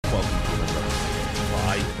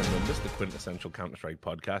Numbers, the quintessential Counter-Strike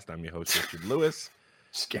podcast. I'm your host, Richard Lewis.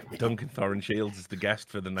 Duncan Thorin Shields is the guest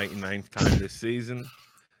for the 99th time this season.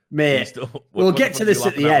 Mate, we'll get to this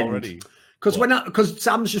at the end. Because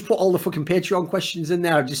Sam's just put all the fucking Patreon questions in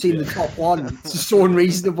there. I've just seen the top one. It's just so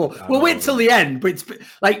unreasonable. We'll wait till the end, but it's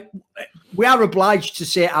like we are obliged to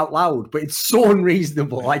say it out loud, but it's so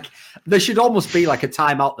unreasonable. Like there should almost be like a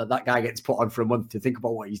timeout that guy gets put on for a month to think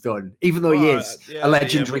about what he's done, even though he is a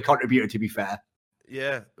legendary contributor, to be fair.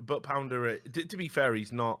 Yeah, but Pounder, to be fair,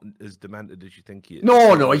 he's not as demented as you think he is.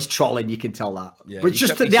 No, he's trolling. You can tell that. Yeah, but it's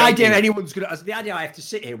just the idea anyone's gonna. The idea I have to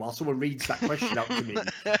sit here while someone reads that question out to me.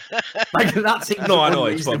 Like that's it. No, I know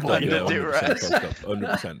it's fucked up.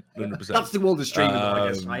 100%. That's the world of streaming, I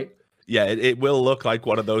guess, right? Yeah, it will look like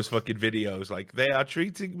one of those fucking videos. Like they are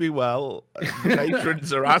treating me well. The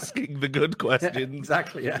patrons are asking the good questions.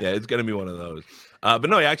 Exactly. Yeah, it's gonna be one of those. But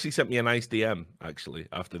no, he actually sent me a nice DM actually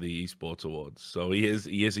after the esports awards. So he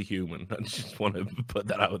is a human. I just want to put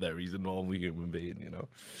that out there. He's a normal human being, you know.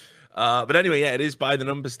 But anyway, yeah, it is by the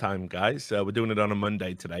numbers time, guys. We're doing it on a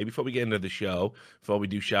Monday today. Before we get into the show, before we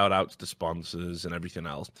do shout outs to sponsors and everything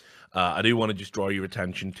else, I do want to just draw your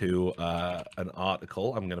attention to an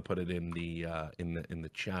article. I'm going to put it in the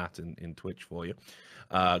chat in Twitch for you,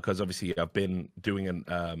 because obviously I've been doing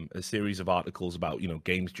a series of articles about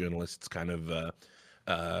games journalists kind of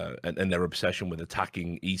and their obsession with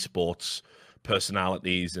attacking esports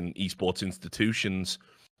personalities and esports institutions.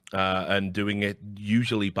 And doing it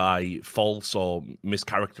usually by false or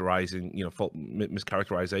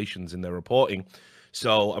mischaracterizations in their reporting.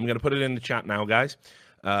 So I'm going to put it in the chat now, guys.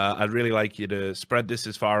 I'd really like you to spread this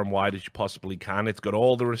as far and wide as you possibly can. It's got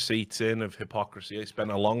all the receipts in of hypocrisy. I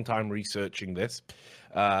spent a long time researching this.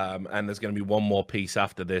 And there's going to be one more piece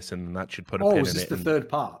after this, and that should put a pin in it. Oh, is this the third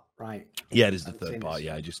part? Right. Yeah, it is the third part.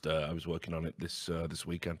 Yeah, I was working on it this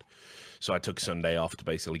weekend. So I took Sunday off to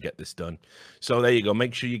basically get this done. So there you go.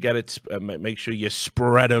 Make sure you get it. Make sure you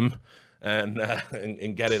spread them and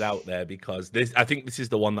get it out there, because I think this is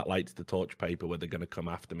the one that lights the torch paper where they're going to come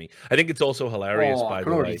after me. I think it's also hilarious. By the way, I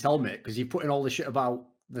can already tell me, because you put in all the shit about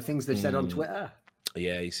the things they said on Twitter.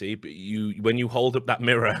 Yeah, you see, but when you hold up that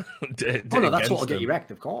mirror, that's what'll get you wrecked,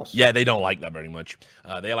 of course. Yeah, they don't like that very much.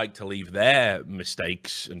 They like to leave their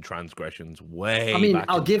mistakes and transgressions way. I mean,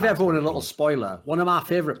 I'll give everyone a little spoiler. One of my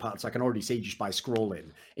favorite parts, I can already see just by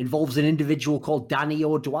scrolling, involves an individual called Danny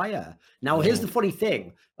O'Dwyer. Now, here's the funny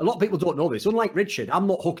thing: a lot of people don't know this. Unlike Richard, I'm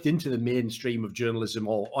not hooked into the mainstream of journalism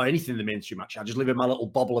or anything in the mainstream. Actually, I just live in my little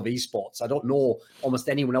bubble of esports. I don't know almost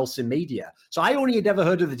anyone else in media, so I only had ever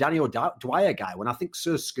heard of the Danny O'Dwyer guy when I think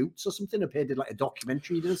Sir Scoots or something appeared in like a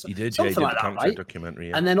documentary. He did something like that, right? Documentary,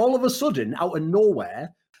 yeah. And then all of a sudden, out of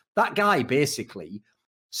nowhere, that guy basically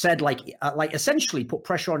said like essentially put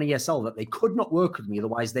pressure on ESL that they could not work with me,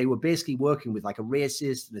 otherwise they were basically working with like a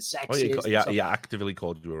racist and a sexist. Yeah, actively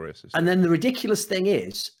called you a racist. And then the ridiculous thing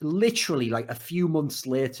is, literally like a few months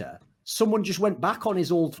later, someone just went back on his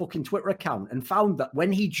old fucking Twitter account and found that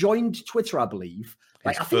when he joined Twitter, I believe,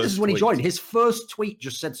 I think this is when he joined, his first tweet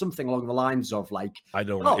just said something along the lines of like, I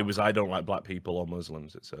don't like black people or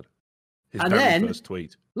Muslims, it said. His very first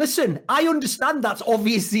tweet. Listen, I understand that's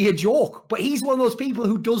obviously a joke, but he's one of those people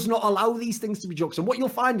who does not allow these things to be jokes. And what you'll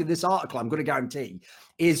find in this article, I'm going to guarantee,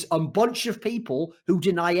 is a bunch of people who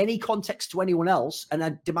deny any context to anyone else and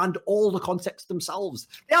then demand all the context themselves.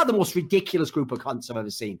 They are the most ridiculous group of cunts I've ever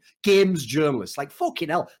seen. Games journalists, like fucking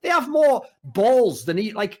hell. They have more balls than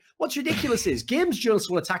what's ridiculous is games journalists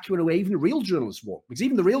will attack you in a way even real journalists won't, because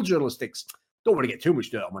even the real journalist thinks, don't want to get too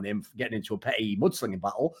much dirt on my name for getting into a petty mudslinging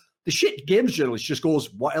battle. The shit games journalist just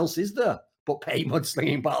goes, what else is there but petty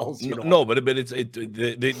mudslinging battles? No, but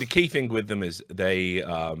the key thing with them is there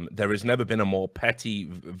has never been a more petty,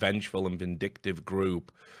 vengeful, and vindictive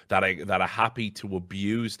group that are happy to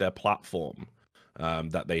abuse their platform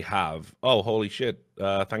that they have. Oh, holy shit!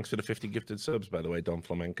 Thanks for the 50 gifted subs, by the way, Don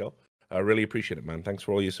Flamenco. I really appreciate it, man. Thanks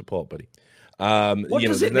for all your support, buddy. What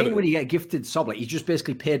does it mean when you get gifted sub? Like, he's just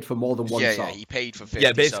basically paid for more than one sub. Yeah, he paid for 50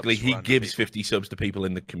 Yeah, basically, he gives 50 subs to people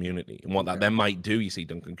in the community. And what that then might do, you see,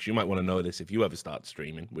 Duncan, because you might want to know this if you ever start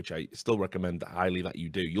streaming, which I still recommend highly that you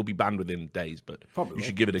do. You'll be banned within days, but you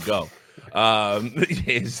should give it a go.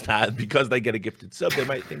 Is that because they get a gifted sub, they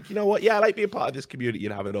might think, you know what? Yeah, I like being part of this community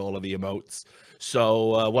and having all of the emotes.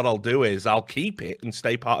 So what I'll do is I'll keep it and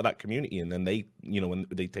stay part of that community, and then they, when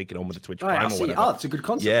they take it on with the Twitch Prime or whatever. Oh, it's a good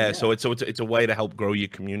concept. Yeah, so it's a way to help grow your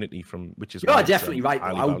community which is. You're definitely right.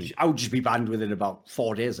 I would just be banned within about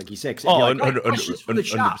 4 days, like you say. Oh, questions for the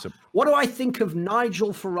chat. What do I think of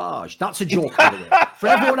Nigel Farage? That's a joke, by the way. For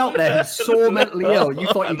everyone out there who's so mentally ill, you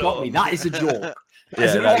thought you got me. That is a joke. We've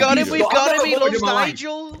got him. He loves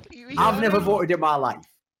Nigel. I've never voted in my life.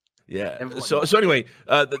 Yeah. Everyone So anyway,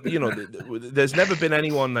 there's never been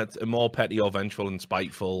anyone that's more petty or vengeful and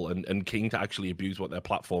spiteful and keen to actually abuse what their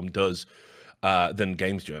platform does than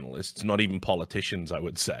games journalists. Not even politicians, I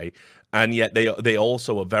would say. And yet they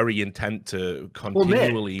also are very intent to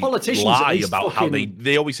continually lie about how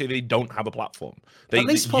they always say they don't have a platform. At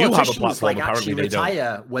least politicians actually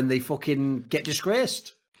retire when they fucking get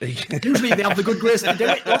disgraced. Usually they have the good grace to do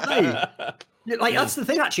it, don't they? That's the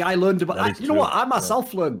thing. Actually, I learned about that. You know what? I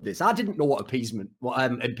myself learned this. I didn't know what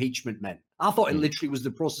impeachment meant. I thought it literally was the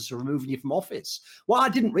process of removing you from office. What I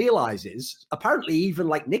didn't realize is apparently even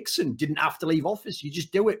like Nixon didn't have to leave office. You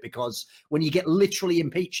just do it because when you get literally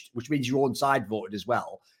impeached, which means your own side voted as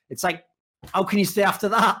well, it's like, how can you stay after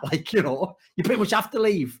that? You pretty much have to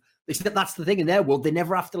leave. That's the thing in their world. They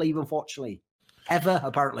never have to leave, unfortunately. Ever,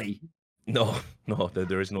 apparently. No,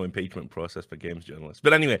 there is no impeachment process for games journalists.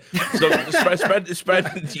 But anyway, so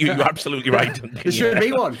spread. You're absolutely right. There should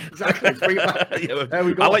be one. Exactly. There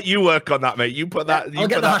we go. I'll let you work on that, mate. You put that. I'll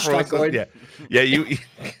get the hashtag going. Yeah. You.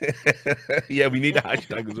 Yeah, we need a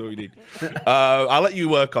hashtag. That's what we need. I'll let you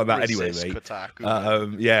work on that anyway, mate.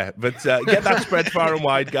 Yeah, but get that spread far and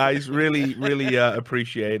wide, guys. Really, really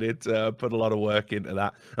appreciate it. Put a lot of work into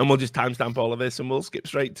that, and we'll just timestamp all of this, and we'll skip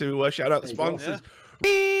straight to shout out the sponsors.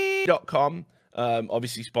 .com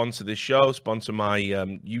obviously sponsor this show, sponsor my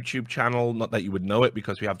YouTube channel. Not that you would know it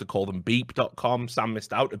because we have to call them beep.com. Sam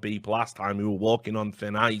missed out a beep last time. We were walking on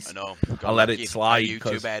thin ice. I know. I let it slide.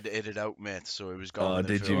 YouTube edited it out, mate, so it was gone. Oh,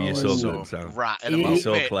 did you? You're so good, Sam. He's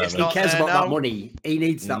so clever. He cares about that money. He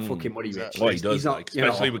needs that fucking money, Rich. Well, he does,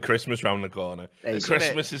 especially with Christmas round the corner.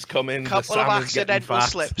 Christmas is coming. Couple of accidental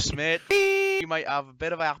slips, mate. You might have a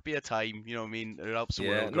bit of a happier time. You know what I mean? It helps the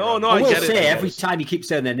world. No, I will say every time you keep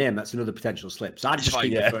saying their name, that's another potential slip. So I just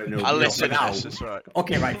keep referring to them. I'll listen. That's right.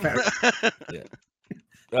 Okay, right, fair enough.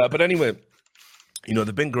 But anyway,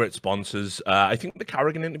 they've been great sponsors. I think the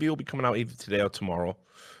Carrigan interview will be coming out either today or tomorrow.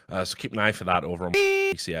 So keep an eye for that over on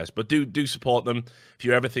PCS. But do support them. If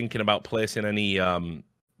you're ever thinking about placing any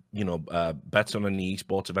bets on any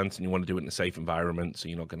esports events and you want to do it in a safe environment so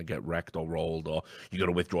you're not going to get wrecked or rolled, or you got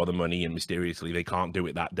to withdraw the money and mysteriously they can't do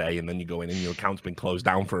it that day, and then you go in and your account's been closed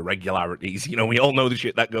down for irregularities. We all know the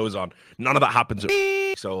shit that goes on. None of that happens.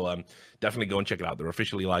 So definitely go and check it out. They're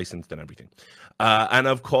officially licensed and everything. And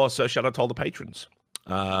of course, shout out to all the patrons,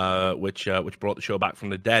 which brought the show back from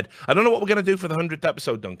the dead. I don't know what we're going to do for the 100th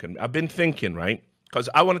episode, Duncan. I've been thinking, right? Because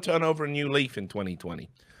I want to turn over a new leaf in 2020.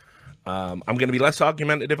 I'm going to be less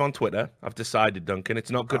argumentative on Twitter. I've decided, Duncan. It's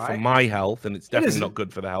not good for my health, and it's definitely not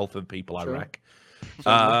good for the health of the people I wreck.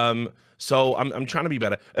 So I'm trying to be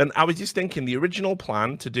better. And I was just thinking, the original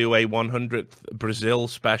plan to do a 100th Brazil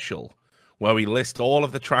special, where we list all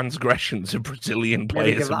of the transgressions of Brazilian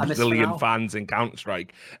players and Brazilian fans in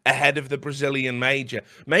Counter-Strike ahead of the Brazilian major.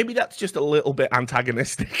 Maybe that's just a little bit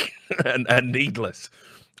antagonistic and needless.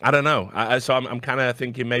 I don't know. So I'm kind of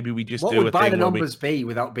thinking maybe we just do a thing. What would by the numbers be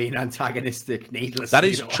without being antagonistic, needless? That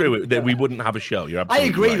is true. That we wouldn't have a show. You're absolutely I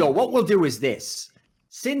agree, right. though. What we'll do is this.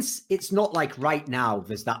 Since it's not like right now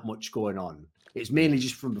there's that much going on, it's mainly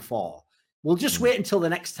just from before. We'll just wait until the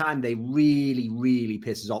next time they really, really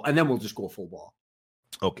piss us off, and then we'll just go full bore.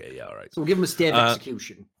 Okay, yeah, all right. So we'll give them a stay of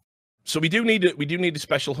execution. So we do need a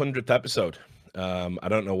special 100th episode. I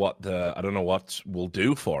don't know what we'll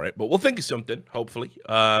do for it, but we'll think of something, hopefully.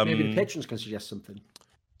 Maybe the patrons can suggest something.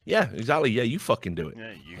 Yeah, exactly. Yeah, you fucking do it.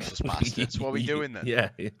 Yeah, useless bastards. What are we doing then? Yeah,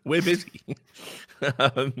 we're busy.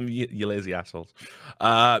 You lazy assholes.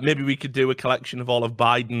 Maybe we could do a collection of all of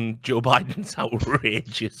Joe Biden's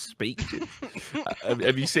outrageous speeches.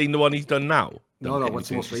 Have you seen the one he's done now? No, what's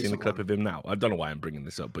the most recent seen the clip of him now? I don't know why I'm bringing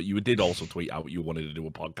this up, but you did also tweet out you wanted to do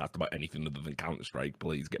a podcast about anything other than Counter-Strike.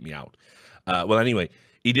 Please get me out. Well, anyway,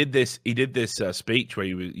 he did this speech where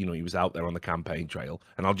he was out there on the campaign trail,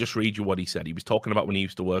 and I'll just read you what he said. He was talking about when he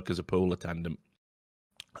used to work as a pool attendant.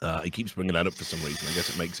 He keeps bringing that up for some reason. I guess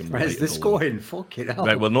it makes him. Where's this going? Fucking hell.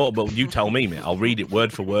 Right, well, no, but you tell me, mate. I'll read it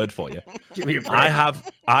word for word for you. Give me a break.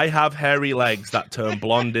 I have hairy legs that turn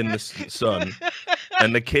blonde in the sun,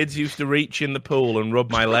 and the kids used to reach in the pool and rub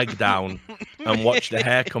my leg down and watch the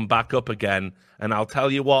hair come back up again. And I'll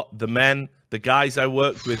tell you what, the guys I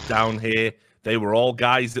worked with down here, they were all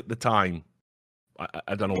guys at the time.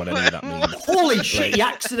 I don't know what any of that means. Holy shit! He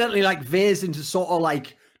accidentally veers into sort of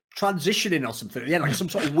transitioning or something. Yeah, like some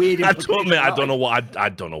sort of weird. I don't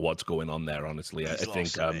know what's going on there. Honestly, I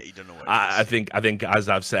think as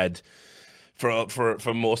I've said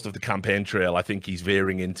for most of the campaign trail, I think he's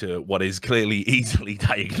veering into what is clearly easily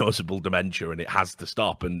diagnosable dementia, and it has to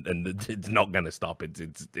stop, and it's not going to stop.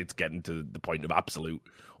 It's getting to the point of absolute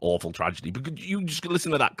awful tragedy. But you just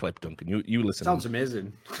listen to that clip, Duncan. You listen. Sounds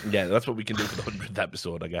amazing. Yeah, that's what we can do for the 100th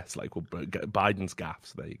episode, I guess. Like Biden's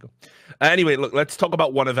gaffes. There you go. Anyway, look, let's talk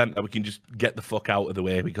about one event that we can just get the fuck out of the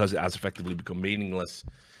way because it has effectively become meaningless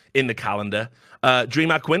in the calendar.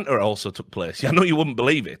 DreamHack Winter also took place. Yeah, I know you wouldn't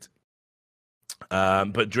believe it.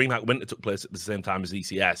 But DreamHack Winter took place at the same time as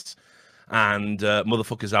ECS, and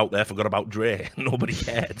motherfuckers out there forgot about Dre. Nobody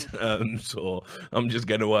cared. So I'm just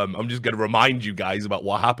gonna remind you guys about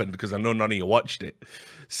what happened because I know none of you watched it.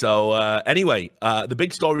 So anyway, the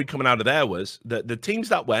big story coming out of there was that the teams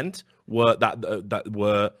that went were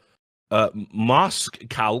Mosk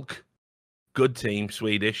Kalk, good team,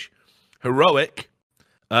 Swedish, Heroic,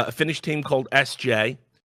 a Finnish team called SJ.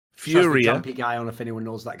 Furia, jumpy guy on if anyone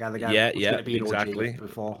knows that guy. The guy exactly.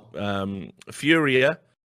 Before. Furia,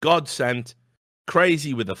 Godsent,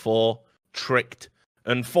 Crazy with a 4, Tricked,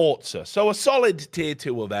 and Forza. So a solid tier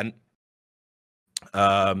 2 event.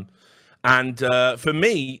 And for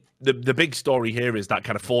me, the big story here is that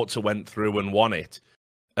kind of Forza went through and won it.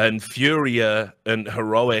 And Furia and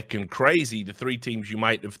Heroic and Crazy, the 3 teams you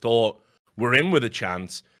might have thought were in with a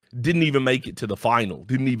chance, didn't even make it to the final.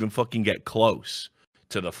 Didn't even fucking get close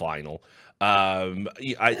to the final.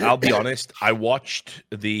 I'll be honest, I watched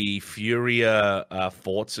the Furia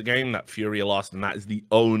Forza game that Furia lost, and that is the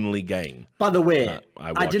only game. By the way,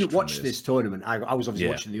 I didn't watch this tournament. I was obviously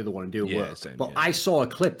watching the other one and doing work. But I saw a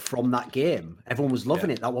clip from that game. Everyone was loving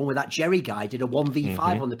it. That one where that Jerry guy did a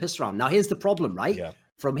 1v5 on the piss round. Now, here's the problem, right? Yeah.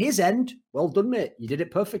 From his end, well done, mate. You did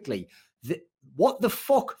it perfectly. What the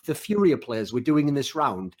fuck the Furia players were doing in this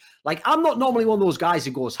round? Like, I'm not normally one of those guys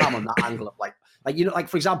who goes ham on that angle of like,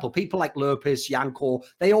 for example, people like Lurpis, Yanko,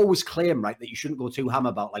 they always claim, right, that you shouldn't go too ham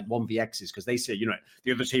about like 1vx's because they say,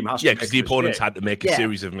 the other team has to. Yeah, because the opponents had to make a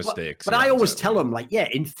series of mistakes. But I always tell them, like, yeah,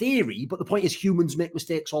 in theory, but the point is humans make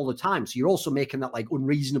mistakes all the time. So you're also making that like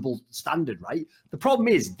unreasonable standard, right? The problem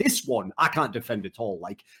is this one, I can't defend at all.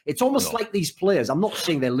 Like, it's almost like these players, I'm not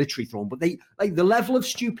saying they're literally thrown, but they like the level of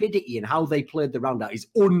stupidity and how they played the round out is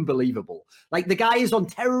unbelievable. Like the guy is on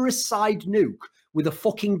terrorist side nuke with a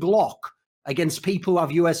fucking Glock against people who have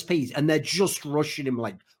USPs, and they're just rushing him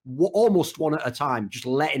like almost one at a time, just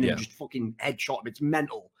letting him just fucking headshot him. It's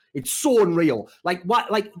mental. It's so unreal. Like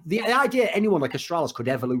what? Like the idea anyone like Astralis could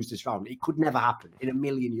ever lose this round, it could never happen in a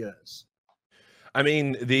million years. I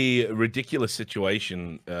mean, the ridiculous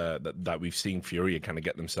situation that we've seen Furia kind of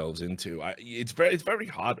get themselves into, it's very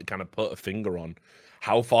hard to kind of put a finger on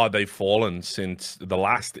how far they've fallen since the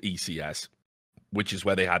last ECS, which is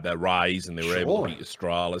where they had their rise and they were able to beat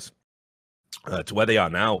Astralis. To where they are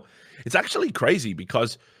now, it's actually crazy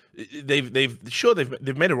because they've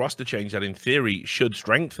made a roster change that in theory should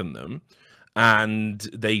strengthen them, and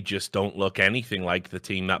they just don't look anything like the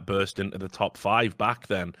team that burst into the top 5 back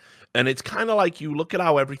then. And it's kind of like you look at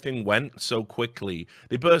how everything went so quickly.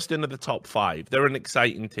 They burst into the top 5. They're an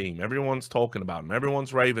exciting team. Everyone's talking about them.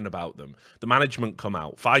 Everyone's raving about them. The management come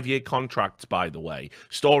out. 5-year contracts, by the way.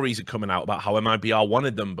 Stories are coming out about how MIBR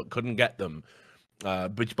wanted them but couldn't get them.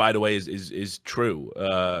 Which, by the way, is true.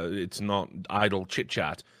 It's not idle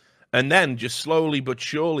chit-chat. And then, just slowly but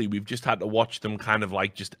surely, we've just had to watch them kind of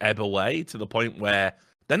like just ebb away to the point where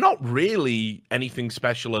they're not really anything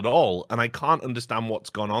special at all. And I can't understand what's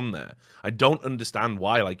gone on there. I don't understand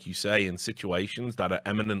why, like you say, in situations that are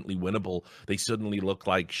eminently winnable, they suddenly look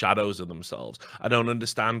like shadows of themselves. I don't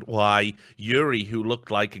understand why Yuri, who looked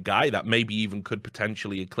like a guy that maybe even could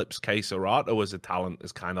potentially eclipse Keserato as a talent,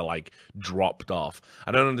 has kind of like dropped off.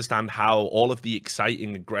 I don't understand how all of the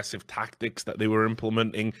exciting, aggressive tactics that they were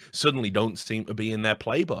implementing suddenly don't seem to be in their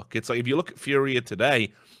playbook. It's like if you look at Furia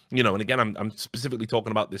today, and again, I'm specifically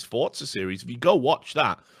talking about this Forza series. If you go watch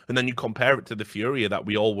that and then you compare it to the Furia that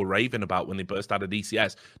we all were raving about when they burst out of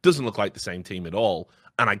DCS, it doesn't look like the same team at all.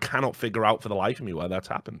 And I cannot figure out for the life of me why that's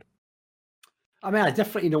happened. I mean, I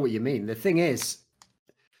definitely know what you mean. The thing is,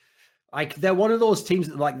 like, they're one of those teams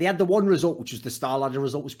that, like, they had the one result, which was the Starladder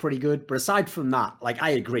result, was pretty good. But aside from that, like, I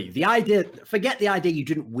agree. Forget the idea you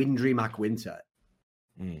didn't win DreamHack Winter.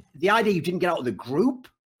 The idea you didn't get out of the group.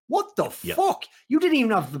 What the fuck? You didn't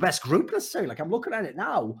even have the best group necessarily. Like, I'm looking at it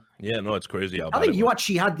now. Yeah, no, it's crazy. I think you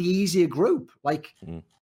actually had the easier group. Like,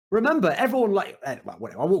 remember, everyone, like,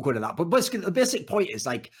 whatever, I won't go into that. But basically, the basic point is,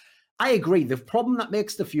 like, I agree. The problem that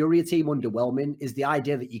makes the Furia team underwhelming is the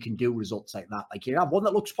idea that you can do results like that. Like, you have one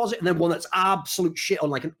that looks positive and then one that's absolute shit on,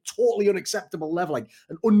 like, a totally unacceptable level, like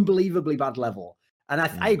an unbelievably bad level. And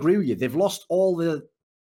I agree with you. They've lost all the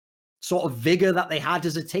sort of vigor that they had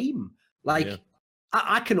as a team. Like, Yeah.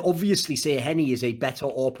 I can obviously say Henny is a better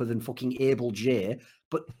AWPer than fucking Abel J,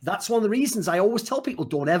 but that's one of the reasons I always tell people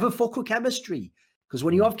don't ever fuck with chemistry. Because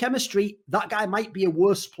when you have chemistry, that guy might be a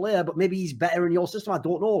worse player, but maybe he's better in your system. I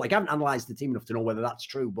don't know. Like, I haven't analysed the team enough to know whether that's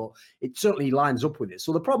true, but it certainly lines up with it.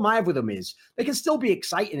 So the problem I have with them is they can still be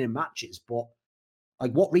exciting in matches, but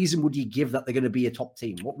like, what reason would you give that they're going to be a top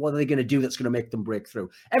team? What are they going to do that's going to make them break through?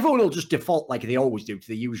 Everyone will just default like they always do to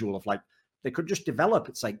the usual of like, they could just develop.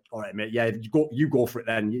 It's like, all right, mate, yeah, you go for it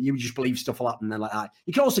then. You just believe stuff will happen then like that.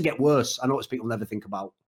 You can also get worse. I notice people never think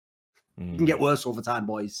about. You can get worse over time,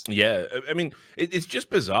 boys. Yeah, I mean, it's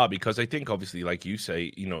just bizarre because I think, obviously, like you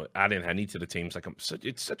say, adding Henny to the team's like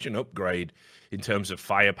it's such an upgrade in terms of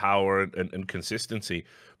firepower and consistency.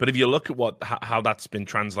 But if you look at how that's been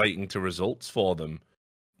translating to results for them,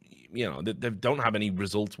 they don't have any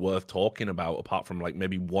results worth talking about apart from like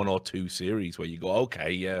maybe 1 or 2 series where you go,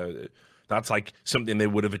 okay, yeah, that's like something they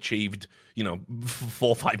would have achieved, 4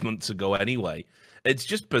 or 5 months ago anyway. It's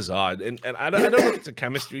just bizarre, and I don't know if it's a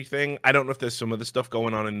chemistry thing. I don't know if there's some other stuff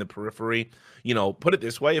going on in the periphery. Put it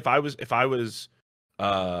this way: if I was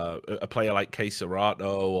a player like K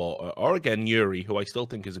Serato or again Yuri, who I still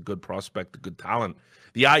think is a good prospect, a good talent,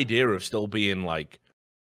 the idea of still being like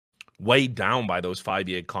weighed down by those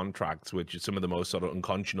 5-year contracts, which is some of the most sort of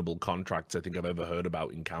unconscionable contracts I think I've ever heard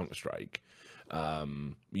about in Counter-Strike.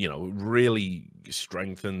 Really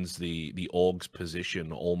strengthens the org's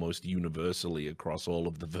position almost universally across all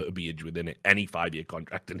of the verbiage within it. Any 5-year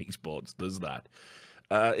contract in esports does that.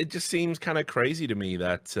 It just seems kind of crazy to me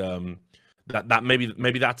that that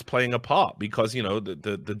maybe that's playing a part because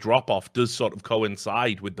the drop off does sort of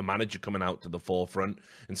coincide with the manager coming out to the forefront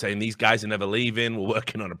and saying these guys are never leaving. We're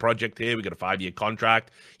working on a project here. We got a 5-year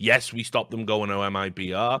contract. Yes, we stopped them going to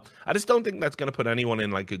MIBR. I just don't think that's going to put anyone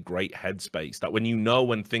in like a great headspace. That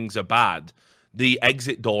when things are bad, the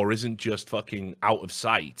exit door isn't just fucking out of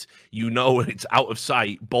sight. It's out of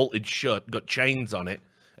sight, bolted shut, got chains on it.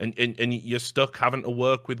 And you're stuck having to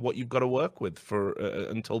work with what you've got to work with for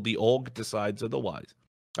until the org decides otherwise.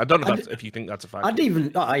 I don't know if you think that's a fact.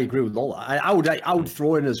 I agree with all that. I would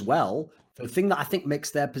throw in as well, the thing that I think makes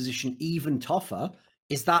their position even tougher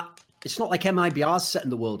is that it's not like MIBR's setting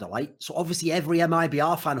the world alight. So obviously every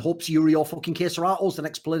MIBR fan hopes Yuri or fucking K Serato's the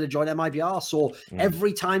next player to join MIBR. So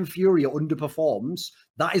every time Furia underperforms,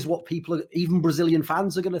 that is what even Brazilian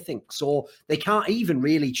fans are going to think. So they can't even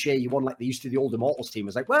really cheer you on like they used to the old Immortals team.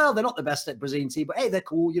 It's like, well, they're not the best at Brazilian team, but hey, they're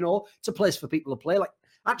cool. It's a place for people to play. Like,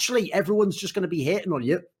 actually, everyone's just going to be hating on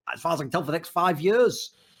you, as far as I can tell, for the next 5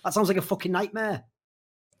 years. That sounds like a fucking nightmare.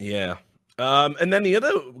 Yeah. And then the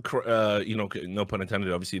other, no pun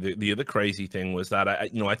intended, obviously, the other crazy thing was that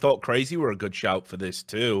I thought Crazy were a good shout for this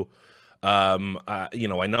too. I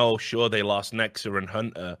know, sure, they lost Nexa and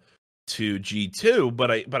Hunter to G2,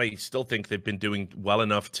 but I still think they've been doing well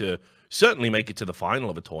enough to certainly make it to the final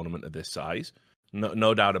of a tournament of this size.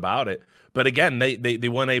 No doubt about it. But again, they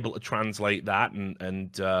weren't able to translate that,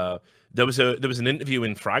 and there was an interview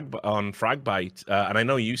on Fragbite, and I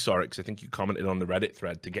know you saw it because I think you commented on the Reddit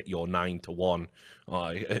thread to get your 9-1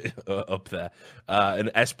 up there.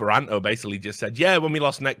 And Esperanto basically just said, yeah, when we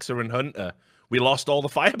lost Nexa and Hunter, we lost all the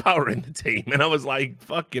firepower in the team. And I was like,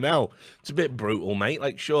 fucking hell, it's a bit brutal, mate.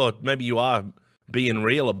 Like, sure, maybe you are being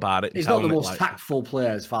real about it. He's not the most tactful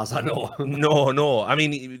player as far as I know. No. I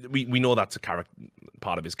mean, we know that's a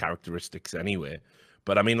part of his characteristics anyway.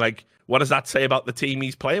 But I mean, like, what does that say about the team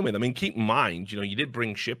he's playing with? I mean, keep in mind, you did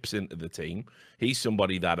bring Ships into the team. He's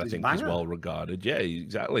somebody that I think is well regarded. Yeah,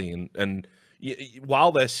 exactly. And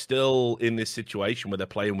while they're still in this situation where they're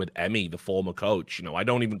playing with Emmy, the former coach, I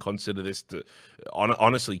don't even consider this to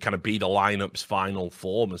honestly kind of be the lineup's final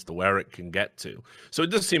form as to where it can get to. So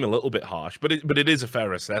it does seem a little bit harsh, but it is a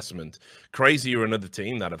fair assessment. Crazy are another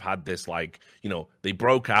team that have had this, like, they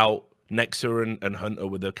broke out. Nexa and Hunter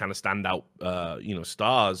were the kind of standout,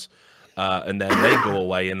 stars, and then they go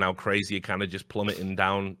away, and now Crazy are kind of just plummeting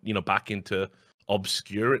down, back into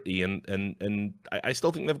obscurity. And I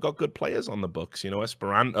still think they've got good players on the books.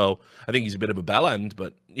 Esperanto, I think he's a bit of a bell end,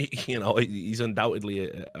 but he's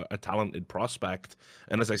undoubtedly a talented prospect.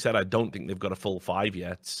 And as I said, I don't think they've got a full 5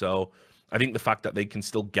 yet. So I think the fact that they can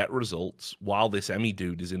still get results while this Emmy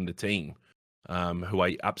dude is in the team, who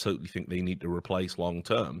I absolutely think they need to replace long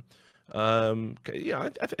term. I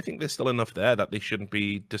think there's still enough there that they shouldn't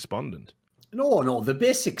be despondent. No, the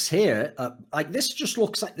basics here, like, this just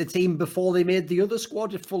looks like the team before they made the other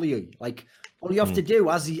squad fully. Like, all you have to do,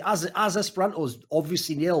 as Esperanto's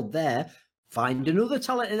obviously nailed there, find another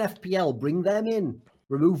talent in FPL, bring them in,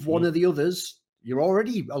 remove one of the others, you're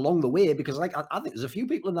already along the way because I think there's a few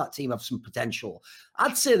people in that team have some potential.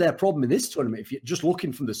 I'd say their problem in this tournament, if you're just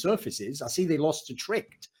looking from the surfaces, I see they lost to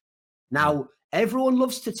Tricked. Now, everyone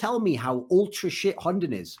loves to tell me how ultra shit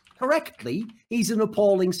Hunden is. Correctly, he's an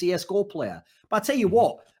appalling CSGO player. But I tell you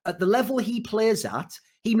what, at the level he plays at,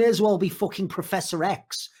 he may as well be fucking Professor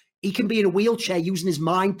X. He can be in a wheelchair using his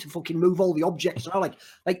mind to fucking move all the objects. Like,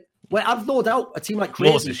 well, I've no doubt a team like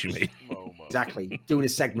Crazy. Exactly, doing a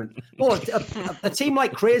segment. No, a team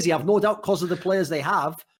like Crazy, I've no doubt because of the players they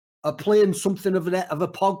have, are playing something of a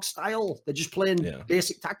POG style. They're just playing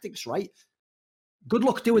basic tactics, right? Good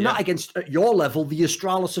luck doing that against at your level, the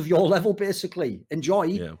Astralis of your level, basically. Enjoy.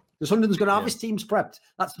 Yeah. The Sunderland's going to have his teams prepped.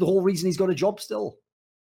 That's the whole reason he's got a job still.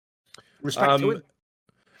 Respect to him.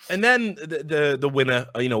 And then the winner,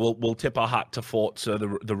 we'll tip our hat to Forza,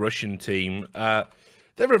 the Russian team. They're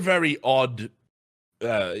a very odd,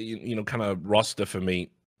 kind of roster for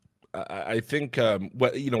me. I think,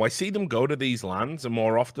 I see them go to these lands, and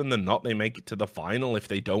more often than not, they make it to the final if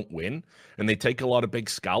they don't win, and they take a lot of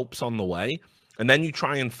big scalps on the way. And then you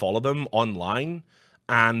try and follow them online,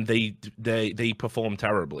 and they perform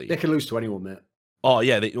terribly. They can lose to anyone, mate. Oh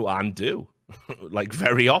yeah, they do. Like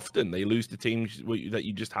very often, they lose to teams that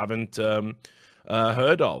you just haven't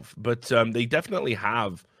heard of. But they definitely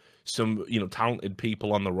have some, talented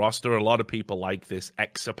people on the roster. A lot of people like this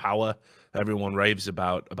Exapower. Everyone raves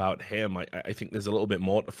about him. I think there's a little bit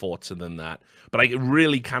more to Forza than that. But I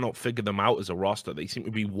really cannot figure them out as a roster. They seem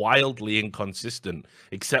to be wildly inconsistent,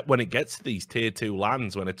 except when it gets to these tier 2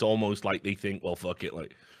 lands, when it's almost like they think, well, fuck it,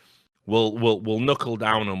 like we'll knuckle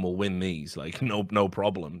down and we'll win these. Like no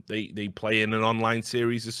problem. They play in an online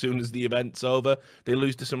series as soon as the event's over. They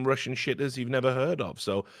lose to some Russian shitters you've never heard of.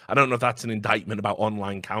 So I don't know if that's an indictment about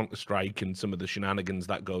online Counter-Strike and some of the shenanigans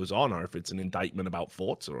that goes on, or if it's an indictment about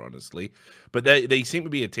Forza, honestly. But they seem to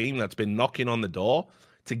be a team that's been knocking on the door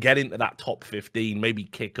to get into that top 15, maybe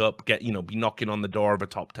kick up, be knocking on the door of a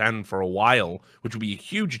top 10 for a while, which would be a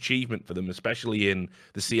huge achievement for them, especially in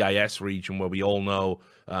the CIS region where we all know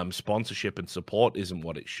sponsorship and support isn't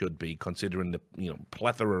what it should be, considering the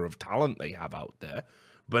plethora of talent they have out there.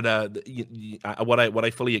 But what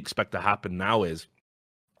I fully expect to happen now is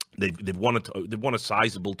they've won a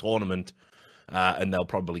sizable tournament, and they'll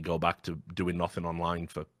probably go back to doing nothing online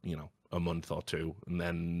for a month or two, and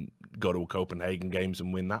then go to Copenhagen games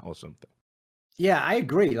and win that or something. Yeah, I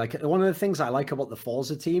agree. Like, one of the things I like about the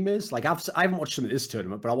Forza team is, like, I haven't watched them at this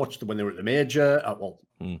tournament, but I watched them when they were at the major,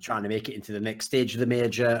 trying to make it into the next stage of the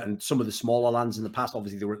major, and some of the smaller lands in the past.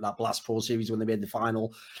 Obviously, they were at that Blast Pro series when they made the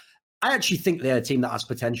final. I actually think they're a team that has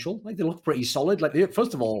potential. Like, they look pretty solid. Like,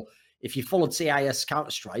 first of all, if you followed CIS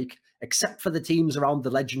Counter-Strike, except for the teams around the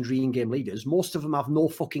legendary in-game leaders, most of them have no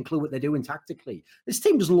fucking clue what they're doing tactically. This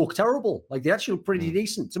team doesn't look terrible. Like, they actually look pretty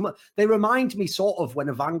decent. They remind me sort of when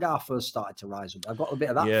a Vanguard first started to rise up. I've got a bit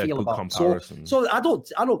of that feel about them. So I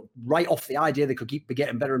don't write off the idea they could keep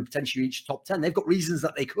getting better and potentially reach top 10. They've got reasons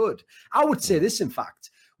that they could. I would say this, in fact,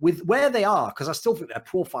 with where they are, because I still think their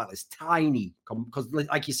profile is tiny. Because,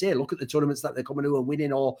 like you say, look at the tournaments that they're coming to and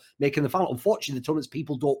winning or making the final. Unfortunately, the tournaments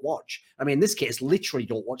people don't watch. I mean, in this case, literally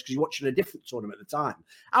don't watch because you're watching a different tournament at the time.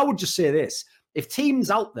 I would just say this. If teams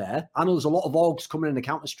out there, I know there's a lot of orgs coming in the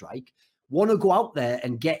Counter-Strike, want to go out there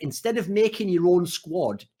and get, instead of making your own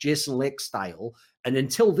squad, Jason Lake style, and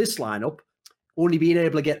until this lineup, only being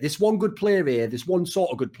able to get this one good player here, this one sort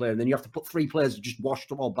of good player, and then you have to put 3 players who just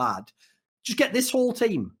washed up all bad. Just get this whole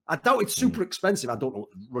team. I doubt it's super expensive. I don't know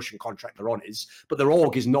what the Russian contract they're on is, but their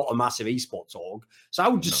org is not a massive esports org. So I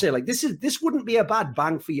would just say, like, this wouldn't be a bad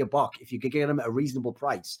bang for your buck if you could get them at a reasonable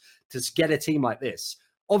price to get a team like this.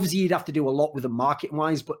 Obviously, you'd have to do a lot with them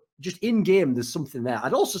market-wise, but just in-game, there's something there.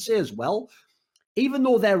 I'd also say as well, even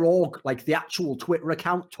though their org, like the actual Twitter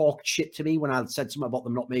account, talked shit to me when I said something about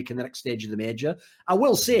them not making the next stage of the major, I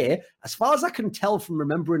will say, as far as I can tell from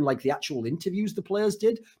remembering like the actual interviews the players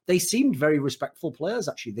did, they seemed very respectful players,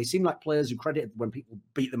 actually. They seemed like players who credited when people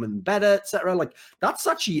beat them and better, etc. Like, that's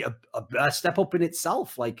actually a step up in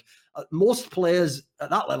itself. Like, most players at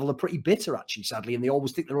that level are pretty bitter, actually, sadly, and they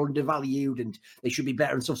always think they're undervalued and they should be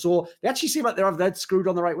better and stuff. So they actually seem like they're screwed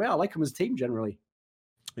on the right way. I like them as a team generally.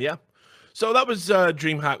 Yeah. So that was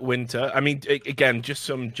DreamHack Winter. I mean, again, just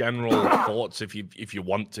some general thoughts if you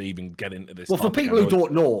want to even get into this. Well, topic. For people who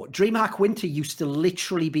don't know, DreamHack Winter used to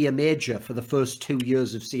literally be a major for the first 2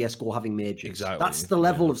 years of CSGO having majors. Exactly. That's the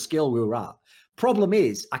level of skill we were at. Problem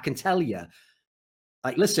is, I can tell you,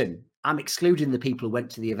 like, listen, I'm excluding the people who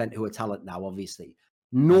went to the event who are talent now, obviously.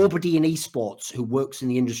 Nobody in esports who works in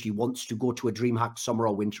the industry wants to go to a DreamHack summer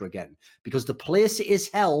or winter again, because the place it is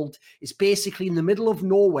held is basically in the middle of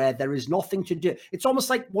nowhere. There is nothing to do. It's almost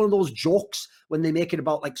like one of those jokes when they make it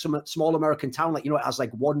about like some small American town, like, you know, it has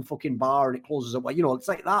like one fucking bar and it closes up. You know, it's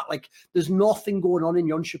like that. Like, there's nothing going on in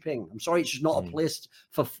Jönköping. I'm sorry, it's just not a place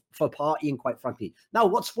for partying, quite frankly. Now,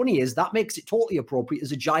 what's funny is that makes it totally appropriate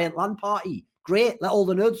as a giant LAN party. Great, let all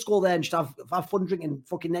the nerds go there and just have fun drinking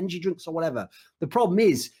fucking energy drinks or whatever. The problem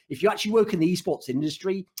is, if you actually work in the esports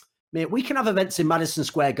industry, mate, we can have events in Madison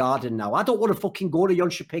Square Garden now. I don't want to fucking go to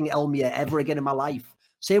Jönköping Elmia ever again in my life.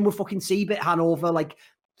 Same with fucking Seabit, Hanover. Like,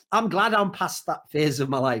 I'm glad I'm past that phase of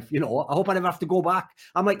my life. You know, I hope I never have to go back.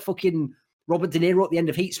 I'm like fucking Robert De Niro at the end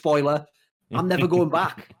of Heat, spoiler. I'm never going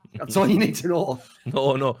back. That's all you need to know.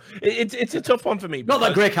 No. It's a tough one for me. Not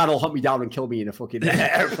that Grey Cat will hunt me down and kill me in a fucking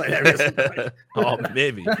airplane. Oh,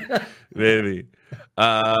 maybe.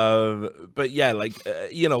 But yeah, like,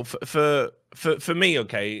 you know, for me,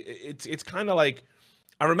 okay, it's kind of like,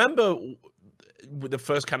 I remember with the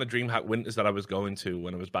first kind of DreamHack winters that I was going to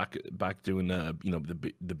when I was back doing you know,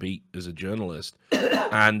 the beat as a journalist.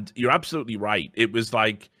 And you're absolutely right. It was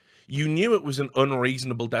like, you knew it was an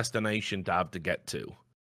unreasonable destination to have to get to,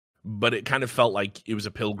 but it kind of felt like it was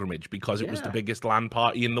a pilgrimage because it was the biggest LAN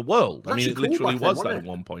party in the world. I mean, it literally was that at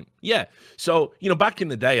one point. Yeah. So, you know, back in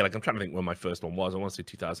the day, like, I'm trying to think when my first one was. I want to say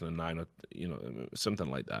 2009 or, you know, something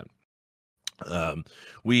like that.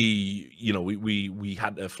 We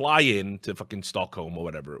had to fly in to fucking Stockholm or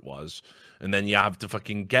whatever it was, and then you have to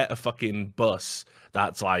fucking get a fucking bus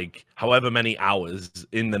that's like however many hours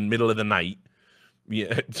in the middle of the night.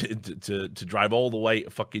 Yeah, to drive all the way to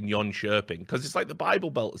fucking Jönköping, because it's like the Bible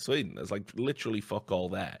Belt of Sweden. There's like literally fuck all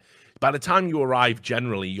there. By the time you arrive,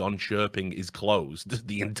 generally Jönköping is closed.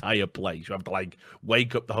 The entire place. You have to like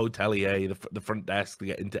wake up the hotelier, the front desk to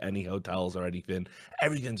get into any hotels or anything.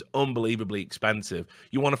 Everything's unbelievably expensive.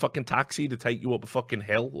 You want a fucking taxi to take you up a fucking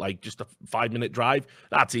hill, like just a 5-minute drive?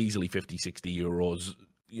 That's easily 50, 60 euros.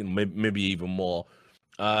 You know, maybe even more.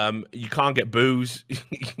 You can't get booze,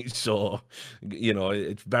 so you know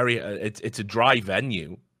it's a dry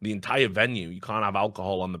venue. The entire venue, you can't have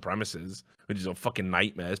alcohol on the premises, which is a fucking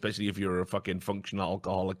nightmare, especially if you're a fucking functional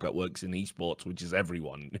alcoholic that works in esports, which is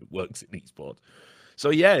everyone who works in esports.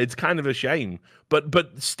 So yeah, it's kind of a shame, but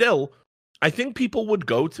still, I think people would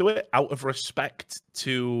go to it out of respect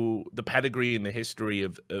to the pedigree and the history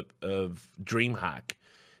of DreamHack.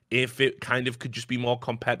 If it kind of could just be more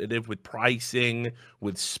competitive with pricing,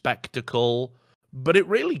 with spectacle, but it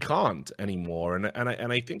really can't anymore. And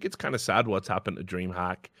I think it's kind of sad what's happened to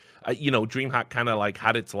DreamHack. You know, DreamHack kind of like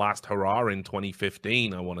had its last hurrah in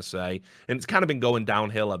 2015, I want to say, and it's kind of been going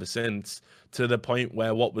downhill ever since, to the point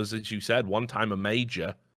where what was, as you said, one time a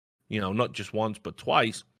major, you know, not just once but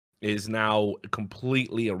twice, is now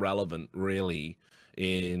completely irrelevant, really,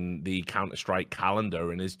 in the Counter-Strike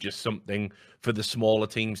calendar, and is just something for the smaller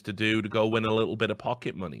teams to do to go win a little bit of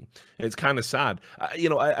pocket money. It's kind of sad. You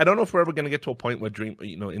know, I don't know if we're ever going to get to a point where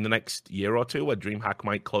in the next year or two, where DreamHack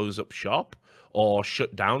might close up shop or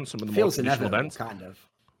shut down some of the more traditional events. Kind of.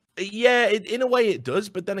 Yeah, in a way it does,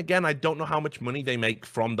 but then again, I don't know how much money they make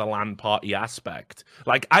from the LAN party aspect.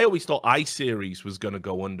 Like, I always thought iSeries was going to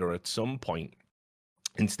go under at some point.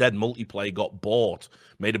 Instead, Multiplay got bought,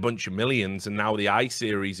 made a bunch of millions, and now the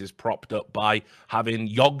iSeries is propped up by having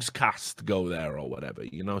Yogscast go there or whatever,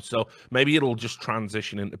 you know? So maybe it'll just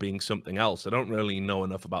transition into being something else. I don't really know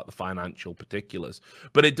enough about the financial particulars,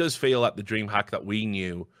 but it does feel like the DreamHack that we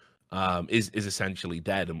knew is essentially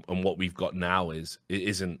dead, and what we've got now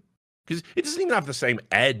isn't, because it doesn't even have the same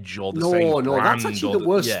edge or the same brand. That's actually the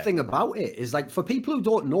worst thing about it, is like, for people who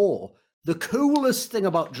don't know, the coolest thing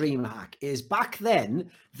about DreamHack is back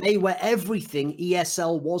then, they were everything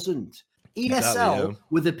ESL wasn't. ESL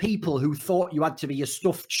were the people who thought you had to be a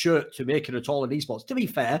stuffed shirt to make it at all in esports. To be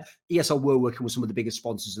fair, ESL were working with some of the biggest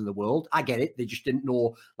sponsors in the world. I get it. They just didn't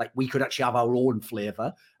know, like, we could actually have our own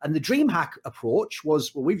flavor. And the DreamHack approach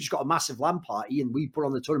was, well, we've just got a massive LAN party and we put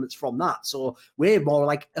on the tournaments from that. So we're more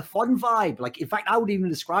like a fun vibe. Like, in fact, I would even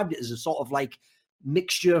describe it as a sort of like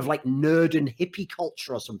mixture of like nerd and hippie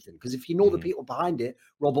culture or something, because if you know the people behind it,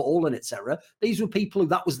 Robert Olin, etc., these were people who,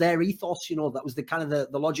 that was their ethos, you know, that was the kind of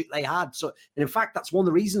the logic they had. So, and in fact, that's one of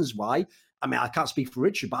the reasons why, I mean, I can't speak for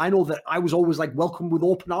Richard, but I know that I was always like welcomed with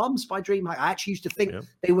open arms by DreamHack. I actually used to think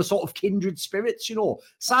they were sort of kindred spirits, you know.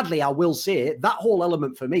 Sadly, I will say that whole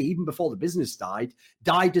element for me, even before the business died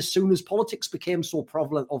as soon as politics became so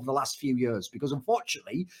prevalent over the last few years, because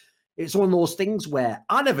unfortunately, it's one of those things where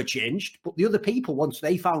I never changed, but the other people, once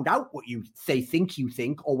they found out what they think you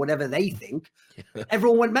think or whatever they think,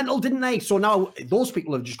 everyone went mental, didn't they? So now those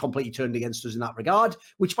people have just completely turned against us in that regard,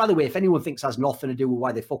 which, by the way, if anyone thinks has nothing to do with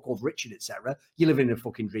why they fuck over Richard, etc., you live in a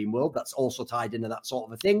fucking dream world. That's also tied into that sort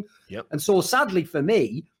of a thing. Yep. And so sadly for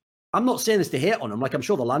me, I'm not saying this to hate on them. Like, I'm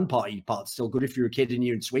sure the LAN party part's still good if you're a kid and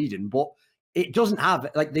you're in Sweden, but it doesn't have,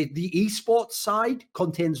 like, the esports side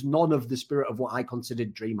contains none of the spirit of what I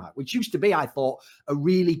considered DreamHack, which used to be, I thought, a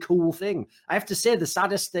really cool thing. I have to say, the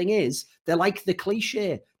saddest thing is they're like the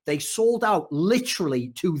cliche. They sold out literally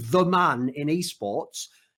to the man in esports,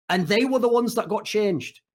 and they were the ones that got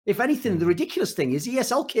changed. If anything, the ridiculous thing is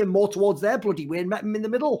ESL came more towards their bloody way and met him in the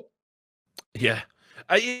middle. Yeah.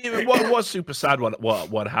 What was super sad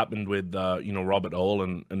what happened with Robert Hall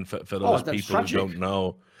and for those people tragic. who don't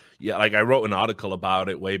know. Yeah, like I wrote an article about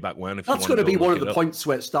it way back when. That's going to be one of the points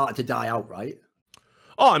where it started to die out, right?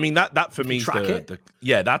 Oh, I mean that for me,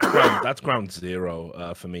 that's ground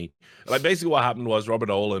zero for me. Like basically, what happened was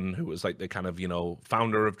Robert Olin, who was like the kind of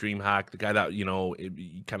founder of DreamHack, the guy that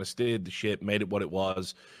he kind of steered the ship, made it what it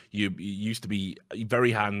was. You used to be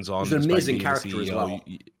very hands-on. He's an amazing character as well.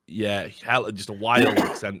 Yeah, just a wild,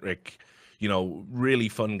 eccentric, really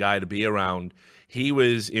fun guy to be around. He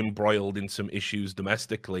was embroiled in some issues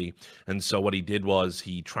domestically, and so what he did was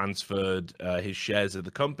he transferred his shares of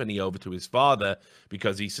the company over to his father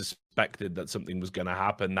because he suspected that something was going to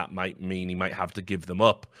happen that might mean he might have to give them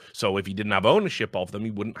up. So if he didn't have ownership of them,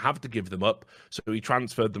 he wouldn't have to give them up. So he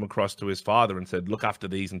transferred them across to his father and said, look after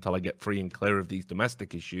these until I get free and clear of these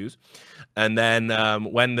domestic issues. And then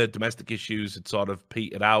when the domestic issues had sort of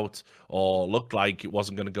petered out or looked like it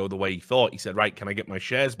wasn't going to go the way he thought, he said, right, can I get my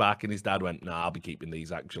shares back? And his dad went, nah, I'll be keeping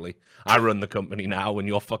these, actually. I run the company now and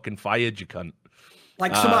you're fucking fired, you cunt.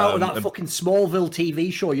 Like somehow out of that fucking Smallville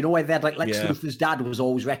TV show, where they had like Lex Luthor's dad was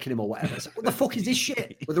always wrecking him or whatever. It's like, what the fuck is this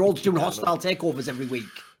shit? Where they're all doing hostile takeovers every week.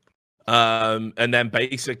 And then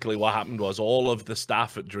basically what happened was all of the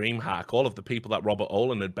staff at DreamHack, all of the people that Robert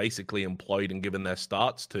Olin had basically employed and given their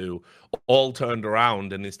starts to, all turned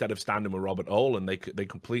around, and instead of standing with Robert Olin, they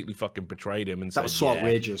completely fucking betrayed him. And that was so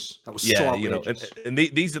outrageous. That was so outrageous. And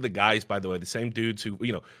these are the guys, by the way, the same dudes who,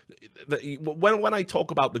 when I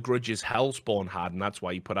talk about the grudges Hellspawn had, and that's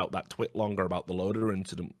why he put out that twit longer about the loader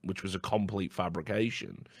incident, which was a complete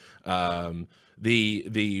fabrication.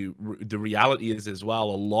 The reality is as well,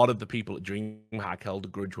 a lot of the people at DreamHack held a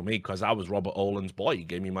grudge with me because I was Robert Olin's boy. He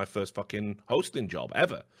gave me my first fucking hosting job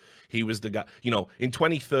ever. He was the guy, in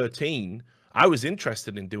 2013, I was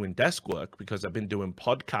interested in doing desk work because I've been doing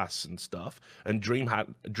podcasts and stuff. And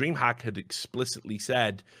DreamHack had explicitly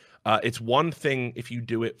said, it's one thing if you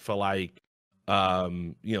do it for like,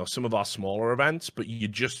 some of our smaller events, but you're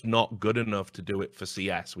just not good enough to do it for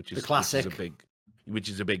CS, which is the classic. Which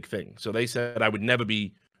is a big thing. So they said I would never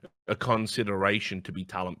be a consideration to be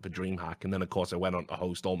talent for DreamHack. And then, of course, I went on to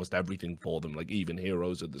host almost everything for them, like even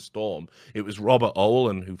Heroes of the Storm. It was Robert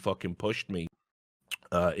Olin who fucking pushed me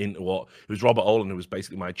into what it was. Robert Olin who was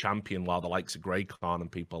basically my champion, while the likes of Grey Khan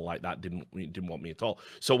and people like that didn't want me at all.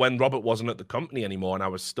 So when Robert wasn't at the company anymore and I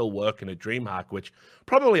was still working at DreamHack, which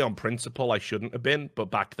probably on principle I shouldn't have been,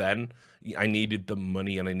 but back then I needed the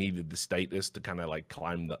money and I needed the status to kind of like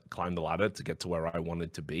climb the ladder to get to where I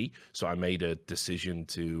wanted to be. So I made a decision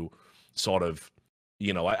to sort of,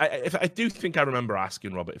 I do think I remember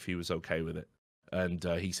asking Robert if he was okay with it, and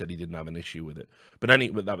he said he didn't have an issue with it. But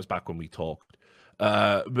that was back when we talked.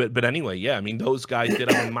 But anyway, yeah, I mean, those guys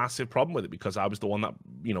did have a massive problem with it because I was the one that,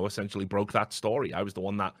 essentially broke that story. I was the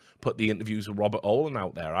one that put the interviews with Robert Olin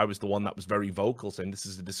out there. I was the one that was very vocal saying this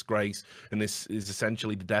is a disgrace and this is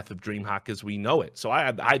essentially the death of DreamHack as we know it. So I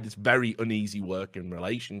had this very uneasy working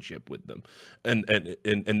relationship with them. And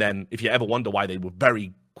then if you ever wonder why they were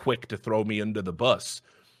very quick to throw me under the bus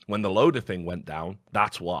when the loader thing went down,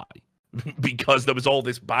 that's why. Because there was all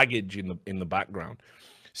this baggage in the background.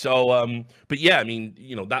 So, but yeah, I mean,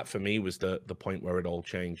 that for me was the point where it all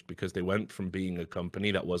changed, because they went from being a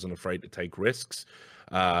company that wasn't afraid to take risks,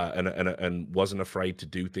 and wasn't afraid to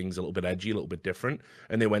do things a little bit edgy, a little bit different,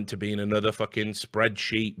 and they went to being another fucking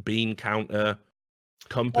spreadsheet bean counter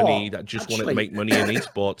company that just wanted to make money in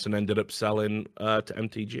esports and ended up selling to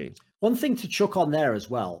MTG. One thing to chuck on there as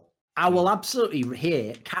well. I will absolutely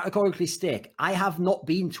here categorically state I have not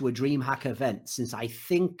been to a DreamHack event since I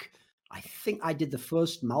think I did the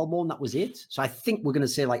first Malmo, and that was it. So I think we're going to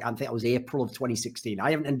say I think that was April of 2016.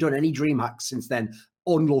 I haven't done any DreamHacks since then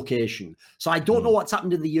on location. So I don't know what's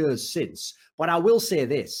happened in the years since. But I will say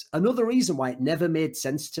this. Another reason why it never made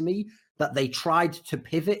sense to me that they tried to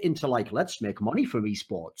pivot into like, let's make money from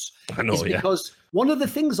esports. I know, is because one of the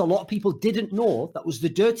things a lot of people didn't know that was the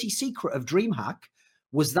dirty secret of DreamHack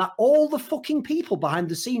was that all the fucking people behind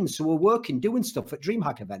the scenes who were working, doing stuff at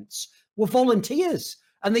DreamHack events were volunteers.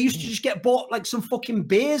 And they used to just get bought like some fucking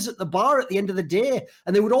beers at the bar at the end of the day.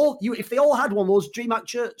 And they would all, if they all had one of those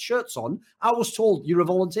DreamHack shirts on, I was told you're a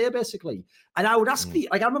volunteer basically. And I would ask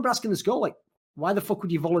I remember asking this girl, like, why the fuck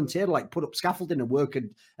would you volunteer to like put up scaffolding and work an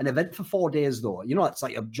event for 4 days though? You know, it's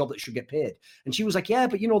like a job that should get paid. And she was like, yeah,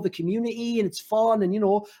 but you know, the community and it's fun. And, you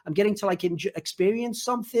know, I'm getting to like experience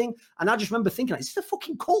something. And I just remember thinking, like, is this a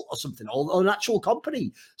fucking cult or something or an actual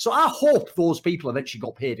company? So I hope those people eventually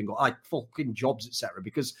got paid and got like fucking jobs, etc.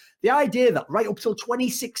 Because the idea that right up till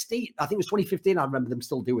 2016, I think it was 2015, I remember them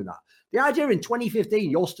still doing that. The idea in 2015,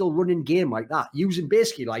 you're still running game like that, using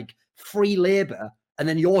basically like free labor, and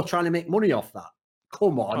then you're trying to make money off that.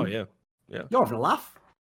 Come on. Oh, yeah. You're having a laugh.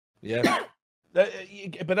 Yeah.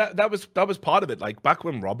 But that was part of it. Like back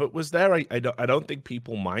when Robert was there, I don't think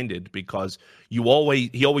people minded because he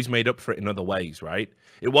always made up for it in other ways, right?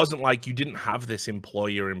 It wasn't like you didn't have this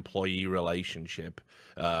employer-employee relationship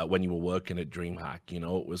when you were working at DreamHack. You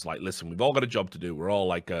know, it was like, listen, we've all got a job to do. We're all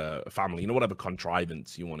like a family, you know, whatever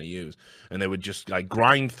contrivance you want to use. And they would just like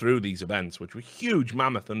grind through these events, which were huge,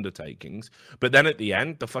 mammoth undertakings. But then at the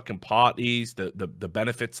end, the fucking parties, the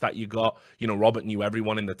benefits that you got, you know, Robert knew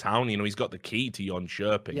everyone in the town. You know, he's got the key to Yon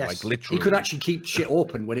Chirping, yes. like literally. He could actually keep shit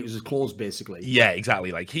open when it was closed, basically. Yeah,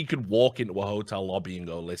 exactly. Like he could walk into a hotel lobby and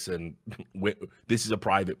go, listen, this is a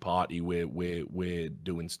private party. We're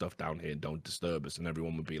doing stuff down here. Don't disturb us. And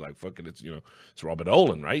everyone would be like, fuck it, it's Robert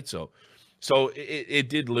Olin, right? So it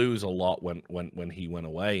did lose a lot when he went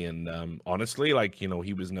away. And honestly, like, you know,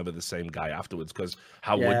 he was never the same guy afterwards because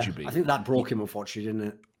how would you be? I think that broke him, unfortunately, didn't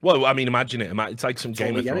it? Well, I mean, imagine it. It's like some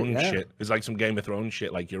Game of Thrones shit. shit. It's like some Game of Thrones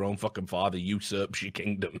shit. Like your own fucking father usurps your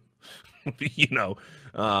kingdom. You know.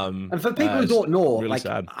 And for people who don't know, really like,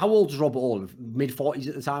 sad. how old is Robert Olin? Mid-40s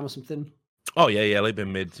at the time or something? Oh yeah, they've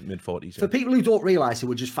been mid-40s. For people who don't realise, who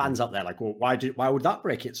were just fans out there, like, well, why would that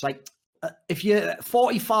break it? It's like, if you're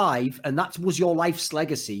 45 and that was your life's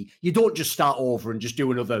legacy, you don't just start over and just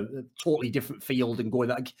do another totally different field and go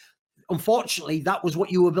like. Unfortunately, that was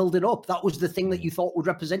what you were building up. That was the thing that you thought would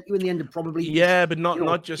represent you in the end, and probably. Yeah, but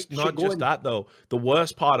not just that though. The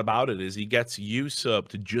worst part about it is he gets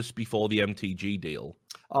usurped just before the MTG deal.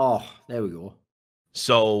 Oh, there we go.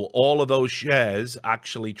 So all of those shares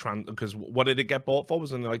actually because what did it get bought for?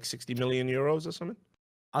 Was it like 60 million euros or something?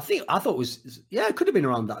 I thought it was, it could have been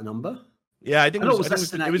around that number. Yeah, I think it was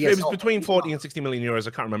between 40 wow. and 60 million euros. I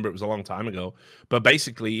can't remember. It was a long time ago. But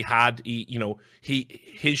basically,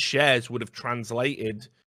 his shares would have translated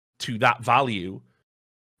to that value,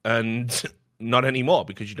 and not anymore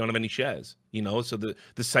because you don't have any shares. You know, so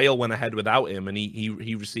the sale went ahead without him, and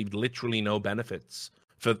he received literally no benefits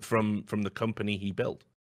from the company he built.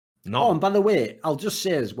 No. Oh, and by the way, I'll just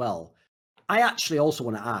say as well, I actually also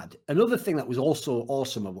want to add another thing that was also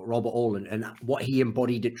awesome about Robert Olin and what he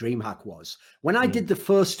embodied at DreamHack was when I did the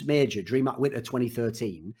first major DreamHack Winter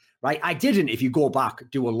 2013, right? I didn't, if you go back,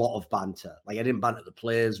 do a lot of banter. Like I didn't banter the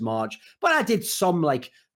players much, but I did some,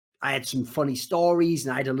 like I had some funny stories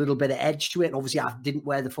and I had a little bit of edge to it. And obviously I didn't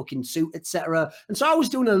wear the fucking suit, etc. And so I was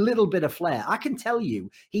doing a little bit of flair. I can tell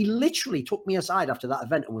you, he literally took me aside after that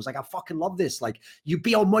event and was like, I fucking love this. Like you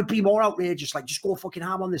might be more outrageous. Like just go fucking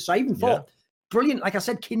ham on this. So I even thought, brilliant, like I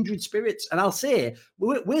said, kindred spirits. And I'll say,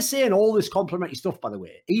 we're saying all this complimentary stuff, by the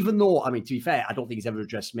way, even though, I mean, to be fair, I don't think he's ever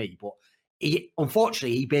addressed me, but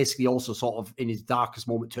unfortunately, he basically also sort of, in his darkest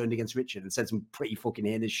moment, turned against Richard and said some pretty fucking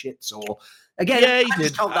heinous shit. So, again, yeah, he I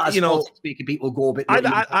did. That as speaking, people go a bit.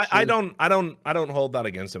 I don't hold that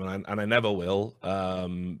against him, and I never will,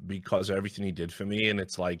 because of everything he did for me. And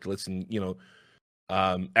it's like, listen,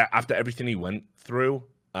 after everything he went through,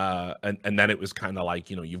 and then it was kind of like,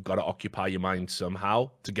 you've got to occupy your mind somehow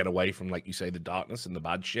to get away from, like you say, the darkness and the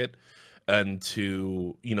bad shit. And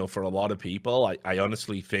to, for a lot of people, I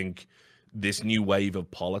honestly think this new wave of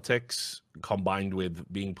politics combined with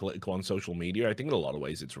being political on social media, I think in a lot of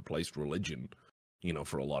ways it's replaced religion,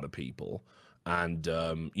 for a lot of people. And,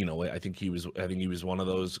 I think he was one of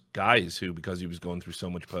those guys who, because he was going through so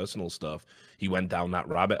much personal stuff, he went down that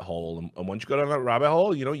rabbit hole. And once you go down that rabbit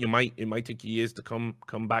hole, it might take years to come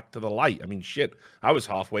back to the light. I mean, shit, I was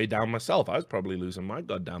halfway down myself. I was probably losing my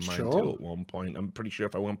goddamn mind too at one point. I'm pretty sure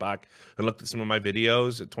if I went back and looked at some of my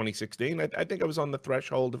videos at 2016, I think I was on the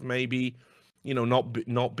threshold of maybe,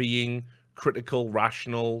 not being critical,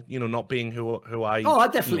 rational, not being who I. Oh, I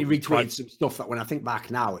definitely retweeted some stuff that when I think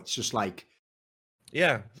back now, it's just like,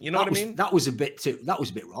 Yeah, you know what I mean? That was a bit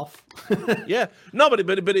rough. Yeah, no, but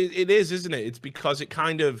it is, isn't it? It's because it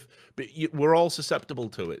kind of we're all susceptible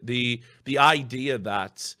to it. The idea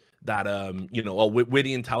that we're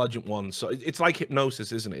the intelligent ones. So it's like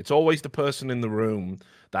hypnosis, isn't it? It's always the person in the room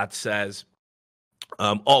that says,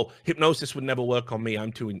 hypnosis would never work on me.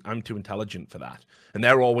 I'm too intelligent for that. And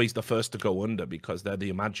they're always the first to go under because they're the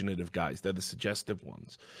imaginative guys. They're the suggestive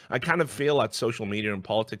ones. I kind of feel that social media and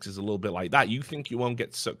politics is a little bit like that. You think you won't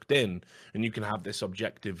get sucked in and you can have this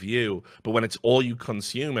objective view, but when it's all you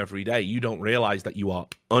consume every day, you don't realize that you are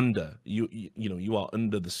under. You are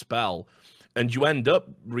under the spell, and you end up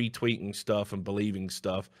retweeting stuff and believing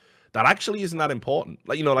stuff that actually isn't that important.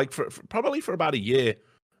 Like for probably for about a year.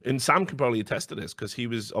 And Sam can probably attest to this because he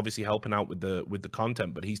was obviously helping out with the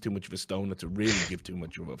content, but he's too much of a stoner to really give too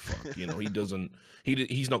much of a fuck.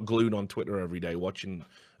 He's not glued on Twitter every day watching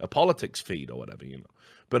a politics feed or whatever,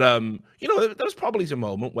 But there was probably a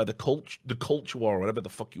moment where the culture war, or whatever the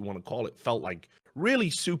fuck you want to call it, felt like really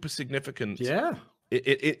super significant. Yeah.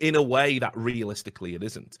 In a way that realistically it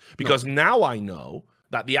isn't. Because now I know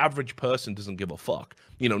that the average person doesn't give a fuck.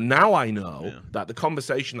 Now I know that the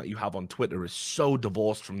conversation that you have on Twitter is so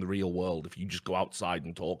divorced from the real world if you just go outside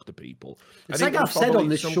and talk to people. It's like I've said on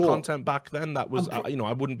this show. Content back then that was,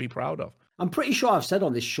 I wouldn't be proud of. I'm pretty sure I've said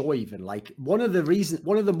on this show even, like, one of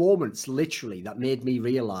the moments literally that made me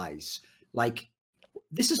realize, like,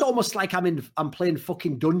 this is almost like I'm playing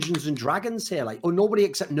fucking Dungeons and Dragons here. Like, nobody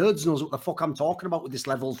except nerds knows what the fuck I'm talking about with this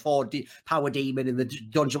level 4 power demon in the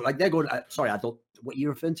dungeon. Like, they're going, sorry, I don't, what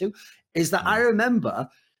you're referring to is that I remember,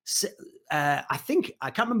 I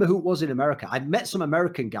can't remember who it was in America. I met some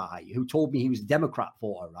American guy who told me he was a Democrat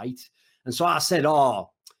voter, right? And so I said,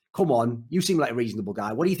 oh, come on, you seem like a reasonable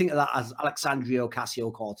guy. What do you think of that as Alexandria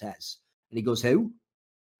Ocasio-Cortez? And he goes, who?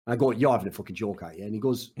 And I go, you're having a fucking joke, aren't you? And he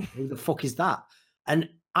goes, who the fuck is that? And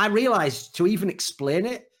I realized to even explain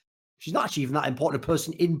it, she's not actually even that important a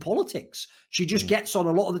person in politics. She just gets on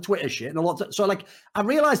a lot of the Twitter shit and so like I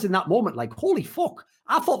realized in that moment, like, holy fuck,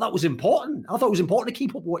 I thought that was important. I thought it was important to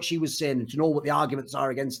keep up with what she was saying and to know what the arguments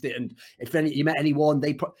are against it. And if you met anyone,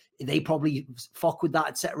 they probably fuck with that,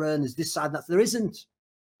 etc. And there's this side that there isn't.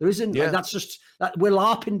 Yeah. Like, that's just that we're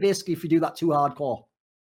LARPing basically if you do that too hardcore.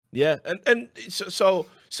 Yeah, and so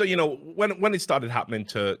when it started happening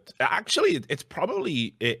to actually, it's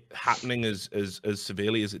probably happening as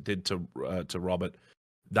severely as it did to Robert,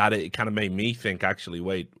 that it kind of made me think, actually,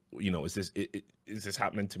 wait, is this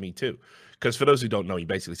happening to me too? Because for those who don't know, he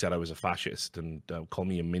basically said I was a fascist and called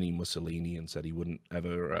me a mini Mussolini and said he wouldn't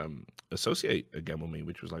ever associate again with me,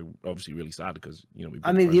 which was like obviously really sad because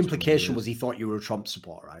the implication was he thought you were a Trump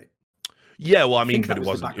supporter, right? Yeah, well, I mean, but it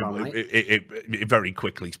wasn't. It very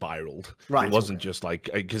quickly spiraled. Right. It wasn't just like,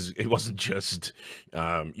 because it wasn't just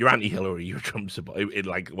you're anti-Hillary, you're Trump supporter. It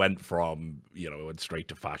like went from it went straight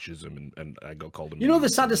to fascism, and I got called him. The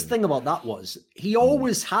saddest thing about that was he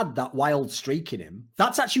always had that wild streak in him.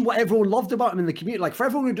 That's actually what everyone loved about him in the community. Like, for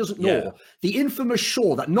everyone who doesn't know, the infamous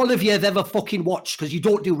show that none of you have ever fucking watched because you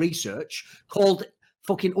don't do research, called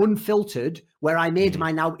fucking Unfiltered, where I made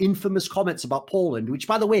my now infamous comments about Poland, which,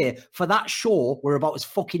 by the way, for that show, were about as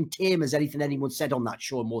fucking tame as anything anyone said on that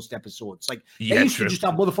show in most episodes. Like, they used to just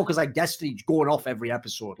have motherfuckers like Destiny going off every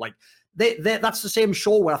episode. Like, that's the same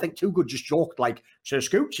show where I think Too Good just joked, like, Sir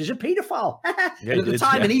Scooch is a paedophile. And at the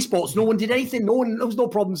time in esports, no one did anything. There was no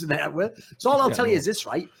problems in there. So all I'll tell you is this,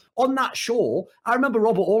 right? On that show, I remember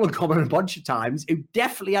Robert Olencomer a bunch of times, who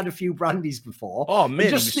definitely had a few brandies before. Oh, man.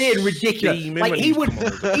 Just saying ridiculous. Like, he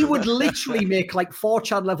would literally make like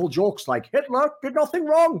 4chan level jokes like, Hitler did nothing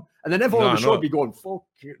wrong. And then everyone on the show would be going, fuck,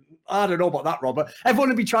 I don't know about that, Robert. Everyone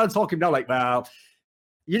would be trying to talk him down like, well,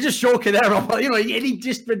 you're just joking there, Robert. He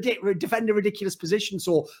just defend a ridiculous position.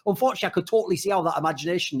 So unfortunately, I could totally see how that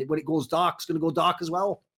imagination, when it goes dark, is going to go dark as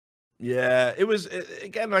well. Yeah, it was,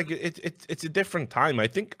 again, like, it's a different time.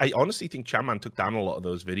 I honestly think Chairman took down a lot of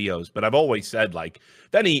those videos, but I've always said, like,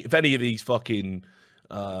 if any of these fucking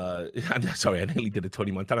sorry, I nearly did a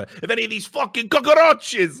Tony Montana. If any of these fucking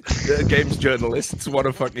cockroaches games journalists want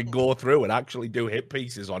to fucking go through and actually do hit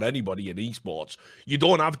pieces on anybody in esports, you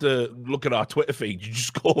don't have to look at our Twitter feed. You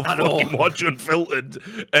just go fucking watch Unfiltered,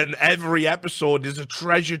 and every episode is a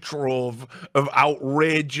treasure trove of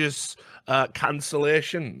outrageous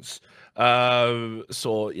cancellations.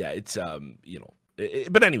 So yeah, it's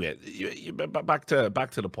but anyway, back to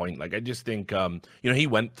the point. Like, I just think he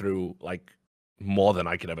went through like more than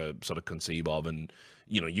I could ever sort of conceive of, and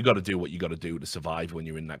you got to do what you got to do to survive when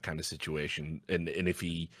you're in that kind of situation. And if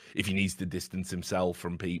he needs to distance himself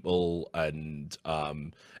from people and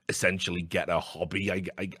essentially get a hobby,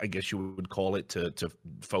 I guess you would call it, to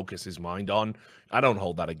focus his mind on, I don't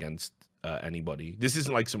hold that against anybody. This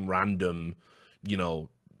isn't like some random,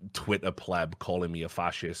 Twitter pleb calling me a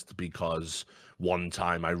fascist because one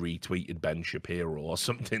time I retweeted Ben Shapiro or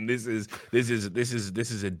something. This is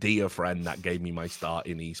a dear friend that gave me my start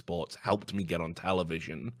in esports, helped me get on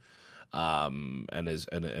television,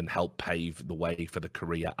 and helped pave the way for the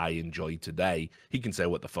career I enjoy today. He can say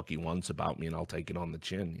what the fuck he wants about me, and I'll take it on the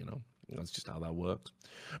chin. That's just how that works.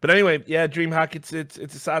 But anyway, yeah, DreamHack, it's a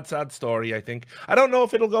sad story, I think. I don't know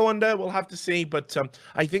if it'll go under. We'll have to see. But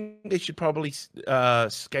I think they should probably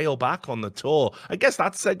scale back on the tour. I guess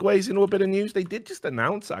that segues into a bit of news. They did just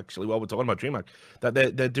announce, actually, while we're talking about DreamHack, that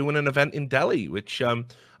they're doing an event in Delhi, which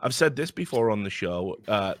I've said this before on the show.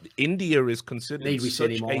 India is considered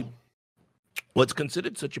it's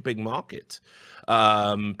considered such a big market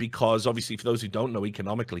because obviously, for those who don't know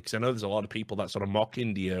economically, because I know there's a lot of people that sort of mock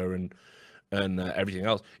India and everything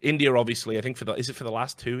else. India, obviously, I think for the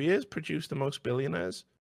last 2 years, produced the most billionaires.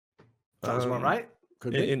 Sounds about right.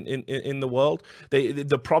 Could be. In the world.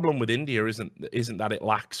 The problem with India isn't that it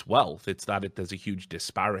lacks wealth; it's that there's a huge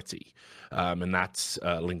disparity, and that's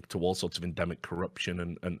linked to all sorts of endemic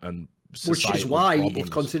corruption and which is why problems. It's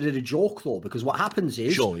considered a joke, though, because what happens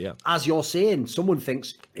is, as you're saying, someone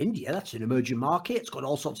thinks, India, that's an emerging market. It's got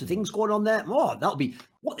all sorts of things going on there. Oh, that'll be,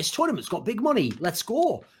 this tournament's got big money. Let's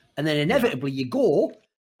go. And then inevitably you go,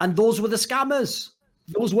 and those were the scammers.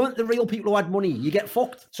 Those weren't the real people who had money. You get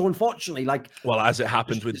fucked. So unfortunately, as it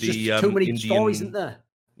happened with the too many Indian stories, isn't there?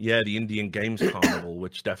 Yeah, the Indian Games Carnival,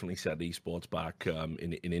 which definitely set esports back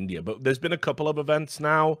in India. But there's been a couple of events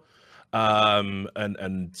now. And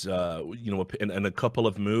a couple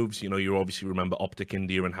of moves. You obviously remember Optic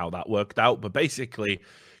India and how that worked out. But basically,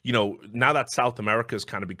 now that South America is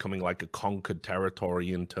kind of becoming like a conquered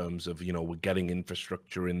territory in terms of, we're getting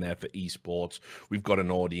infrastructure in there for esports. We've got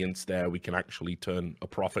an audience there. We can actually turn a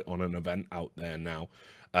profit on an event out there now.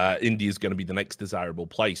 India is going to be the next desirable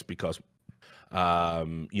place because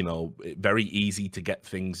very easy to get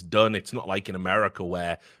things done. It's not like in America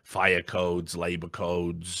where fire codes, labor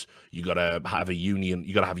codes, you got to have a union,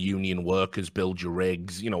 you got to have union workers build your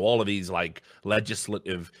rigs, all of these like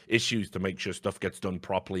legislative issues to make sure stuff gets done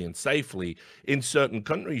properly and safely. In certain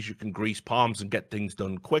countries, you can grease palms and get things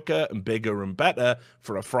done quicker and bigger and better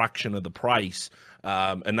for a fraction of the price.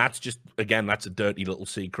 And that's just, again, that's a dirty little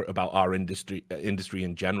secret about our industry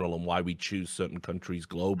in general and why we choose certain countries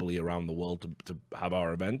globally around the world to have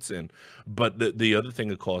our events in. But the other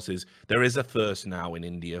thing, of course, is there is a thirst now in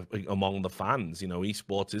India among the fans.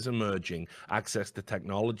 Esports is emerging. Access to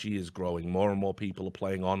technology is growing. More and more people are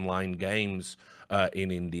playing online games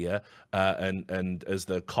in India, and as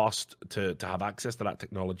the cost to have access to that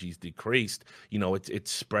technology is decreased,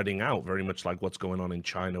 it's spreading out very much like what's going on in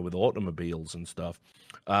China with automobiles and stuff.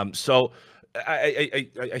 So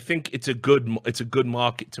I think it's a good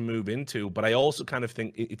market to move into, but I also kind of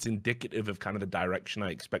think it's indicative of kind of the direction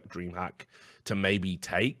I expect DreamHack to maybe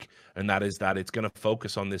take, and that is that it's going to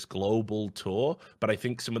focus on this global tour. But I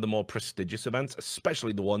think some of the more prestigious events,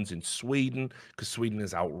 especially the ones in Sweden, because Sweden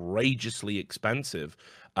is outrageously expensive,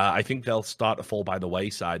 I think they'll start to fall by the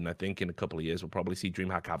wayside. And I think in a couple of years, we'll probably see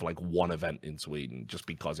DreamHack have like one event in Sweden just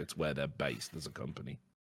because it's where they're based as a company.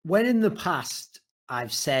 When in the past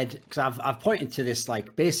I've said, because I've pointed to this,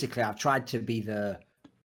 like basically I've tried to be the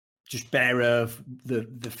just bearer of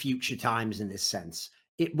the future times in this sense.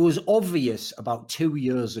 It was obvious about 2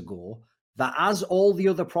 years ago that as all the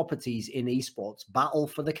other properties in esports battle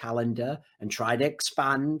for the calendar and try to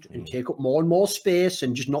expand and take up more and more space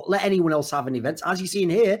and just not let anyone else have any events, as you've seen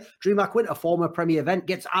here, DreamHack Winter, former premier event,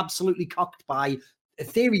 gets absolutely cocked by a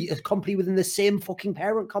theory, a company within the same fucking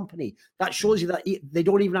parent company. That shows you that they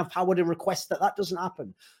don't even have power to request that doesn't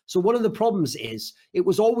happen. So one of the problems is it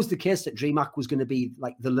was always the case that DreamHack was going to be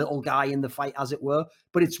like the little guy in the fight, as it were,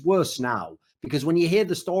 but it's worse now. Because when you hear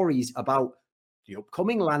the stories about the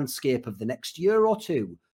upcoming landscape of the next year or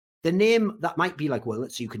two, the name that might be like, well,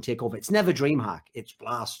 let's see who can take over. It's never DreamHack. It's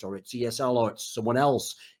Blast or it's ESL or it's someone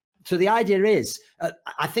else. So the idea is,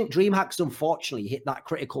 I think DreamHack's unfortunately hit that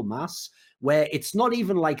critical mass where it's not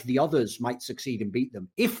even like the others might succeed and beat them.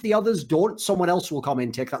 If the others don't, someone else will come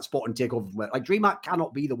in, take that spot and take over. Like DreamHack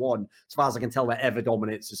cannot be the one, as far as I can tell, that ever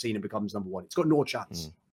dominates the scene and becomes number one. It's got no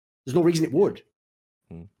chance. There's no reason it would.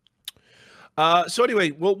 So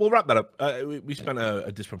anyway, we'll wrap that up. We spent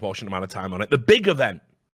a disproportionate amount of time on it. The big event,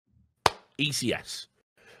 ECS.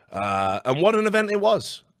 And what an event it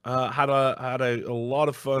was. Had a lot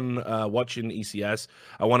of fun watching ECS.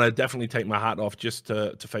 I want to definitely take my hat off just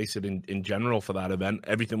to face it in general for that event.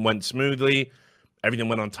 Everything went smoothly. Everything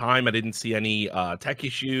went on time. I didn't see any tech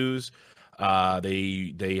issues.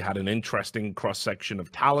 They had an interesting cross section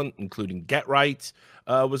of talent, including Get Right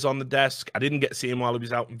was on the desk. I didn't get to see him while he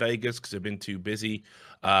was out in Vegas because I've been too busy.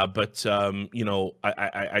 But you know,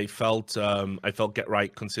 I felt Get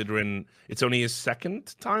Right, considering it's only his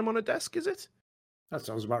second time on a desk. Is it? That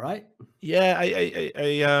sounds about right. Yeah,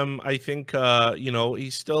 I think you know,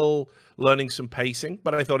 he's still learning some pacing,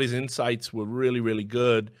 but I thought his insights were really, really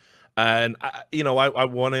good. And you know, I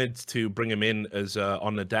wanted to bring him in as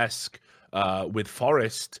on the desk with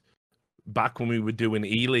Forrest back when we were doing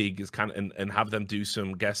E-League, is kind of and have them do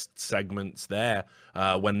some guest segments there.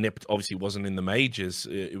 When Nip obviously wasn't in the majors,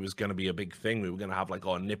 it was going to be a big thing. We were going to have like,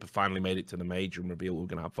 oh, Nip finally made it to the major and reveal we're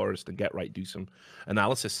going to have Forrest and Get Right do some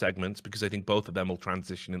analysis segments, because I think both of them will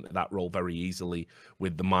transition into that role very easily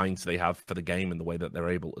with the minds they have for the game and the way that they're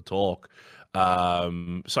able to talk.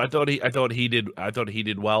 So I thought he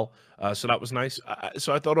did well. So that was nice.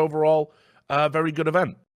 So I thought overall, very good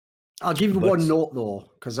event. I'll give you one note though,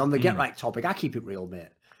 because on the Get Right topic, I keep it real, mate.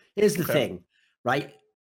 Here's the thing, right?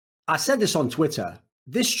 I said this on Twitter.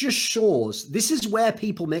 This just shows, this is where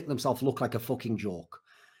people make themselves look like a fucking joke,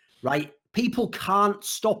 right? People can't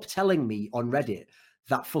stop telling me on Reddit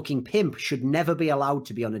that fucking Pimp should never be allowed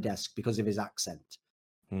to be on a desk because of his accent.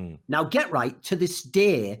 Now, Get Right, to this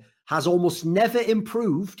day, has almost never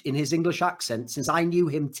improved in his English accent since I knew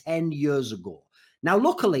him 10 years ago. Now,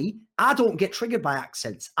 luckily, I don't get triggered by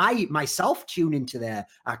accents. I myself tune into their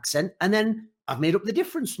accent, and then I've made up the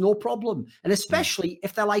difference, no problem. And especially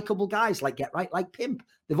if they're likable guys like Get Right, like Pimp.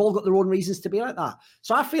 They've all got their own reasons to be like that.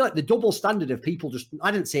 So I feel like the double standard of people just,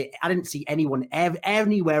 I didn't see anyone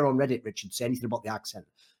anywhere on Reddit, Richard, say anything about the accent.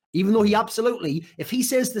 Even though he absolutely, if he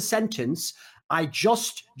says the sentence, I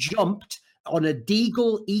just jumped on a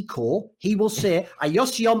Deagle Eco, he will say, I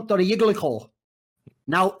just jumped on a Yiggleico.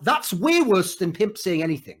 Now, that's way worse than Pimp saying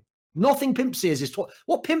anything. Nothing Pimp says is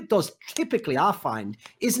what Pimp does typically, I find,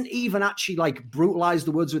 isn't even actually like brutalize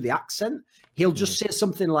the words with the accent. He'll just say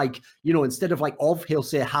something like, you know, instead of like of, he'll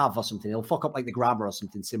say have or something. He'll fuck up like the grammar or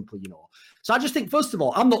something simple, you know. So I just think, first of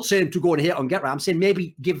all, I'm not saying to go and hit on Get Right. I'm saying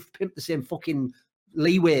maybe give Pimp the same fucking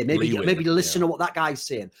leeway. Maybe listen to what that guy's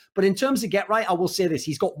saying. But in terms of Get Right, I will say this.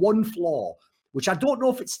 He's got one flaw, which I don't know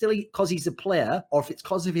if it's still because he's a player or if it's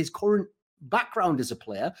because of his current background as a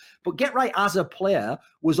player, but Get Right as a player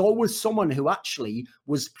was always someone who actually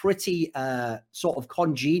was pretty sort of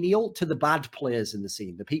congenial to the bad players in the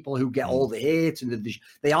scene, the people who get all the hate and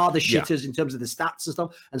they are the shitters in terms of the stats and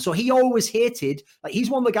stuff. And so he always hated, like he's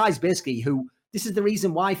one of the guys basically who, this is the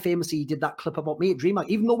reason why famously he did that clip about me at DreamHack.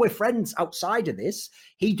 Even though we're friends outside of this,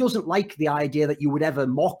 he doesn't like the idea that you would ever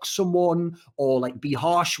mock someone or like be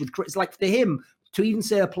harsh with critics. Like for him, to even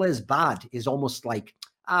say a player's bad is almost like,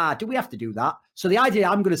 do we have to do that? So the idea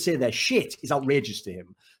I'm going to say they're shit is outrageous to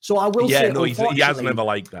him. So I will say, no, he has never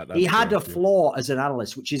liked that. He had a flaw as an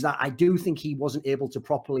analyst, which is that I do think he wasn't able to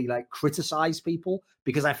properly like criticize people,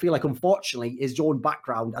 because I feel like, unfortunately, his own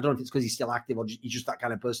background, I don't know if it's because he's still active or he's just that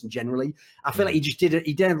kind of person generally. I feel like he just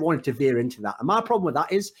didn't want to veer into that. And my problem with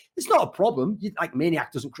that is it's not a problem. Like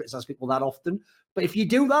Maniac doesn't criticize people that often. But if you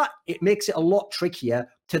do that, it makes it a lot trickier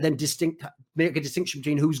to then make a distinction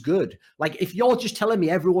between who's good. Like if you're just telling me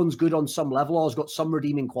everyone's good on some level or has got some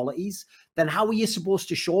redeeming qualities, then how are you supposed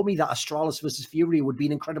to show me that Astralis versus Fury would be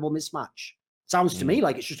an incredible mismatch? Sounds to me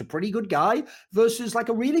like it's just a pretty good guy versus like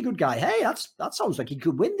a really good guy. Hey, that sounds like he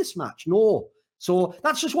could win this match. No. So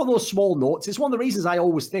that's just one of those small notes. It's one of the reasons I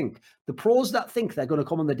always think the pros that think they're going to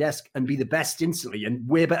come on the desk and be the best instantly and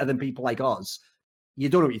way better than people like us, you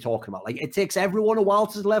don't know what you're talking about. Like it takes everyone a while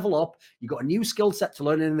to level up. You've got a new skill set to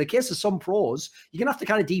learn. And in the case of some pros, you're going to have to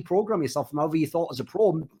kind of deprogram yourself from however you thought as a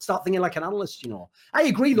pro and start thinking like an analyst, you know. I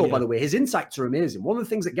agree though, by the way, his insights are amazing. One of the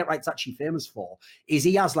things that Get Right's actually famous for is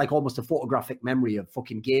he has like almost a photographic memory of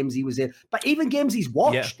fucking games he was in, but even games he's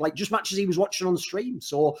watched, like just matches he was watching on stream.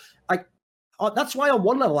 So like, that's why on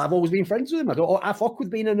one level, I've always been friends with him. I fuck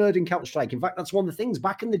with being a nerd in Counter-Strike. In fact, that's one of the things.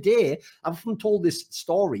 Back in the day, I've often told this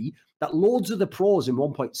story that loads of the pros in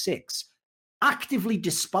 1.6 actively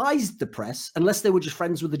despised the press unless they were just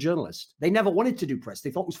friends with the journalist. They never wanted to do press.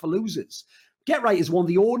 They thought it was for losers. Get Right is one of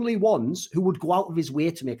the only ones who would go out of his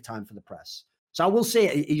way to make time for the press. So I will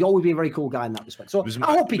say he's always been a very cool guy in that respect. So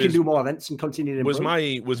I hope he can do more events and continue to improve.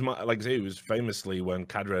 Was my like I say, it was famously when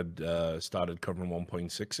Kadred started covering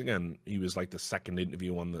 1.6 again, he was like the second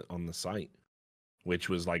interview on the site. which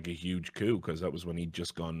was like a huge coup because that was when he'd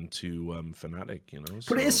just gone to Fnatic, you know.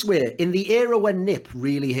 Put it this way, in the era when Nip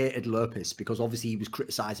really hated Lurpus, because obviously he was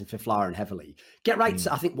criticising Fiflaren heavily, Get Right's,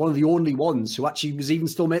 I think, one of the only ones who actually was even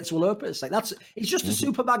still mates with Lurpus. Like, he's just a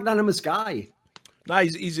super magnanimous guy. No,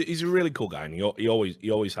 he's a really cool guy, and he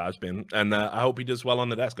always has been. And I hope he does well on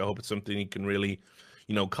the desk. I hope it's something he can really,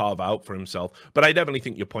 you know, carve out for himself. But I definitely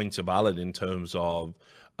think your points are valid in terms of,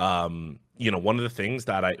 you know, one of the things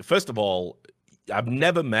that first of all, I've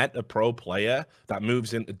never met a pro player that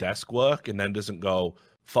moves into desk work and then doesn't go,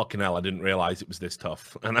 fucking hell, I didn't realize it was this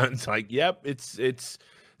tough. And it's like, yep, it's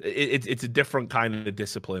a different kind of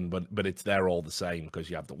discipline, but it's there all the same because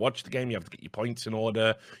you have to watch the game, you have to get your points in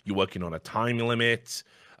order, you're working on a time limit.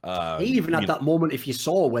 He even had that moment, if you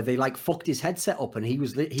saw, where they like fucked his headset up, and he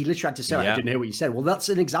literally had to say, "I didn't hear what you said." Well, that's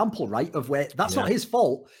an example, right, of where that's not his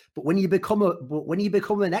fault. But when you become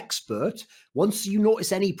an expert, once you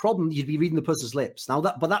notice any problem, you'd be reading the person's lips.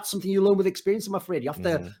 But that's something you learn with experience. I'm afraid you have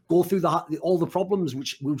to go through all the problems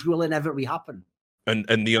which will inevitably happen.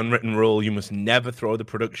 And the unwritten rule, you must never throw the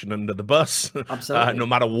production under the bus. Absolutely. No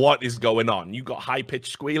matter what is going on. You got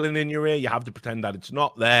high-pitched squealing in your ear, you have to pretend that it's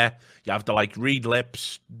not there. You have to like read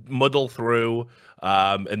lips, muddle through,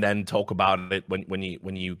 and then talk about it when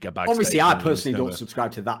you get back. Obviously, I personally don't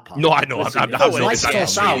subscribe to that part. No, I know.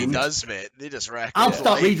 He does, mate. They just wreck I'll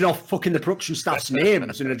start reading off fucking the production staff's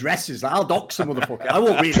names and addresses. I'll dox some motherfucker. I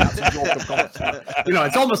won't read that. That's a joke, of course. You know,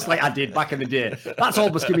 it's almost like I did back in the day. That's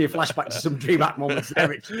almost giving me a flashback to some DreamHack moments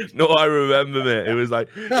there. No, I remember, mate. It was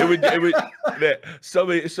like mate,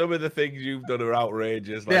 some of the things you've done are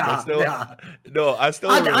outrageous. Like, I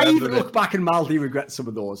even look back and mildly regret some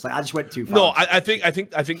of those. Like, I just went too far. No, I think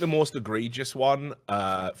the most egregious one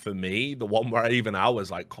for me, the one where I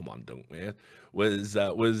was like, come on, don't we? Was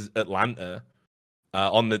Atlanta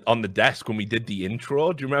on the desk when we did the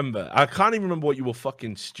intro. Do you remember? I can't even remember what you were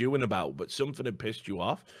fucking stewing about, but something had pissed you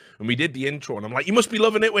off. And we did the intro, and I'm like, you must be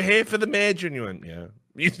loving it. We're here for the major. And you went, yeah.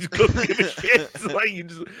 You just couldn't give a shit.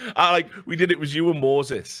 We did it. Was you and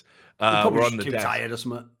Moses? We're on the desk. Tired or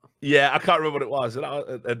something. Yeah, I can't remember what it was,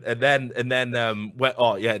 and then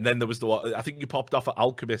there was the one. I think you popped off at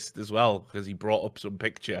Alchemist as well because he brought up some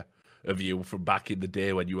picture of you from back in the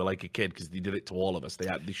day when you were like a kid because they did it to all of us. They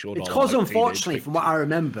showed. It's because unfortunately, from what I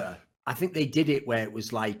remember, I think they did it where it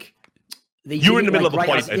was like. You were in the middle of a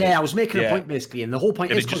point. I was making a point basically, and the whole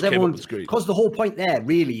point is because the whole point there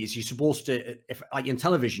really is you're supposed to, if like in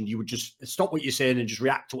television, you would just stop what you're saying and just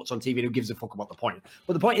react to what's on TV. And who gives a fuck about the point?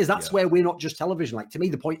 But the point is that's where we're not just television. Like to me,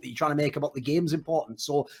 the point that you're trying to make about the game's important.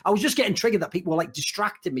 So I was just getting triggered that people were like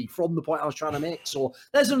distracting me from the point I was trying to make. So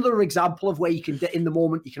there's another example of where you can in the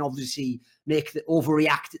moment you can obviously make the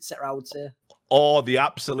overreact, etc. I would say. Or the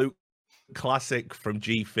absolute classic from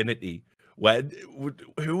Gfinity.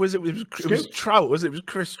 Who was it? It was Trout, was it? It was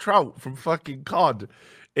Chris Trout from fucking COD.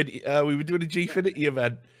 And, we were doing a Gfinity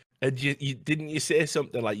event, and you didn't you say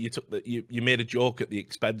something like you made a joke at the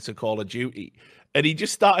expense of Call of Duty, and he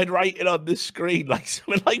just started writing on the screen like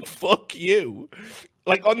something like "fuck you,"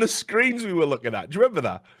 like on the screens we were looking at. Do you remember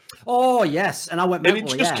that? Oh yes, and I went. And it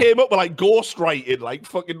just came up with like ghost writing, like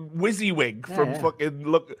fucking WYSIWYG from fucking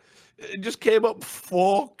look. It just came up,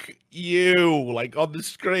 fuck you, like on the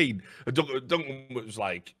screen. And Duncan was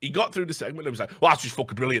like, he got through the segment and was like, well, that's just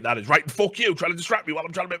fucking brilliant, that is, right? Fuck you, trying to distract me while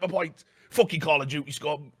I'm trying to make my point. Fucking Call of Duty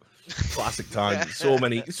scum. Classic times. So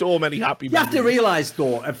many happy You have to realise,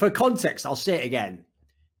 though, and for context, I'll say it again.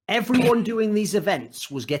 Everyone doing these events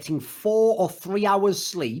was getting 4 or 3 hours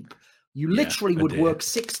sleep. You literally would work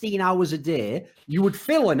 16 hours a day. You would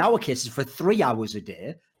fill, in our cases, for 3 hours a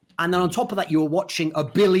day. And then on top of that, you're watching a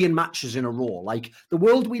billion matches in a row. Like the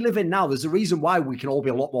world we live in now, there's a reason why we can all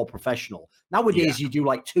be a lot more professional. Nowadays, you do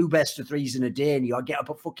like 2 best of 3s in a day and you get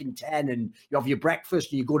up at fucking 10 and you have your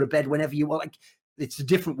breakfast and you go to bed whenever you want. Like it's a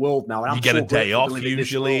different world now. And you get a day off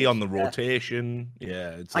usually on the rotation.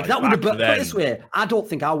 Yeah. It's like that would have, put it this way, I don't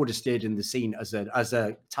think I would have stayed in the scene as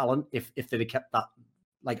a talent if they'd have kept that.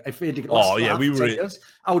 Like if it we were. Years,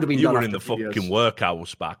 I would have been. You were in the fucking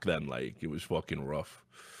workhouse back then. Like it was fucking rough.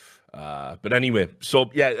 But anyway, so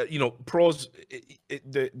yeah, you know, pros.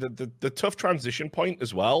 The tough transition point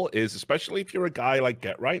as well is, especially if you're a guy like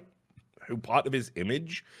Get Right, who part of his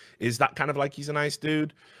image is that kind of like he's a nice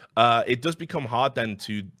dude. It does become hard then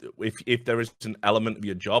to if there is an element of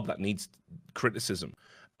your job that needs criticism.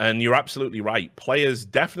 And you're absolutely right. Players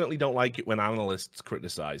definitely don't like it when analysts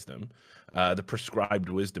criticize them. The prescribed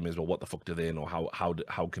wisdom is, well, what the fuck do they know?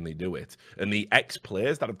 How can they do it? And the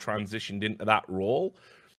ex-players that have transitioned into that role,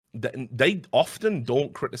 they often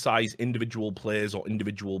don't criticize individual players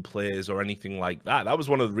or anything like that. That was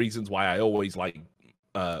one of the reasons why I always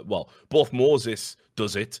both Moses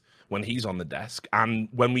does it when he's on the desk, and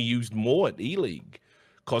when we used Moore at E-League,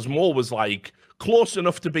 because Moore was like close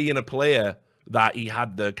enough to being a player that he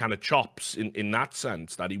had the kind of chops in that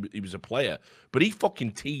sense that he was a player, but he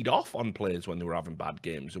fucking teed off on players when they were having bad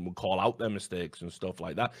games and would call out their mistakes and stuff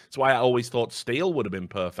like that. That's why I always thought Steele would have been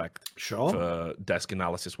perfect for desk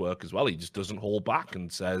analysis work as well. He just doesn't hold back and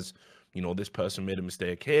says, you know, this person made a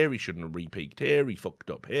mistake here, he shouldn't have re-peaked here, he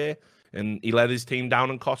fucked up here, and he let his team down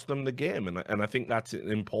and cost them the game. And I think that's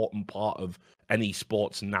an important part of any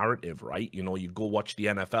sports narrative, right? You know, you go watch the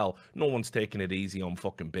NFL, no one's taking it easy on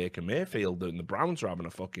fucking Baker Mayfield, and the Browns are having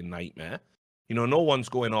a fucking nightmare. You know, no one's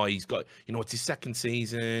going, oh, he's got, you know, it's his second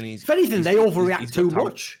season. If anything, they overreact too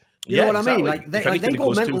much. You know what exactly. I mean? If anything, it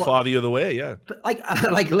goes too far the other way, yeah. But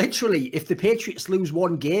like literally, if the Patriots lose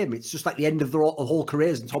one game, it's just like the end of their whole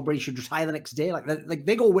careers, and Tom Brady should retire the next day. Like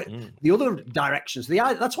they go with the other directions.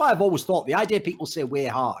 That's why I've always thought the idea people say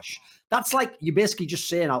we're harsh. That's like you're basically just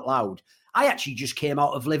saying out loud, I actually just came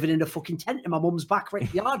out of living in a fucking tent in my mum's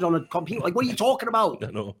backyard on a computer. Like, what are you talking about?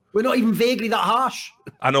 I know. We're not even vaguely that harsh.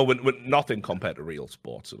 I know, we're nothing compared to real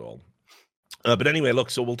sports at all. But anyway,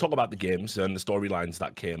 look, so we'll talk about the games and the storylines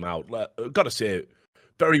that came out. Got to say,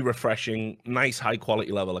 very refreshing, nice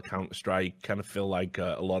high-quality level of Counter-Strike. Kind of feel like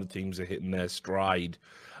a lot of teams are hitting their stride.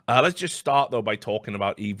 Let's just start, though, by talking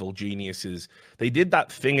about Evil Geniuses. They did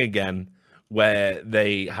that thing again where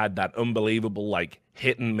they had that unbelievable, like,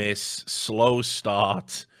 hit-and-miss, slow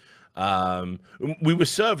start. We were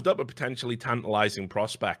served up a potentially tantalizing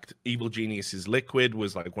prospect. Evil Geniuses Liquid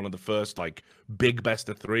was like one of the first like big best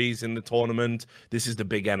of threes in the tournament. This is the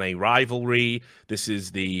big NA rivalry. This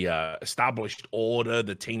is the established order,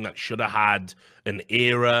 the team that should have had an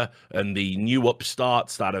era, and the new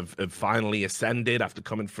upstarts that have finally ascended after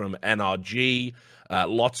coming from NRG.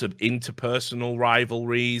 Lots of interpersonal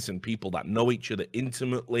rivalries and people that know each other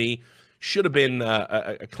intimately. Should have been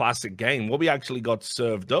a classic game. What we actually got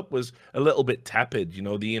served up was a little bit tepid. You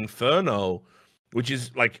know, the Inferno, which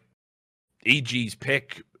is like EG's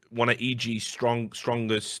pick, one of EG's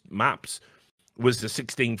strongest maps, was the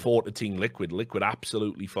 16-14 Liquid. Liquid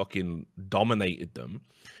absolutely fucking dominated them.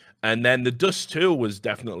 And then the Dust 2 was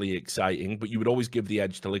definitely exciting, but you would always give the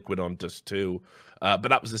edge to Liquid on Dust 2. But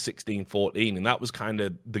that was the 16-14, and that was kind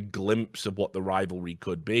of the glimpse of what the rivalry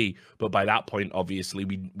could be. But by that point, obviously,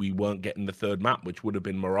 we weren't getting the third map, which would have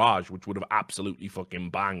been Mirage, which would have absolutely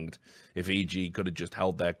fucking banged if EG could have just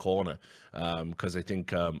held their corner. Because I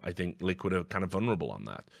think Liquid are kind of vulnerable on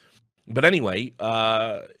that. But anyway,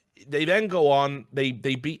 they then go on. They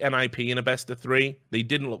beat NIP in a best of three. They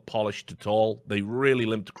didn't look polished at all. They really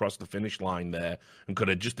limped across the finish line there and could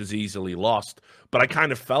have just as easily lost. But I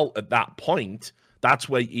kind of felt at that point, that's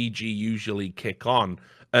where EG usually kick on.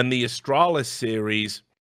 And the Astralis series,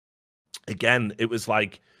 again, it was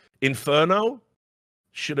like Inferno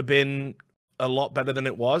should have been a lot better than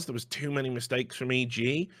it was. There was too many mistakes from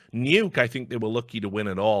EG. Nuke, I think they were lucky to win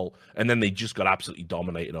it all. And then they just got absolutely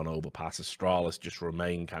dominated on Overpass. Astralis just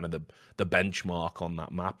remain kind of the benchmark on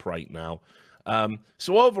that map right now.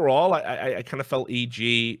 So overall, I kind of felt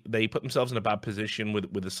EG, they put themselves in a bad position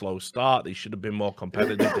with a slow start. They should have been more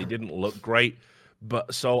competitive. They didn't look great.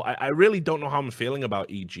 But so I really don't know how I'm feeling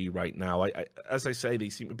about EG right now. As I say, they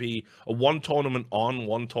seem to be a one tournament on,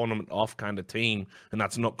 one tournament off kind of team, and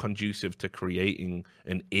that's not conducive to creating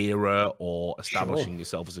an era or establishing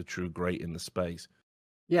yourself as a true great in the space.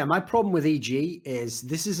 Yeah, my problem with EG is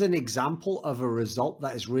this is an example of a result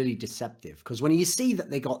that is really deceptive, because when you see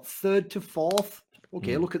that they got third to fourth,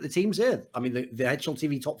 okay, look at the teams here. I mean, the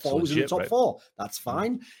HLTV top four was in the top four. That's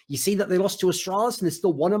fine. You see that they lost to Astralis and they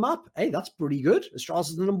still won a map. Hey, that's pretty good. Astralis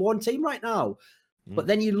is the number one team right now. But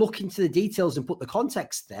then you look into the details and put the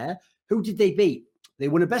context there. Who did they beat? They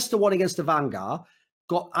won a best of one against the Vanguard,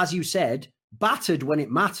 got, as you said, battered when it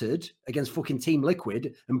mattered against fucking Team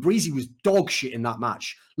Liquid, and Breezy was dog shit in that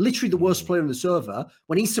match. Literally the worst player on the server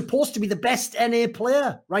when he's supposed to be the best NA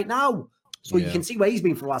player right now. So you can see where he's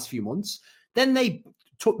been for the last few months. Then they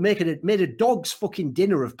made a dog's fucking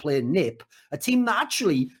dinner of playing NIP, a team that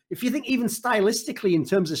actually, if you think even stylistically in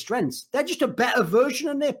terms of strengths, they're just a better version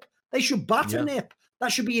of NIP. They should batter NIP.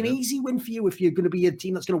 That should be an easy win for you if you're going to be a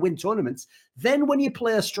team that's going to win tournaments. Then when you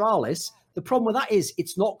play Astralis, the problem with that is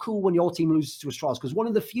it's not cool when your team loses to Astralis, because one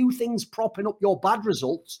of the few things propping up your bad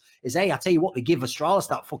results is, hey, I tell you what, they give Astralis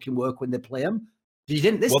that fucking work when they play them. You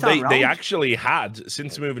didn't this time around. They actually had,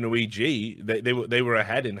 since moving to EG, they were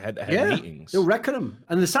ahead in head-to-head meetings. They were wrecking them.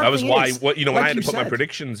 And the sad that was thing why, is, when I had to put my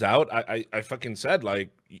predictions out, I fucking said, like,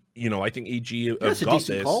 I think EG have got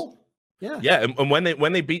this. Call. Yeah, and when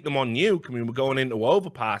they beat them on Nuke, I mean, we're going into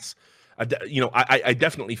Overpass. I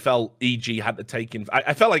definitely felt EG had to take in.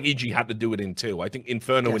 I felt like EG had to do it in 2. I think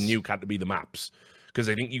Inferno and Nuke had to be the maps. Because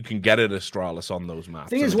I think you can get at Astralis on those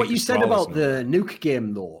maps. Thing is, what you said about the Nuke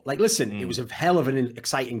game, though, like, listen, it was a hell of an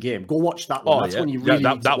exciting game. Go watch that one. That's when you really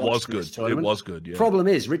that was good. It was good. Yeah. Problem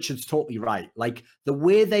is, Richard's totally right. Like, the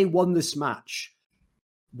way they won this match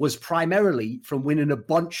was primarily from winning a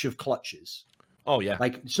bunch of clutches. Oh yeah,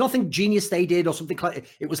 like it's nothing genius they did or something like.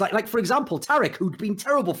 It was like for example, Tarek, who'd been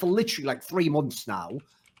terrible for literally like 3 months now,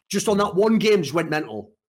 just on that one game just went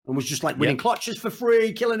mental. And was just like winning clutches for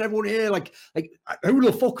free, killing everyone here. Like who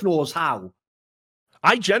the fuck knows how?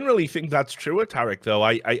 I generally think that's true with Tarek, though.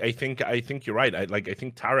 I think you're right. I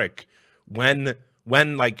think Tarek, when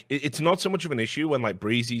like it's not so much of an issue when like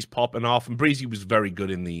Breezy's popping off, and Breezy was very good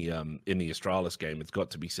in the Astralis game. It's got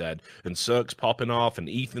to be said. And Cirque's popping off, and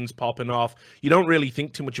Ethan's popping off. You don't really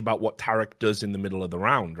think too much about what Tarek does in the middle of the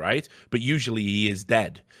round, right? But usually he is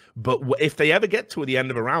dead. But if they ever get to the end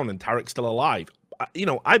of a round and Tarek's still alive,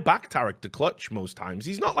 I back Tarek to clutch most times.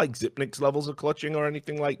 He's not like Zipnik's levels of clutching or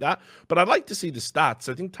anything like that, but I'd like to see the stats.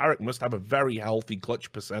 I think Tarek must have a very healthy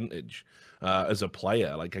clutch percentage as a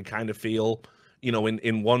player. Like, I kind of feel,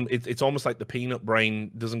 in one, it's almost like the peanut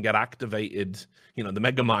brain doesn't get activated. The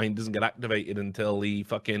Mega Mind doesn't get activated until he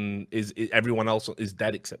fucking everyone else is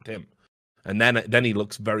dead except him. And then he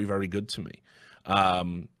looks very, very good to me.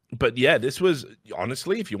 But yeah, this was,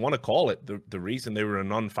 honestly, if you want to call it, the reason they were a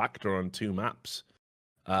non-factor on 2 maps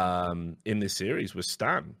in this series was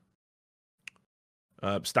Stan.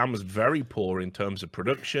 Stan was very poor in terms of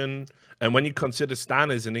production. And when you consider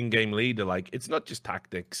Stan as an in-game leader, like, it's not just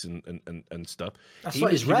tactics and stuff. That's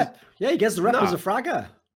not his rep. He gets the rep as a fragger.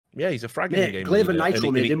 Yeah, he's a fragger in-game Glaive and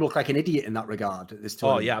Nitro made him look like an idiot in that regard at this time.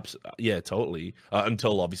 Oh, yeah, totally.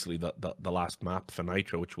 Until, obviously, the last map for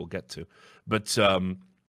Nitro, which we'll get to. But...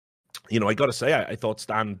 I got to say, I thought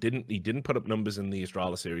Stan didn't put up numbers in the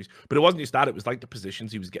Astralis series, but it wasn't just that. It was like the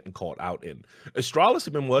positions he was getting caught out in. Astralis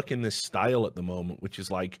have been working this style at the moment, which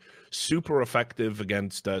is like super effective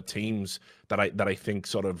against teams that I think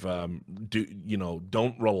sort of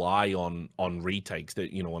don't rely on retakes.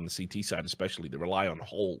 That on the CT side especially, they rely on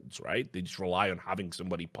holds, right? They just rely on having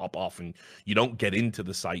somebody pop off, and you don't get into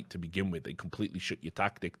the site to begin with. They completely shut your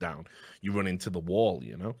tactic down. You run into the wall,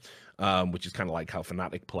 which is kind of like how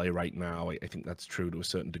Fnatic play right now. I think that's true to a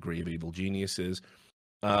certain degree of Evil Geniuses.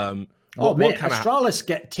 Astralis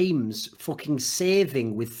get teams fucking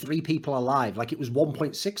saving with 3 people alive. Like it was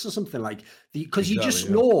 1.6 or something. Like because you just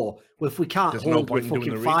know, well, if we can't hold with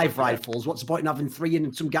fucking 5 rifles, what's the point in having 3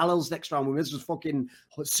 and some Galils next round? We may as well fucking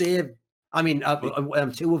save. I mean, 2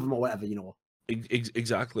 of them or whatever,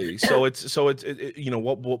 Exactly. So it's what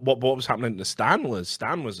was happening to Stan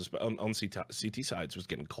was on CT sides was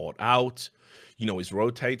getting caught out. His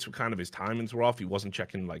rotates were his timings were off. He wasn't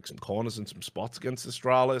checking like some corners and some spots against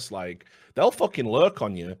Astralis. Like they'll fucking lurk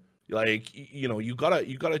on you. Like you gotta.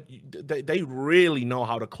 They really know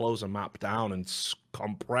how to close a map down and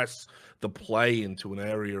compress the play into an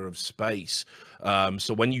area of space.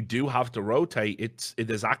 So when you do have to rotate, it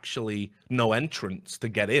is actually no entrance to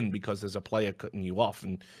get in because there's a player cutting you off,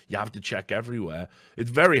 and you have to check everywhere.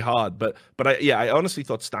 It's very hard. But I honestly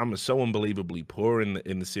thought Stan was so unbelievably poor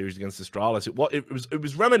in the series against Astralis. It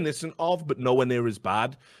was reminiscent of, but nowhere near as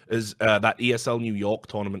bad as that ESL New York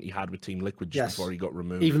tournament he had with Team Liquid just before he got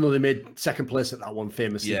removed. Even though they made 2nd place at that one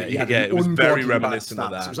famously. Yeah, it was very reminiscent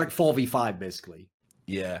of that. It was like 4v5 basically.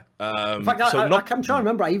 Yeah. In fact, I'm trying to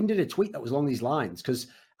remember. I even did a tweet that was along these lines because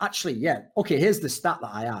actually, yeah. Okay, here's the stat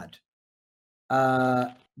that I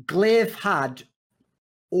had. Glaive had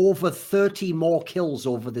over 30 more kills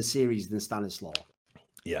over the series than Stanislaw.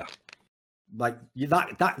 Yeah. Like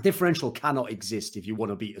that differential cannot exist if you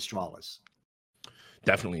want to beat Astralis.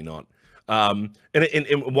 Definitely not. And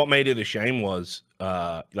what made it a shame was,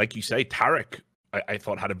 like you say, Tarek, I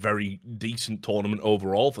thought had a very decent tournament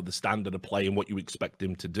overall for the standard of play and what you expect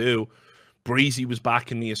him to do. Breezy was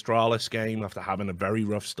back in the Astralis game after having a very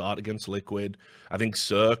rough start against Liquid. I think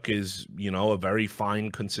Cirque is, a very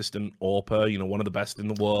fine, consistent AWPer, one of the best in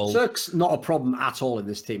the world. Cirque's not a problem at all in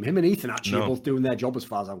this team. Him and Ethan actually are both doing their job as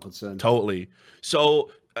far as I'm concerned. Totally.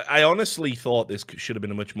 So I honestly thought this should have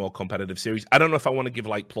been a much more competitive series. I don't know if I want to give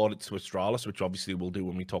plaudits to Astralis, which obviously we'll do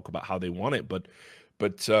when we talk about how they won it, but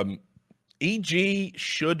EG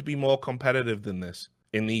should be more competitive than this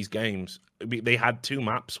in these games. They had 2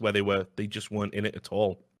 maps where they just weren't in it at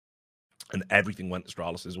all, and everything went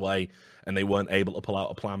Astralis' way, and they weren't able to pull out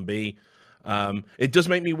a plan B. It does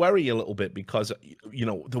make me worry a little bit because, you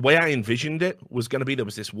know, the way I envisioned it was going to be there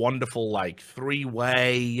was this wonderful, like,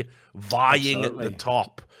 three-way vying at the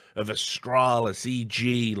top of Astralis,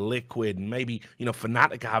 EG, Liquid, and maybe, you know,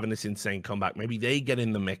 Fnatic are having this insane comeback. Maybe they get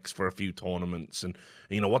in the mix for a few tournaments, and,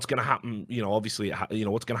 you know, what's going to happen, you know, obviously, you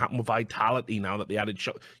know, what's going to happen with Vitality now that they added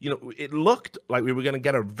you know, it looked like we were going to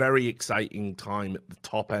get a very exciting time at the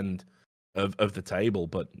top end of the table,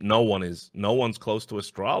 but no one's close to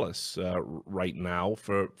Astralis right now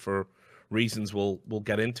for reasons we'll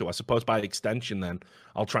get into. I suppose by extension, then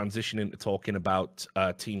I'll transition into talking about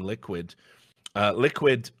Team Liquid.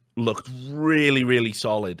 Liquid looked really, really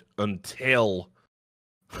solid until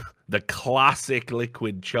the classic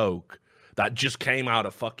Liquid choke that just came out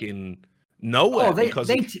of fucking nowhere.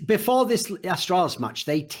 Before this Astralis match,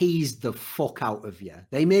 they teased the fuck out of you.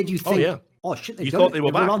 They made you think, oh shit, you thought they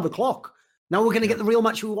were back on the clock. Now we're going to get the real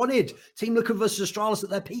match we wanted. Team Liquid versus Astralis at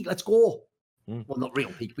their peak. Let's go. Well, not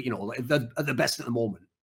real peak, but, you know, they're at the best at the moment.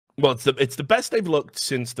 Well, it's the best they've looked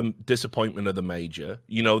since the disappointment of the major.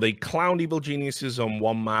 You know, they clowned Evil Geniuses on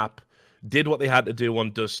one map, did what they had to do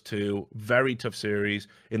on Dust 2. Very tough series.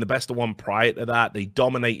 In the best of one prior to that, they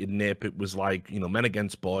dominated NIP. It was like, you know, men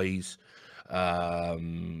against boys.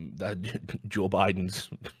 That Joe Biden's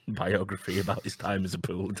biography about his time as a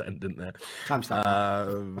pool attendant there.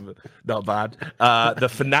 Not bad. The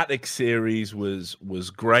Fnatic series was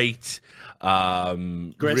great.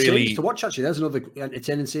 Great really series to watch, actually. There's another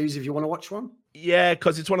entertaining series if you want to watch one. Yeah,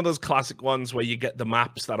 because it's one of those classic ones where you get the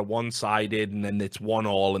maps that are one-sided and then it's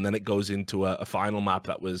 1-1, and then it goes into a final map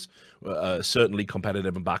that was certainly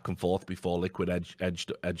competitive and back and forth before Liquid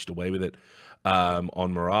edged away with it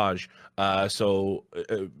on Mirage. And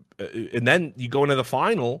then you go into the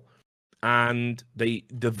final, and the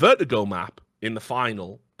Vertigo map in the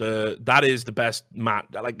final, that is the best map.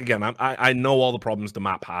 Like, again, I know all the problems the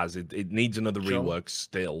map has. It needs another rework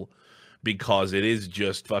still, because it is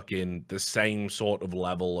just fucking the same sort of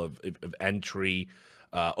level of entry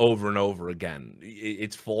over and over again.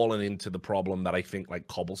 It's fallen into the problem that I think like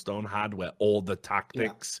Cobblestone had, where all the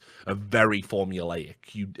tactics are very formulaic.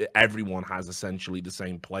 Everyone has essentially the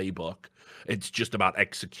same playbook. It's just about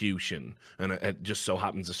execution, and it just so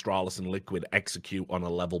happens Astralis and Liquid execute on a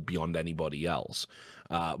level beyond anybody else.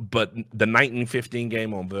 But the 1915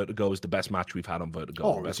 game on Vertigo is the best match we've had on Vertigo.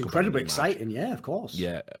 Oh, it's incredibly exciting. Yeah, of course.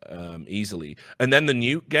 Yeah, easily. And then the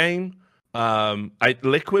Nuke game,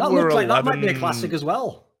 Liquid that were 11. That might be a classic as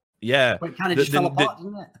well. Yeah, but it kind of just fell apart,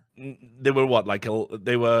 didn't it? They were what, like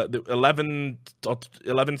they were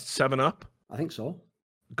 11-7 up. I think so.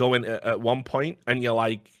 Going at one point, and you're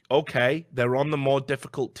like, okay, they're on the more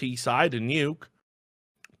difficult T side in Nuke,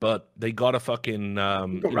 but they got a fucking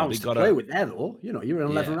rounds to play with there, though. You know, you're in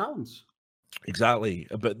 11 rounds. Exactly,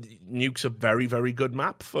 but Nuke's a very, very good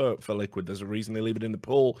map for Liquid. There's a reason they leave it in the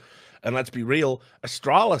pool. And let's be real,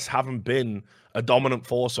 Astralis haven't been a dominant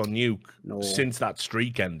force on Nuke since that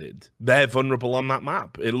streak ended. They're vulnerable on that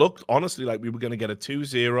map. It looked honestly like we were going to get a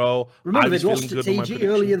 2-0. Remember, they lost to TG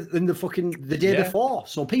earlier in the day before.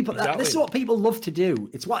 So people, this is what people love to do.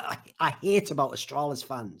 It's what I hate about Astralis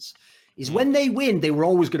fans. Is when they win, they were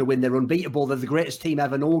always going to win. They're unbeatable. They're the greatest team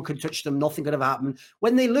ever. No one can touch them. Nothing could ever happen.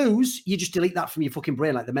 When they lose, you just delete that from your fucking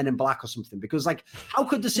brain, like the Men in Black or something. Because, like, how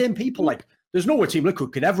could the same people, like, there's no way Team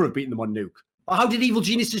Liquid could ever have beaten them on Nuke. Or how did Evil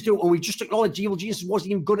Geniuses do it? And we just acknowledged Evil Geniuses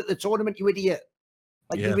wasn't even good at the tournament, you idiot.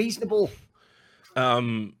 Like, you're reasonable.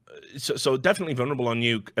 So definitely vulnerable on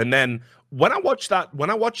Nuke. And then when I watched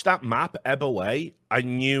that map ebb away, I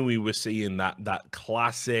knew we were seeing that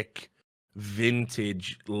classic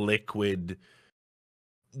vintage Liquid.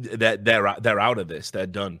 They're out of this. They're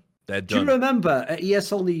done. Do you remember at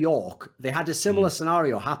ESL New York, they had a similar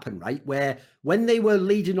scenario happen, right? Where when they were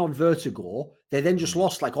leading on Vertigo, they then just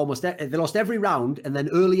lost like they lost every round, and then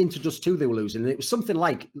early into Dust 2 they were losing. And it was something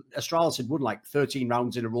like Astralis had won like 13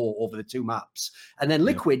 rounds in a row over the two maps. And then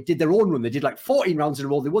Liquid did their own run. They did like 14 rounds in a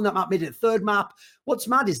row. They won that map, made it a third map. What's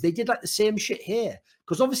mad is they did like the same shit here,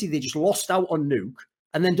 because obviously they just lost out on Nuke.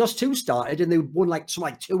 And then Dust 2 started, and they won like 2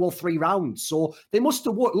 or 3 rounds. So they must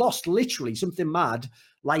have lost literally something mad.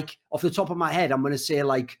 Like, off the top of my head, I'm going to say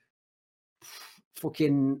like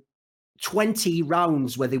fucking 20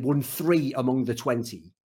 rounds where they won 3 among the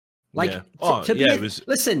 20. Like,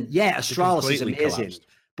 listen, Astralis is amazing. Collapsed.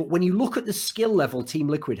 But when you look at the skill level Team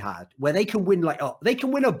Liquid had, where they can win they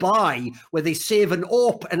can win a buy where they save an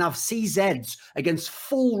AWP and have CZs against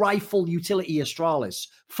full rifle utility Astralis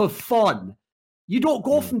for fun. You don't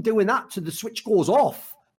go from doing that to the switch goes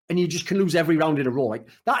off and you just can lose every round in a row. Like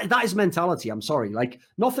that is mentality. I'm sorry. Like,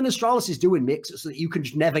 nothing Astralis is doing makes it so that you can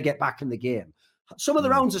just never get back in the game. Some of the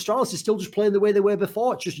rounds Astralis is still just playing the way they were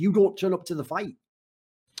before. It's just you don't turn up to the fight.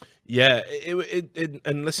 Yeah,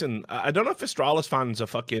 and listen, I don't know if Astralis fans are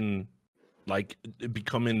fucking like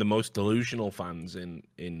becoming the most delusional fans in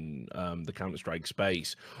the Counter-Strike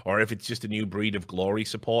space, or if it's just a new breed of glory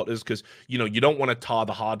supporters, because you don't want to tar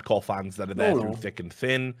the hardcore fans that are there through thick and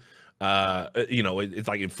thin. It's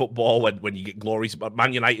like in football when you get glory, but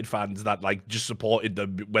Man United fans that like just supported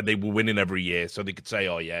them when they were winning every year, so they could say,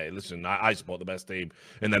 "Oh yeah, listen, I support the best team,"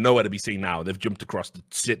 and they're nowhere to be seen now. They've jumped across the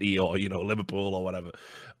City or Liverpool or whatever.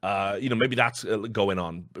 Maybe that's going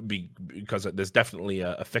on because there's definitely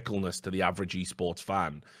a fickleness to the average esports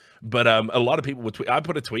fan. But a lot of people would tweet. I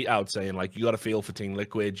put a tweet out saying like, you got to feel for Team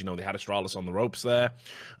Liquid. They had Astralis on the ropes there.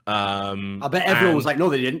 I bet everyone was like, no,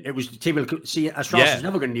 they didn't. It was Team Liquid. See, Astralis was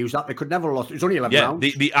never going to use that. They could never have lost. It was only 11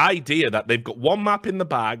 rounds. The idea that they've got one map in the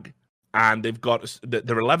bag and they're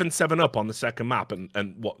 11-7 up on the second map,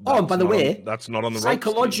 and what? Oh, and by the way, that's not on the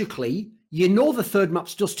psychologically. The third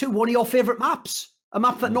map's Dust 2, one of your favorite maps, a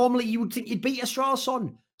map that normally you would think you'd beat Astralis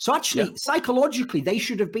on. So actually, psychologically, they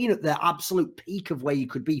should have been at their absolute peak of where you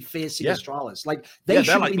could be facing Astralis. Like they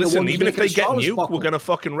should be the ones. Even if they get nuked, we're going to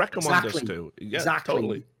fucking wreck them on Dust 2. Yeah, exactly.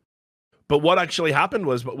 Totally. But what actually happened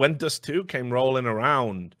was, when Dust 2 came rolling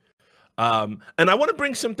around, and I want to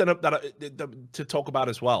bring something up to talk about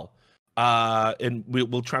as well. And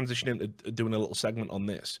we'll transition into doing a little segment on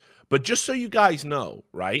this. But just so you guys know,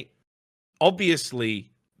 right?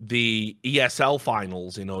 Obviously, the ESL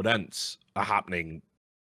finals in Odense are happening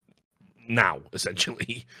now,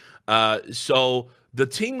 essentially. So the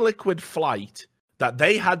Team Liquid flight that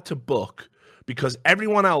they had to book, because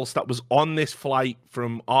everyone else that was on this flight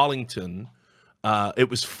from Arlington, it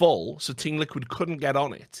was full, so Team Liquid couldn't get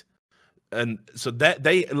on it. And so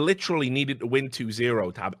they literally needed to win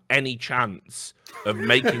 2-0 to have any chance of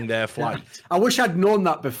making their flight. I wish I'd known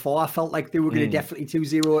that before. I felt like they were going to definitely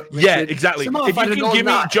 2-0. Yeah, exactly. If you can give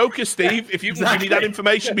me, Joker Steve, if you can give me that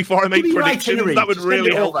information before I make predictions, that would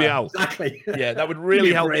really help me out. Exactly. Yeah, that would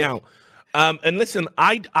really help me out. And listen,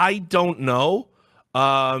 I don't know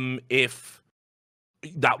if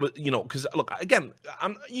that was, because look, again,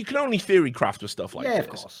 you can only theory craft with stuff like this. Yeah, of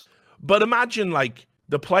course. But imagine like,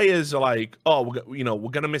 the players are like, oh, we're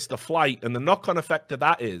going to miss the flight. And the knock-on effect of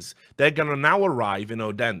that is they're going to now arrive in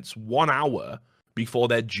Odense 1 hour before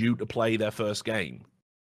they're due to play their first game.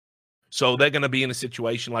 So they're going to be in a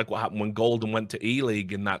situation like what happened when Golden went to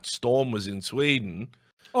E-League and that Storm was in Sweden.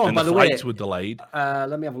 Oh, and by the flights were delayed.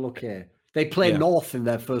 Let me have a look here. They play North in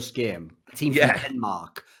their first game. A team from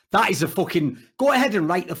Denmark. That is a fucking... Go ahead and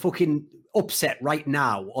write the fucking upset right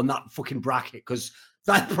now on that fucking bracket, because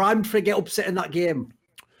that primed for get upset in that game.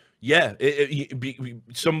 Yeah,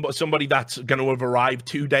 somebody that's going to have arrived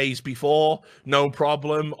 2 days before, no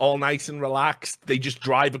problem, all nice and relaxed. They just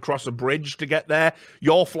drive across a bridge to get there.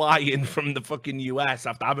 You're flying from the fucking US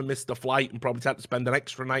after having missed the flight and probably had to spend an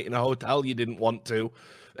extra night in a hotel you didn't want to.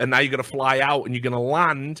 And now you're going to fly out and you're going to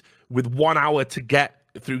land with 1 hour to get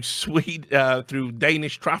through through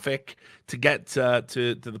Danish traffic to get to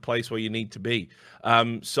the place where you need to be.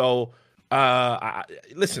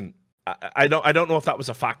 Listen. I don't know if that was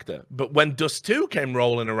a factor, but when Dust 2 came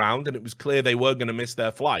rolling around and it was clear they were going to miss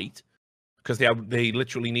their flight because they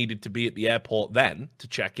literally needed to be at the airport then to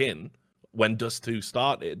check in when Dust 2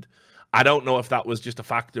 started, I don't know if that was just a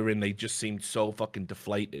factor in they just seemed so fucking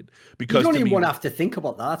deflated. Because you don't even want to have to think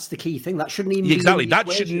about that. That's the key thing. That shouldn't even exactly. be in the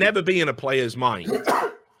that should never be in a player's mind.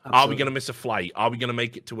 Are we going to miss a flight? Are we going to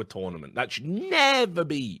make it to a tournament? That should never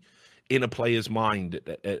be in a player's mind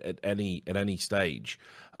at any stage.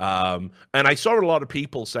 And I saw a lot of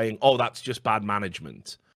people saying, "Oh, that's just bad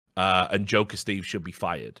management," and Joker Steve should be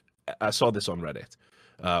fired. I saw this on Reddit.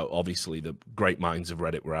 Obviously, the great minds of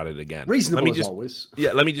Reddit were at it again. Reasonable as always.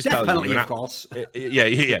 Yeah, let me just tell you, of course. Yeah.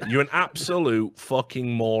 You're an absolute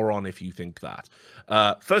fucking moron if you think that.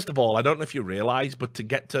 First of all, I don't know if you realize, but to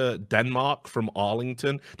get to Denmark from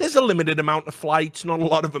Arlington, there's a limited amount of flights. Not a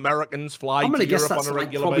lot of Americans fly to Europe on a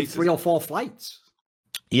regular basis. 3 or 4 flights.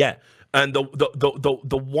 Yeah. And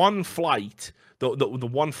the one flight, the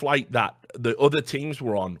one flight that the other teams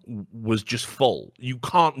were on was just full. You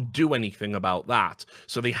can't do anything about that.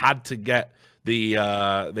 So they had to get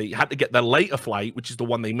their later flight, which is the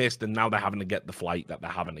one they missed, and now they're having to get the flight that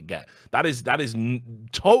they're having to get. That is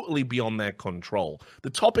totally beyond their control. The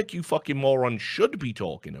topic you fucking moron should be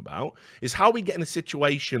talking about is how we get in a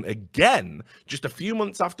situation again, just a few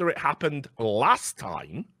months after it happened last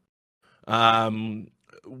time,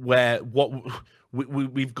 where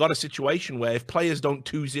we've got a situation where if players don't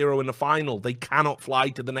 2-0 in the final, they cannot fly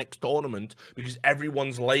to the next tournament because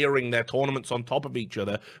everyone's layering their tournaments on top of each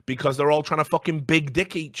other because they're all trying to fucking big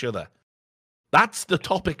dick each other. That's the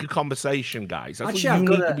topic of conversation, guys. That's Actually, what you I've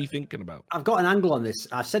got need to a- be thinking about. I've got an angle on this.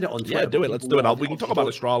 I've said it on Twitter. Yeah, do but it. Let's people do it. know, We can talk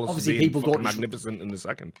obviously about don't- Astralis obviously being people fucking don't magnificent in a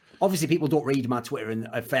second. Obviously, people don't read my Twitter and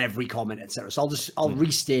for every comment, etc. So I'll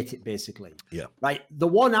restate it basically. Yeah. Right. The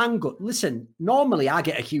one angle. Listen, normally I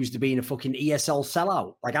get accused of being a fucking ESL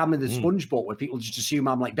sellout. Like I'm in the sponge boat where people just assume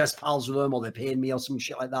I'm like best pals with them or they're paying me or some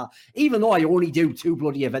shit like that. Even though I only do 2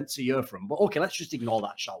 bloody events a year for them. But okay, let's just ignore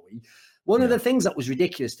that, shall we? One of the things that was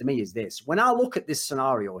ridiculous to me is this. When I look at this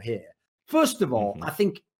scenario here, first of all, I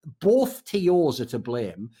think both TOs are to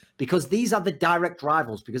blame because these are the direct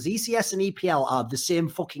rivals because ECS and EPL are the same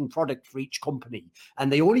fucking product for each company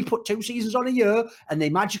and they only put 2 seasons on a year and they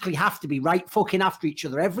magically have to be right fucking after each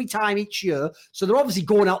other every time each year. So they're obviously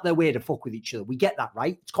going out their way to fuck with each other. We get that,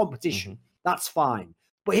 right? It's competition. That's fine.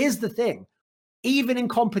 But here's the thing. Even in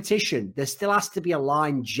competition, there still has to be a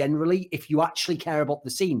line generally if you actually care about the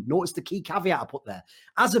scene. Notice the key caveat I put there.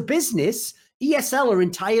 As a business, ESL are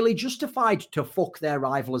entirely justified to fuck their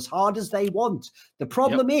rival as hard as they want. The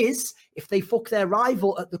problem is if they fuck their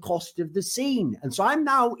rival at the cost of the scene. And so I'm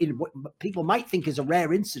now, in what people might think is a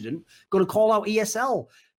rare incident, going to call out ESL.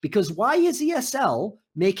 Because why is ESL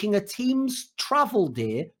making a team's travel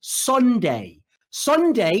day Sunday?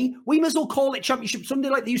 Sunday, we may as well call it Championship Sunday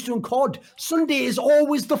like they used to in COD. Sunday is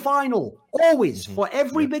always the final. Always. For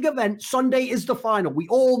every big event, Sunday is the final. We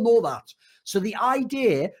all know that. So the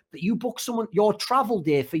idea that you book someone your travel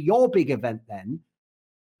day for your big event then,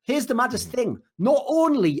 here's the maddest thing. Not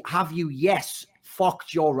only have you,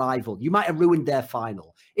 fucked your rival, you might have ruined their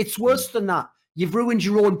final. It's worse than that. You've ruined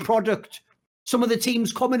your own product. Some of the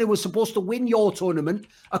teams coming who were supposed to win your tournament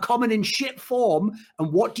are coming in shit form.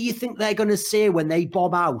 And what do you think they're going to say when they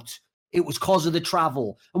bomb out? It was because of the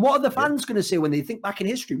travel. And what are the fans going to say when they think back in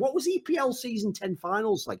history? What was EPL season 10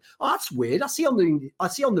 finals like? Oh, that's weird. I see on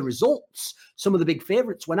the results, some of the big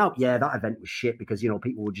favourites went out. Yeah, that event was shit because,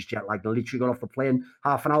 people were just jet lagged. They literally got off the plane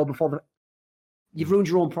half an hour before you've ruined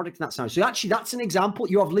your own product in that sense. So actually, that's an example.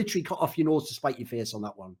 You have literally cut off your nose to spite your face on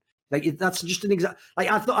that one. Like that's just an example. Like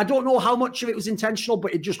I don't know how much of it was intentional,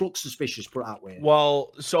 but it just looks suspicious. Put it that way.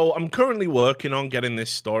 Well, so I'm currently working on getting this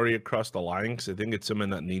story across the line because I think it's something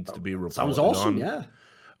that needs to be reported. Sounds awesome, yeah.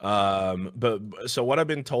 But so what I've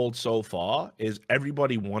been told so far is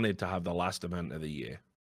everybody wanted to have the last event of the year.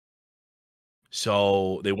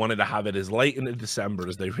 So they wanted to have it as late into December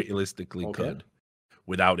as they realistically could,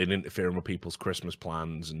 without it interfering with people's Christmas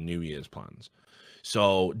plans and New Year's plans.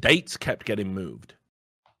 So dates kept getting moved.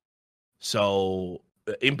 So,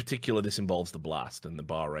 in particular, this involves the Blast and the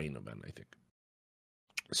Bahrain event, I think.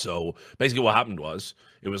 So, basically what happened was,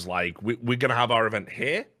 it was like, we're going to have our event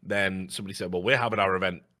here. Then somebody said, well, we're having our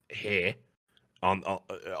event here. And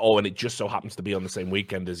it just so happens to be on the same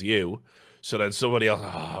weekend as you. So then somebody else,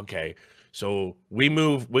 okay. So we're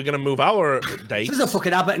going to move our dates. This is a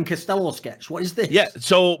fucking Abbott and Costello sketch. What is this? Yeah.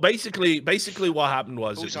 So basically what happened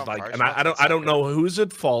was it was like, and I don't know who's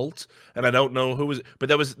at fault, and I don't know who was, but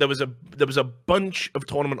there was a bunch of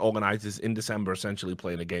tournament organizers in December essentially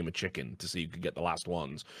playing a game of chicken to see who could get the last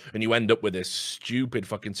ones, and you end up with this stupid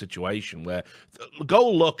fucking situation where go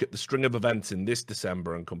look at the string of events in this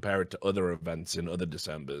December and compare it to other events in other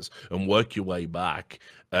Decembers and work your way back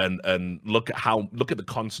and look at the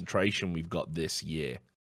concentration we've got this year.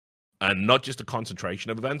 And not just a concentration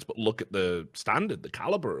of events, but look at the standard, the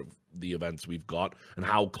caliber of the events we've got and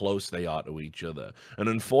how close they are to each other. And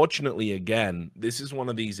unfortunately, again, this is one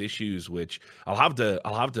of these issues which I'll have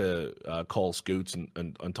to call Scoots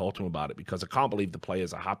and talk to him about it because I can't believe the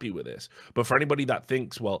players are happy with this. But for anybody that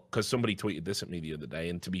thinks, well, because somebody tweeted this at me the other day,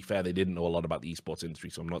 and to be fair, they didn't know a lot about the esports industry,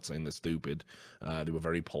 so I'm not saying they're stupid. They were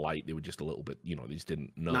very polite. They were just a little bit, they just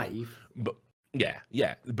didn't know. Naive. But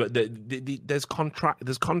yeah, but there's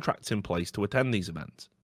contracts in place to attend these events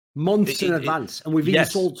months in advance, and we've even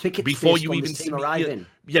sold tickets before based you on even this team arriving.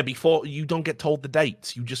 Yeah, before you don't get told the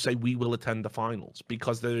dates, you just say we will attend the finals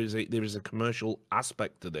because there is a commercial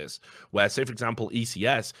aspect to this. Where, say for example,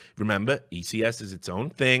 ECS. Remember, ECS is its own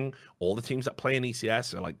thing. All the teams that play in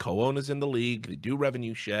ECS are like co-owners in the league. They do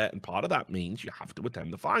revenue share, and part of that means you have to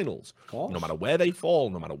attend the finals, no matter where they fall,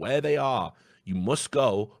 no matter where they are. You must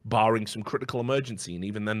go, barring some critical emergency, and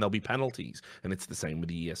even then there'll be penalties. And it's the same with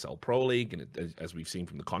the ESL Pro League, and as we've seen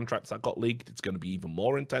from the contracts that got leaked, it's going to be even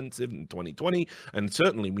more intensive in 2020. And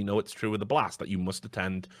certainly we know it's true with the Blast, that you must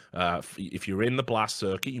attend, if you're in the Blast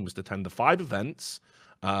circuit, you must attend the 5 events,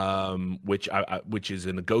 which is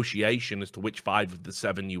a negotiation as to which 5 of the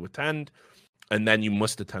 7 you attend. and then you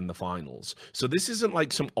must attend the finals. So this isn't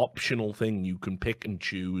like some optional thing you can pick and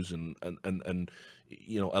choose and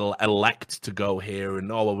elect to go here, and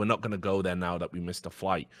well, we're not going to go there now that we missed a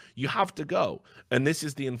flight. You have to go, and this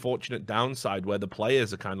is the unfortunate downside where the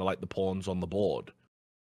players are kind of like the pawns on the board.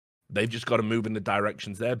 They've just got to move in the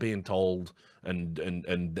directions they're being told, and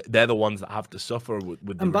they're the ones that have to suffer with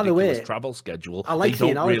the ridiculous travel schedule. I like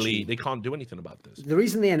the analogy. They can't do anything about this. The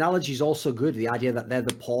reason the analogy is also good, the idea that they're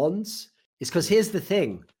the pawns, is because here's the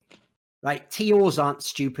thing, right? TOs aren't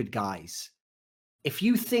stupid guys. If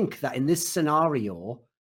you think that in this scenario,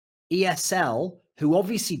 ESL, who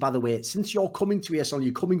obviously, by the way, since you're coming to ESL,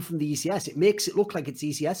 you're coming from the ECS, it makes it look like it's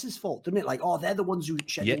ECS's fault, doesn't it? Like, oh, they're the ones who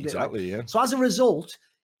scheduled it. Exactly, yeah. So as a result,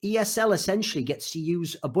 ESL essentially gets to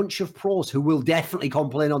use a bunch of pros who will definitely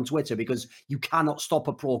complain on Twitter, because you cannot stop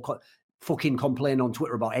a pro fucking complain on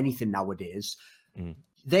Twitter about anything nowadays.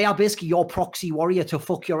 They are basically your proxy warrior to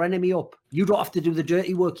fuck your enemy up. You don't have to do the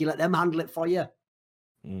dirty work. You let them handle it for you.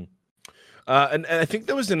 And I think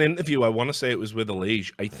there was an interview, I want to say it was with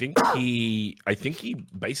Elige. I think he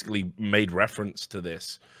basically made reference to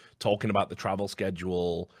this, talking about the travel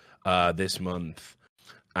schedule this month.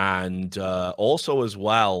 And also as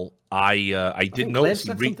well, I did notice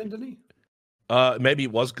maybe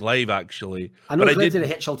it was Glaive actually. I know Glaive did a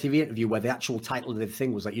HLTV interview where the actual title of the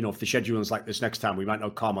thing was like, if the scheduling's like this next time, we might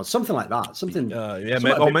not come, or something like that.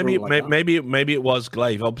 Maybe it was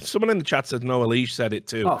Glaive. Oh, someone in the chat said no. Elige said it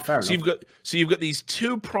too. Oh, fair enough. You've got these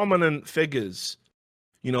two prominent figures,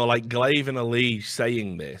 like Glaive and Elige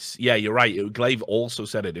saying this. Yeah, you're right. Glaive also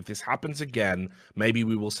said it. If this happens again, maybe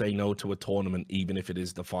we will say no to a tournament, even if it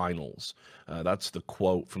is the finals. That's the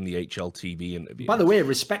quote from the HLTV interview. By the way,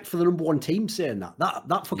 respect for the number one team saying that.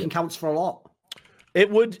 That fucking counts for a lot.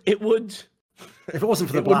 It would. If it wasn't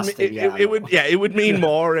for the blasting, it would mean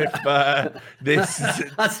more if this.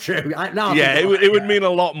 That's true. It would mean a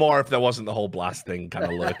lot more if there wasn't the whole blast thing kind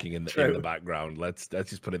of lurking in the background. Let's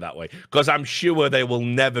just put it that way, because I'm sure they will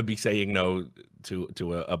never be saying no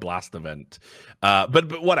to a blast event.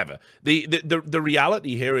 But whatever. The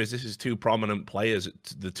reality here is this is two prominent players,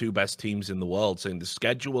 the two best teams in the world, saying the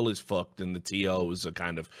schedule is fucked and the TOs are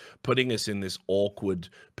kind of putting us in this awkward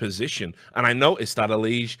position. And I noticed that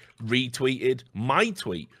Elige retweeted my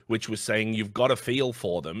tweet, which was saying you've got to feel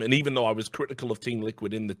for them. And even though I was critical of Team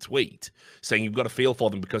Liquid in the tweet, saying you've got to feel for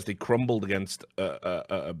them because they crumbled against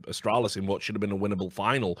Astralis in what should have been a winnable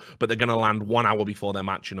final, but they're going to land 1 hour before their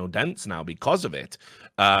match in Odense now because of it.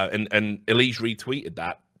 And Elige retweeted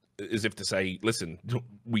that as if to say, listen,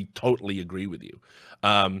 we totally agree with you.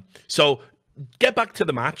 So get back to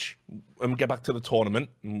the match and get back to the tournament.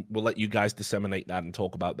 And we'll let you guys disseminate that and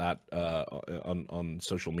talk about that on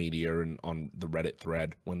social media and on the Reddit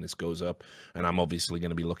thread when this goes up. And I'm obviously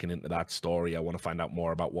going to be looking into that story. I want to find out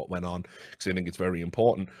more about what went on because I think it's very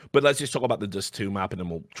important. But let's just talk about the Dust 2 map and then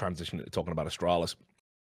we'll transition to talking about Astralis.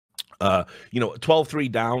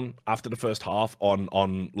 12-3 down after the first half on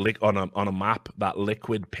a map, that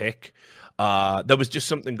Liquid pick. There was just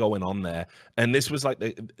something going on there, and this was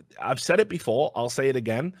like I've said it before. I'll say it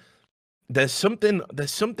again. There's something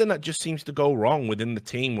that just seems to go wrong within the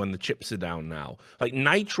team when the chips are down now. Like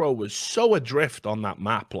Nitro was so adrift on that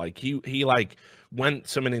map. Like he like went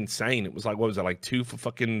something insane. It was like, what was it, like 2 for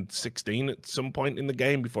fucking 16 at some point in the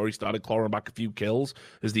game before he started clawing back a few kills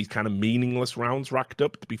as these kind of meaningless rounds racked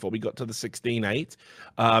up before we got to the 16-8.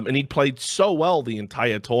 And he'd played so well the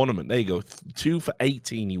entire tournament. There you go. 2 for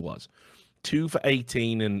 18 he was. 2 for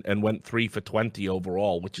 18 and went 3 for 20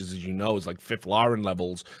 overall, which is, as you know, is like Fifth Lauren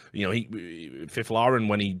levels. Fifth Lauren,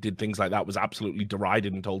 when he did things like that, was absolutely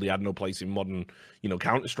derided and told he had no place in modern,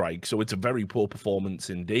 Counter-Strike. So it's a very poor performance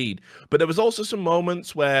indeed. But there was also some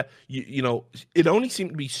moments where, it only seemed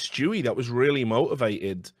to be Stewie that was really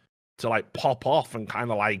motivated to like pop off and kind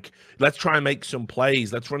of like, let's try and make some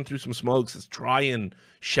plays. Let's run through some smokes. Let's try and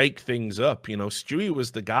shake things up. Stewie was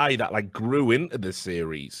the guy that like grew into this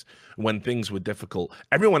series when things were difficult.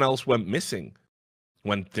 Everyone else went missing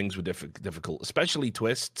when things were difficult, especially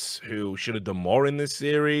Twists, who should have done more in this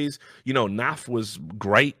series. Naf was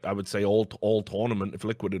great, I would say, all tournament. If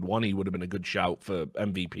Liquid had won, he would have been a good shout for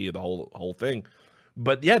MVP of the whole thing.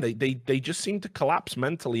 But yeah, they just seem to collapse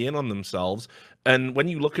mentally in on themselves. And when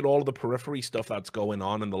you look at all of the periphery stuff that's going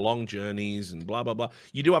on and the long journeys and blah, blah, blah,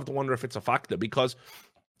 you do have to wonder if it's a factor, because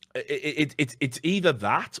it's either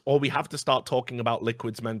that or we have to start talking about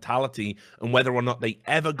Liquid's mentality and whether or not they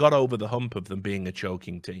ever got over the hump of them being a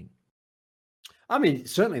choking team. I mean,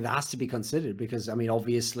 certainly that has to be considered because,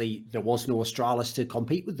 obviously there was no Astralis to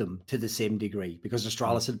compete with them to the same degree because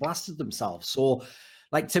Astralis had blasted themselves. So,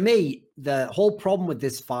 like, to me, the whole problem with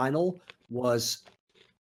this final was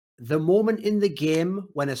the moment in the game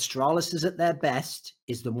when Astralis is at their best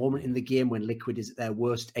is the moment in the game when Liquid is at their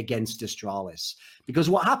worst against Astralis.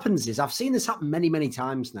 Because what happens is, I've seen this happen many, many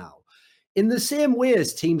times now. In the same way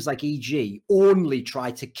as teams like EG only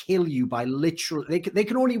try to kill you by literally, they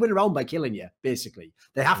can only win a round by killing you, basically.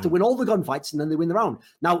 They have to win all the gunfights and then they win the round.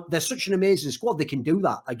 Now, they're such an amazing squad, they can do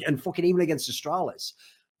that, and fucking even against Astralis.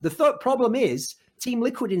 The third problem is, Team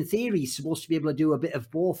Liquid, in theory, is supposed to be able to do a bit of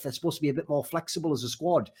both. They're supposed to be a bit more flexible as a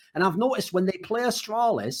squad. And I've noticed when they play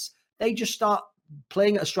Astralis, they just start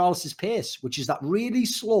playing at Astralis' pace, which is that really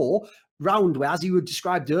slow round where, as you had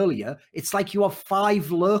described earlier, it's like you have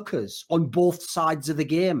 5 lurkers on both sides of the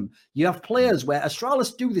game. You have players where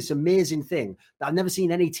Astralis do this amazing thing that I've never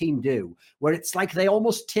seen any team do, where it's like they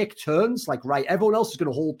almost take turns, like, right, everyone else is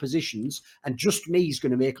going to hold positions and just me is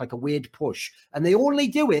going to make like a weird push. And they only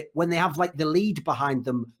do it when they have like the lead behind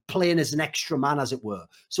them playing as an extra man, as it were.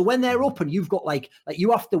 So when they're up and you've got like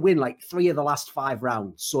you have to win like 3 of the last 5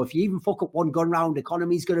 rounds. So if you even fuck up one gun round,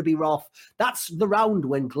 economy's going to be rough. That's the round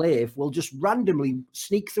when Glaive will just randomly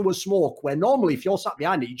sneak through a smoke where normally if you're sat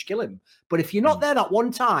behind it, you just kill him. But if you're not there that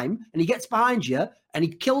one time and he gets behind you and he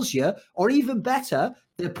kills you, or even better,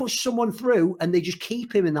 they push someone through and they just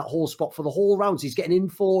keep him in that whole spot for the whole round. So he's getting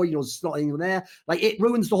info, it's not even there. Like, it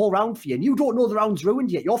ruins the whole round for you. And you don't know the round's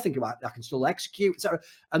ruined yet. You're thinking about, I can still execute, etc.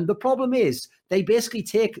 And the problem is they basically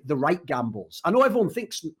take the right gambles. I know everyone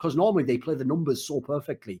thinks, because normally they play the numbers so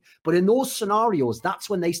perfectly, but in those scenarios, that's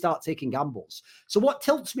when they start taking gambles. So what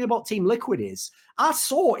tilts me about Team Liquid is, I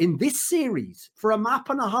saw in this series for a map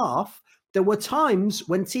and a half, there were times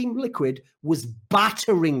when Team Liquid was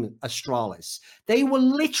battering Astralis. They were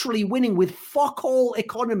literally winning with fuck all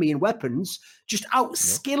economy and weapons, just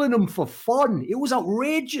outskilling them for fun. It was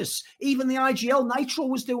outrageous. Even the IGL Nitro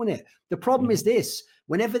was doing it. The problem is this: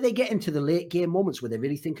 whenever they get into the late game moments where they're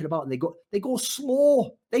really thinking about it, and they go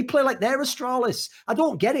slow. They play like they're Astralis. I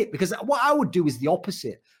don't get it, because what I would do is the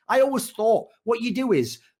opposite. I always thought what you do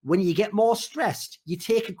is, when you get more stressed, you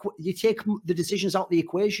take the decisions out of the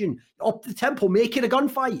equation, up the tempo, make it a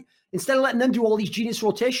gunfight. Instead of letting them do all these genius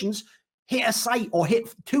rotations, hit a site or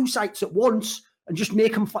hit 2 sites at once and just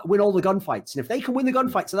make them win all the gunfights. And if they can win the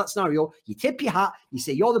gunfights in that scenario, you tip your hat, you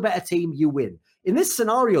say you're the better team, you win. In this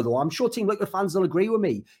scenario, though, I'm sure Team Liquid fans will agree with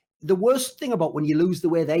me. The worst thing about when you lose the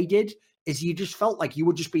way they did is you just felt like you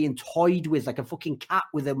were just being toyed with, like a fucking cat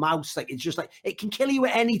with a mouse. Like, it's just like, it can kill you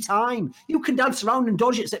at any time. You can dance around and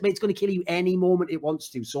dodge it, it's going to kill you any moment it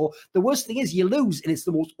wants to. So the worst thing is you lose, and it's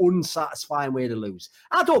the most unsatisfying way to lose.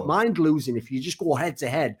 I don't mind losing if you just go head to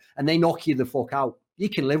head and they knock you the fuck out. You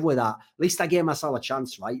can live with that. At least I gave myself a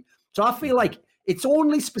chance, right? So I feel like it's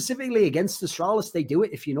only specifically against Astralis they do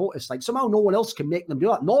it, if you notice. Like, somehow no one else can make them do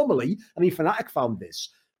that. Normally, I mean, Fnatic found this.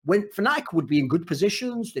 When Fnatic would be in good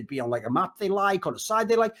positions, they'd be on like a map they like, on a side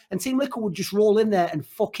they like, and Team Liquid would just roll in there and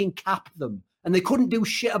fucking cap them. And they couldn't do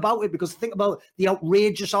shit about it, because think about the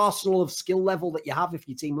outrageous arsenal of skill level that you have if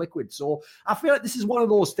you're Team Liquid. So I feel like this is one of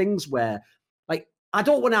those things where, like, I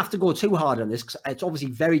don't want to have to go too hard on this, because it's obviously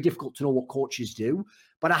very difficult to know what coaches do.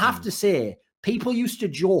 But I have to say, people used to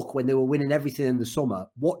joke when they were winning everything in the summer,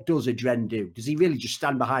 what does Adren do? Does he really just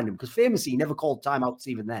stand behind him? Because famously, he never called timeouts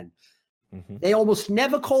even then. They almost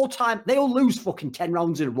never call time. They'll lose fucking 10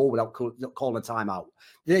 rounds in a row without calling a timeout.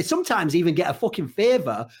 They sometimes even get a fucking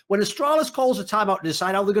favor when Astralis calls a timeout to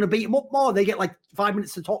decide how they're going to beat them up more. They get like 5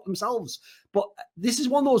 minutes to talk themselves. But this is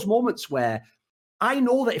one of those moments where I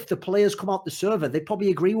know that if the players come out the server, they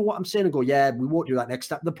probably agree with what I'm saying and go, yeah, we won't do that next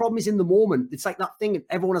time. The problem is in the moment. It's like that thing,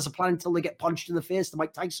 everyone has a plan until they get punched in the face, the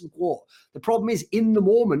Mike Tyson quote. The problem is in the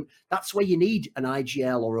moment, that's where you need an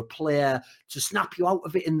IGL or a player to snap you out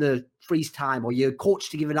of it in the freeze time, or your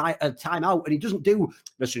coach to give a timeout, and he doesn't do,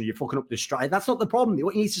 listen, you're fucking up this stride. That's not the problem.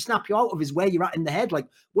 What he needs to snap you out of is where you're at in the head. Like,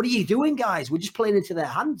 what are you doing, guys? We're just playing into their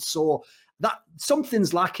hands. So that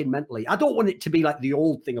something's lacking mentally. I don't want it to be like the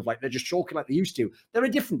old thing of like they're just choking like they used to. They're a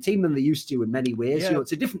different team than they used to in many ways. Yeah.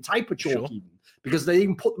 It's a different type of choke even, because they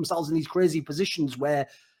even put themselves in these crazy positions where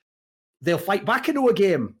they'll fight back into a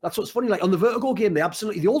game. That's what's funny. Like on the Vertigo game,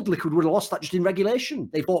 the old Liquid would have lost that just in regulation.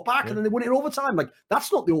 They fought back and then they won it in overtime. Like,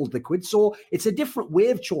 that's not the old Liquid. So it's a different way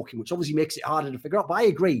of choking, which obviously makes it harder to figure out. But I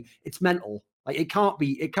agree, it's mental. Like, it can't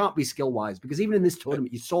be skill wise, because even in this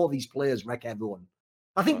tournament, you saw these players wreck everyone.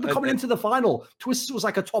 I think coming into the final, Twistzz was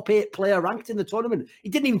like a top 8 player ranked in the tournament. He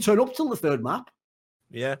didn't even turn up till the 3rd map.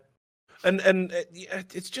 Yeah. And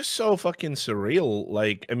it's just so fucking surreal.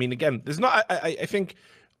 Like, I mean, again, there's not, I think,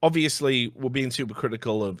 obviously, we're being super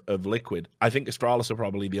critical of Liquid. I think Astralis are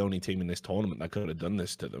probably the only team in this tournament that could have done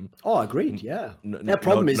this to them. Oh, agreed, yeah. Their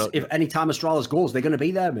problem is, if any time Astralis goes, they're going to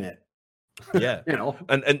be there, mate. Yeah, You know,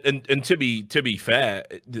 and to be fair,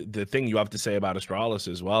 the thing you have to say about Astralis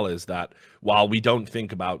as well is that while we don't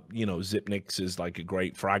think about Zipnix as like a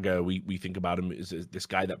great fragger, we think about him as this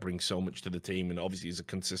guy that brings so much to the team, and obviously he's a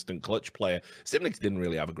consistent clutch player. Zipnix didn't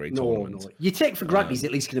really have a great tournament. No, you take for granted he's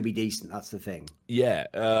at least going to be decent. That's the thing. Yeah,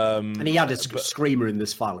 and he had a screamer in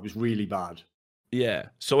this final. It was really bad. Yeah,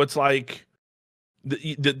 so it's like.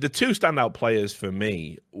 The two standout players for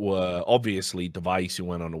me were obviously Device, who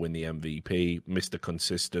went on to win the MVP, Mr.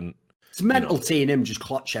 Consistent. It's mental seeing him just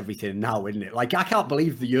clutch everything now, isn't it? Like, I can't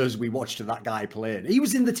believe the years we watched of that guy playing. He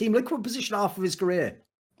was in the Team Liquid position half of his career.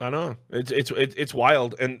 I know. It's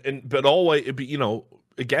wild. But always,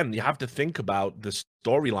 again, you have to think about the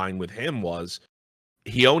storyline with him was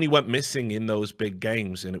he only went missing in those big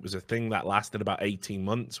games, and it was a thing that lasted about 18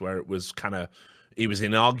 months where it was it was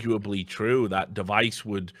inarguably true that Device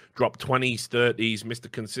would drop 20s, 30s,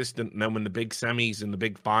 Mr. Consistent, and then when the big semis and the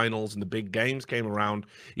big finals and the big games came around,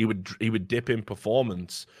 he would dip in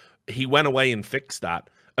performance. He went away and fixed that.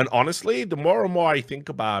 And honestly, the more and more I think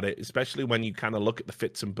about it, especially when you kind of look at the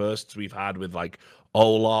fits and bursts we've had with like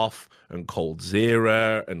Olaf and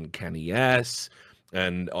coldzera and Kenny S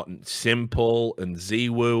and Simple and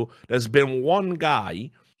Ziwu, there's been one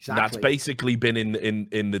guy that's basically been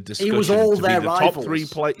in the discussion. He was all to their be the rivals. top three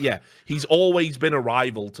play. Yeah, he's always been a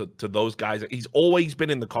rival to those guys. He's always been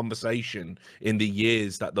in the conversation in the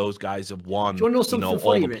years that those guys have won. Do you want to know something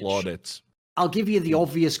funny, all the Rich? plaudits. I'll give you the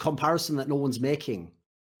obvious comparison that no one's making.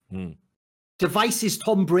 Device is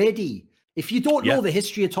Tom Brady. If you don't know the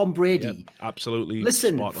history of Tom Brady, absolutely.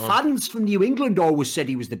 Listen, fans from New England always said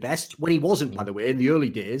he was the best when he wasn't, by the way, in the early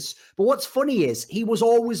days. But what's funny is he was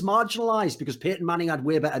always marginalized because Peyton Manning had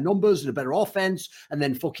way better numbers and a better offense. And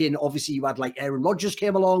then obviously you had like Aaron Rodgers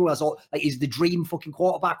came along, who was like he's the dream fucking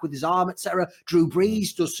quarterback with his arm, etc. Drew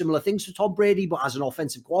Brees does similar things to Tom Brady, but as an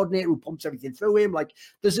offensive coordinator who pumps everything through him. Like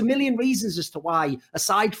there's a million reasons as to why,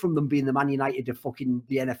 aside from them being the Man United of fucking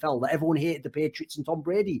the NFL, that everyone hated the Patriots and Tom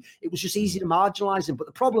Brady. It was just easy to marginalize him. But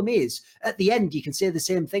the problem is, at the end, you can say the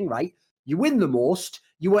same thing, right? You win the most.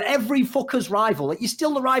 You were every fucker's rival. Like, you're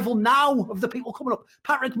still the rival now of the people coming up.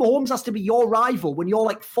 Patrick Mahomes has to be your rival when you're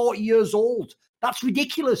like 40 years old. That's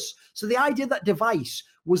ridiculous. So the idea that Device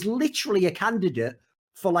was literally a candidate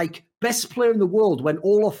for like best player in the world when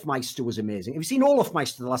Olaf Meister was amazing. Have you seen Olaf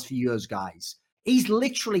Meister the last few years, guys? He's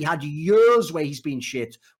literally had years where he's been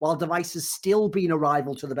shit, while Device has still been a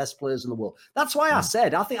rival to the best players in the world. That's why I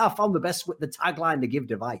said, I think I found the tagline to give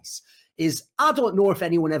Device is, I don't know if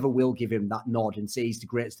anyone ever will give him that nod and say he's the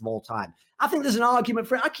greatest of all time. I think there's an argument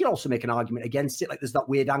for it. I can also make an argument against it. Like there's that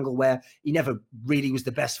weird angle where he never really was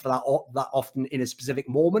the best for that often in a specific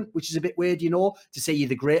moment, which is a bit weird, to say you're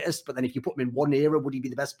the greatest. But then if you put him in one era, would he be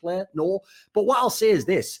the best player? No. But what I'll say is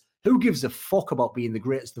this. Who gives a fuck about being the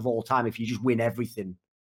greatest of all time if you just win everything?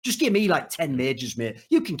 Just give me like 10 majors, mate.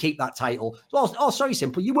 You can keep that title. Oh, sorry,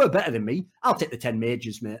 Simple. You were better than me. I'll take the 10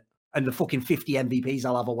 majors, mate. And the fucking 50 MVPs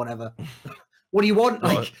I'll have or whatever. What do you want?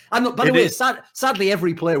 Like, I'm not, by the way, sadly,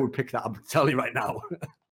 every player would pick that. I'm telling you right now.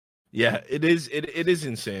 Yeah, it is. It is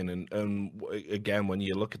insane. And again, when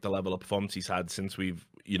you look at the level of performance he's had since we've,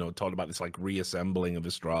 talked about this like reassembling of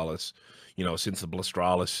Astralis, since the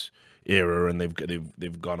Blastralis era, and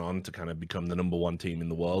they've gone on to kind of become the number one team in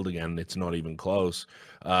the world again. It's not even close.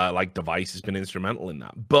 Like Device has been instrumental in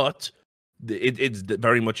that, but it's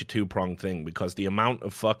very much a two-pronged thing because the amount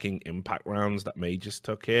of fucking impact rounds that May just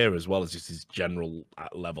took here, as well as just his general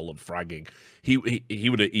level of fragging, he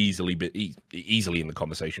would have easily been easily in the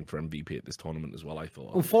conversation for MVP at this tournament as well, I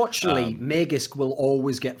thought. Unfortunately, Magisk will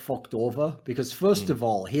always get fucked over because first of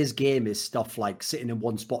all, his game is stuff like sitting in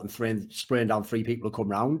one spot and spraying down three people who come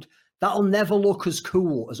round. That'll never look as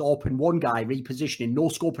cool as open one guy, repositioning, no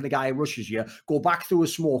scoping a guy who rushes you, go back through a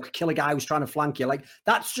smoke, kill a guy who's trying to flank you. Like,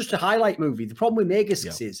 that's just a highlight movie. The problem with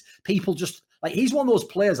Magisk is people just, like, he's one of those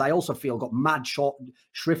players I also feel got mad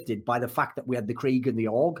shrifted by the fact that we had the Krieg and the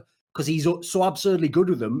Org, because he's so absurdly good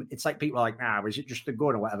with them. It's like people are like, is it just a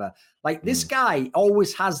gun or whatever? Like, this guy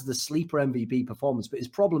always has the sleeper MVP performance, but his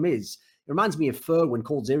problem is, it reminds me of Fur when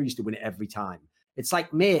coldzera used to win it every time. It's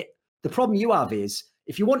like, mate, the problem you have is,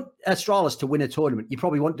 if you want Astralis to win a tournament, you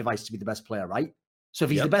probably want Device to be the best player, right? So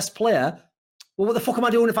if he's the best player, well, what the fuck am I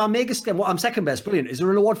doing if I'm Magisk? Well, I'm second best. Brilliant. Is there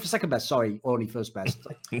an award for second best? Sorry, only first best.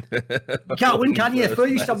 You can't win, can you? Fur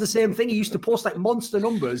used to have the same thing. He used to post like monster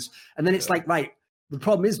numbers, and then it's like, right. The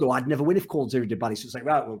problem is, though, I'd never win if coldzera did badly. So it's like,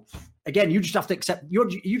 right, well, again, you just have to accept,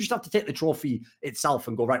 you just have to take the trophy itself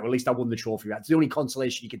and go, right, well, at least I won the trophy. Right? It's the only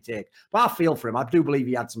consolation you can take. But I feel for him. I do believe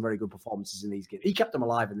he had some very good performances in these games. He kept them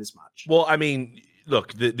alive in this match. Well, I mean,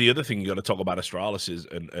 look, the other thing you got to talk about Astralis is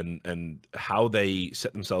and how they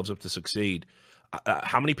set themselves up to succeed.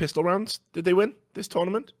 How many pistol rounds did they win this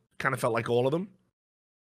tournament? Kind of felt like all of them.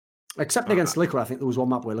 Except against Liquid, I think there was one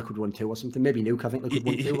map where Liquid won 2 or something. Maybe Nuke, I think Liquid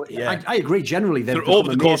won 2. Yeah. I agree. Generally, they're over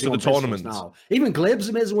the course of the tournament now. Even Glabe's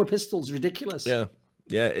amazing with pistols. Ridiculous. Yeah,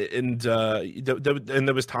 yeah, and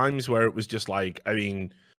there was times where it was just like, I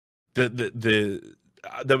mean, there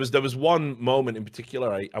was one moment in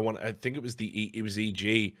particular. I think it was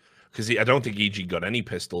EG, because I don't think EG got any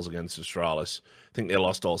pistols against Astralis. I think they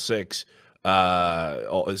lost all 6.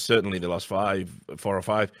 Or certainly they lost 4 or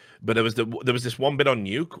 5. But there was this one bit on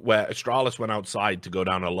Nuke where Astralis went outside to go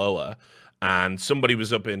down a lower, and somebody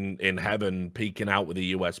was up in heaven peeking out with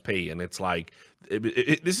a USP, and it's like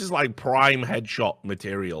this is like prime headshot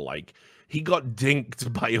material. Like, he got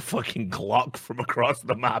dinked by a fucking Glock from across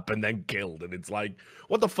the map and then killed. And it's like,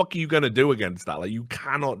 what the fuck are you going to do against that? Like, you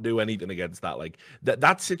cannot do anything against that. Like,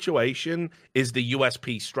 that situation is the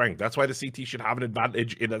USP strength. That's why the CT should have an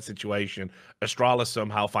advantage in that situation. Astralis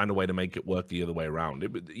somehow find a way to make it work the other way around.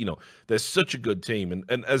 They're such a good team.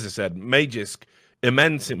 And as I said, Magisk,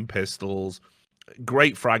 immense in pistols,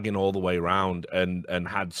 great fragging all the way around, and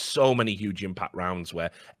had so many huge impact rounds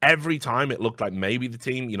where every time it looked like maybe the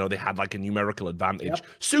team, they had like a numerical advantage. Yep.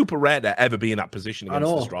 Super rare to ever be in that position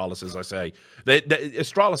against Astralis, as I say.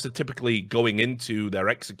 Astralis are typically going into their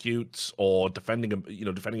executes or defending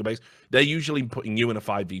a base. They're usually putting you in a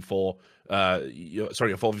 5v4, a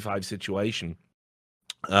 4v5 situation.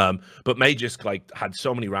 But Magisk had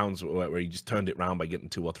so many rounds where he just turned it around by getting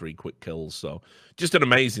 2 or 3 quick kills. So just an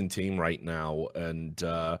amazing team right now. And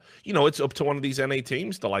it's up to one of these NA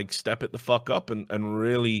teams to step it the fuck up and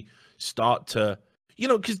really start to,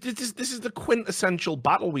 because this is the quintessential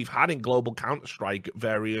battle we've had in global Counter-Strike at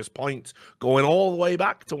various points, going all the way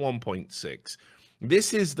back to 1.6.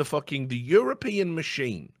 This is the European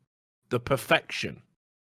machine, the perfection.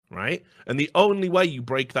 Right? And the only way you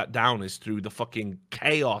break that down is through the fucking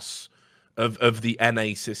chaos of the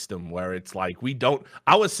NA system, where it's like,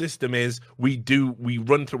 our system is we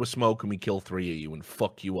run through a smoke and we kill 3 of you and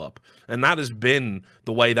fuck you up. And that has been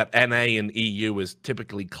the way that NA and EU has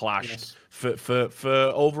typically clashed for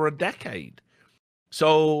over a decade.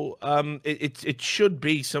 So it should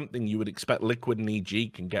be something you would expect Liquid and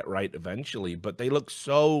EG can get right eventually, but they look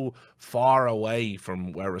so far away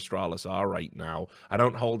from where Astralis are right now. I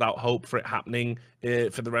don't hold out hope for it happening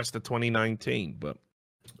for the rest of 2019, but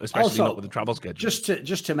especially also, not with the travel schedule.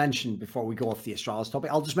 Just to mention before we go off the Astralis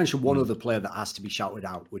topic, I'll just mention one other player that has to be shouted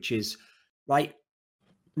out, which is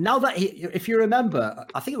now that if you remember,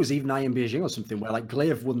 I think it was even IM Beijing or something where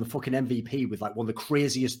Glaive won the fucking MVP with one of the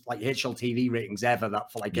craziest HLTV ratings ever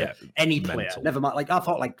any player. Mental. Never mind. I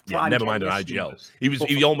thought never mind an IGL. He was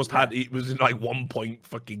in 1 point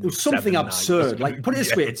fucking. It was something absurd. Put it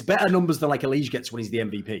this way, it's better numbers than Elige gets when he's the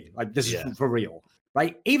MVP. This is for real,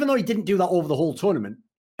 right? Even though he didn't do that over the whole tournament,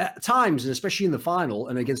 at times, and especially in the final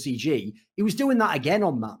and against EG, he was doing that again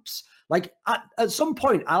on maps. At some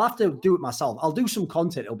point, I'll have to do it myself. I'll do some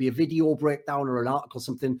content. It'll be a video breakdown or an article,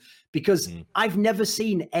 something, because I've never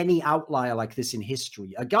seen any outlier like this in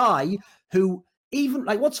history. A guy who even,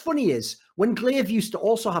 what's funny is when Glaive used to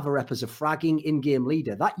also have a rep as a fragging in-game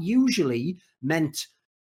leader, that usually meant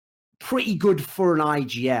pretty good for an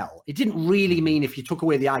IGL. It didn't really mean if you took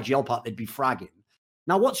away the IGL part, they'd be fragging.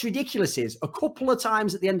 Now, what's ridiculous is a couple of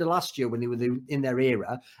times at the end of last year when they were in their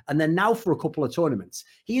era, and then now for a couple of tournaments,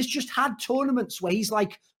 he has just had tournaments where he's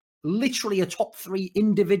literally a top 3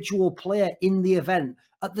 individual player in the event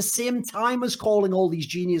at the same time as calling all these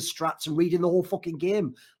genius strats and reading the whole fucking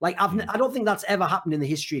game. I don't think that's ever happened in the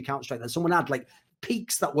history of Counter-Strike, that someone had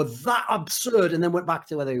peaks that were that absurd and then went back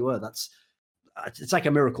to where they were. It's like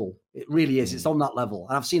a miracle. It really is. It's on that level.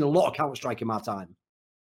 And I've seen a lot of Counter-Strike in my time.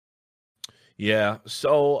 Yeah,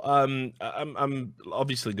 so I'm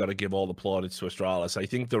obviously got to give all the plaudits to Astralis. I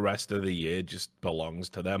think the rest of the year just belongs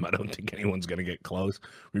to them. I don't think anyone's going to get close.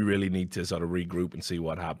 We really need to sort of regroup and see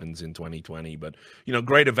what happens in 2020. But,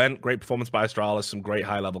 great event, great performance by Astralis, some great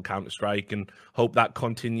high-level Counter-Strike, and hope that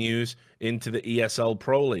continues into the ESL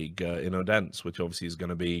Pro League in Odense, which obviously is going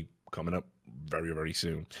to be coming up very, very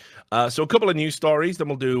soon. So a couple of news stories, then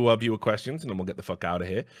we'll do viewer questions, and then we'll get the fuck out of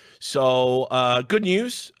here. So good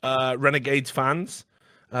news, Renegades fans.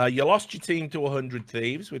 You lost your team to 100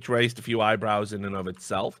 Thieves, which raised a few eyebrows in and of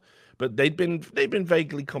itself, but they've been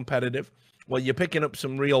vaguely competitive. Well, you're picking up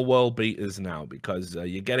some real world beaters now, because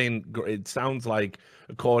you're getting, it sounds like,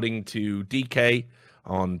 according to DK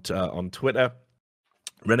on Twitter,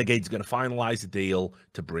 Renegade's going to finalize a deal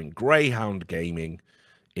to bring Greyhound Gaming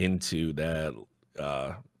into their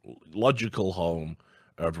logical home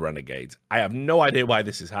of Renegades. I have no idea why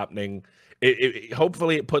this is happening.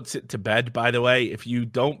 Hopefully it puts it to bed, by the way. If you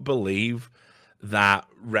don't believe that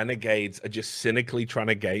Renegades are just cynically trying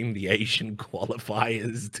to game the Asian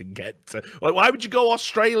qualifiers to get to... Like, why would you go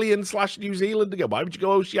Australian/New Zealand again? Why would you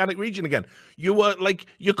go Oceanic region again?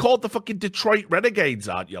 You're called the fucking Detroit Renegades,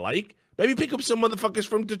 aren't you? Like, maybe pick up some motherfuckers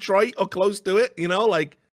from Detroit or close to it, you know?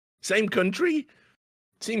 Like, same country.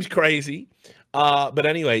 Seems crazy. But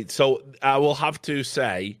anyway, so I will have to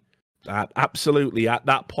say that absolutely at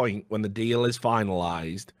that point when the deal is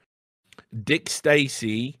finalized, Dick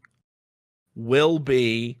Stacey will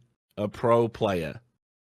be a pro player.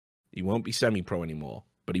 He won't be semi-pro anymore,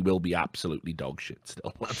 but he will be absolutely dog shit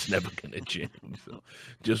still. That's never going to change. So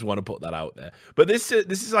just want to put that out there. But this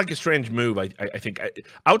is like a strange move. I think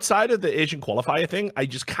outside of the Asian qualifier thing, I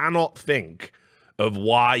just cannot think of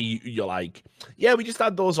why you're like, yeah, we just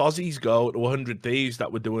had those Aussies go to 100 Thieves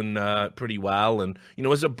that were doing pretty well, and you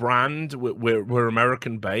know, as a brand, we're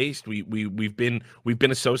American based. We've been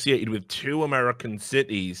associated with 2 American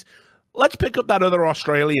cities. Let's pick up that other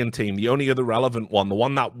Australian team, the only other relevant one, the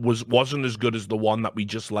one that wasn't as good as the one that we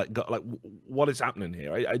just let go. Like, what is happening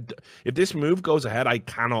here? If this move goes ahead, I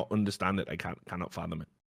cannot understand it. I cannot fathom it.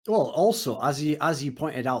 Well, also, as you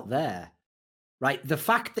pointed out there, right, the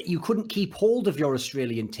fact that you couldn't keep hold of your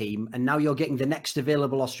Australian team and now you're getting the next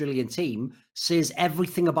available Australian team says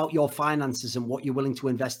everything about your finances and what you're willing to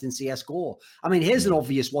invest in CSGO. I mean, here's an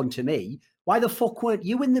obvious one to me. Why the fuck weren't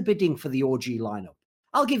you in the bidding for the OG lineup?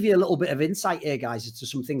 I'll give you a little bit of insight here, guys, as to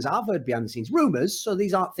some things I've heard behind the scenes. Rumors, so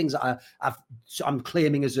these aren't things that I'm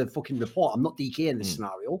claiming as a fucking report. I'm not DK in this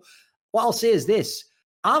scenario. What I'll say is this.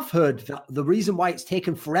 I've heard that the reason why it's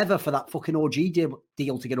taken forever for that fucking OG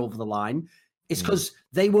deal to get over the line is because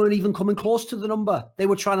they weren't even coming close to the number. They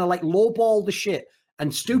were trying to like lowball the shit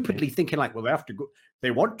and stupidly thinking like, well, they have to go.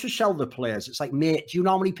 They want to sell the players. It's like, mate, do you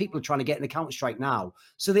know how many people are trying to get in a Counter-Strike now?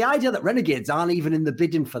 So the idea that Renegades aren't even in the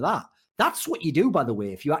bidding for that, that's what you do, by the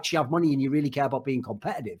way. If you actually have money and you really care about being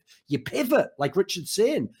competitive, you pivot, like Richard's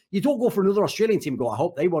saying. You don't go for another Australian team and go, I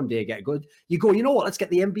hope they one day get good. You go, you know what? Let's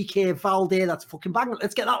get the MBK Valde. That's fucking bang.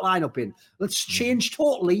 Let's get that lineup in. Let's change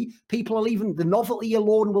totally. People are leaving. The novelty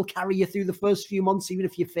alone will carry you through the first few months, even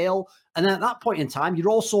if you fail. And then at that point in time, you're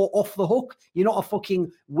also off the hook. You're not a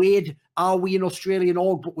fucking weird, are we an Australian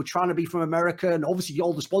org, but we're trying to be from America. And obviously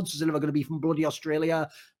all the sponsors are never going to be from bloody Australia.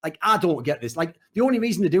 Like, I don't get this. Like, the only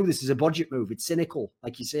reason to do this is a budget move. It's cynical,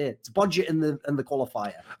 like you say. It's budget in the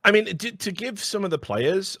qualifier. I mean, to give some of the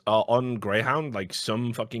players on Greyhound like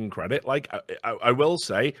some fucking credit, like I will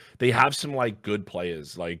say they have some like good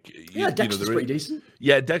players. Like, Dexter's pretty decent.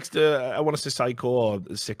 Yeah, Dexter. I want to say Psycho or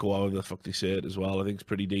Sicko, however the fuck they say it as well. I think it's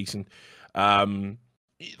pretty decent.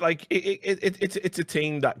 Like it's a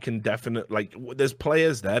team that can definitely, like, there's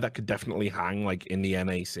players there that could definitely hang like in the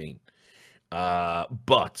NA scene.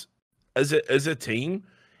 But as a team,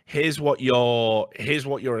 here's what you're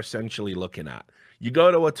essentially looking at. You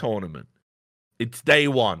go to a tournament. It's day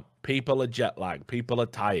one. People are jet lagged. People are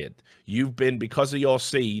tired. You've been, because of your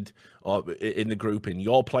seed or in the grouping,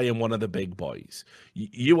 you're playing one of the big boys.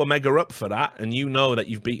 You are mega up for that, and you know that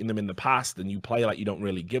you've beaten them in the past, and you play like you don't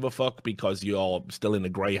really give a fuck because you're still in the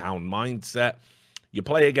Greyhound mindset. You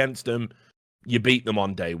play against them. You beat them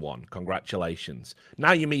on day one. Congratulations.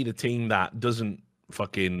 Now you meet a team that doesn't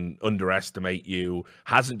fucking underestimate you,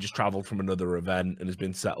 hasn't just traveled from another event and has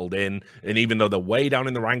been settled in, and even though they're way down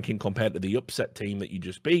in the ranking compared to the upset team that you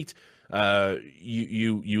just beat,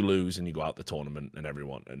 you lose and you go out the tournament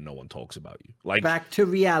and no one talks about you. Like, back to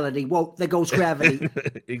reality. Whoa, there goes gravity.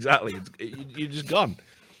 Exactly. You're just gone.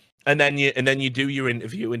 And then you do your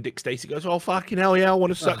interview, and Dick Stacey goes, "Oh fucking hell, yeah, I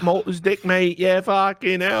want to suck Malta's dick, mate. Yeah,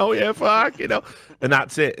 fucking hell, yeah, fucking hell." And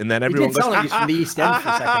that's it. And then everyone goes, like from the East End for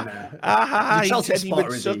a second. He said he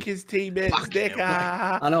would suck his teammate's dick.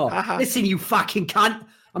 I know. Listen, you fucking cunt.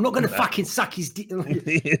 I'm not going to fucking suck his dick.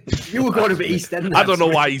 You were going to be East End. I don't know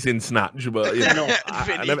why he's in Snatch, but you know.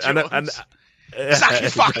 and suck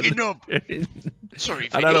his fucking nub. Sorry,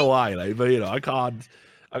 Vinny. I don't know why, like, but you know, I can't.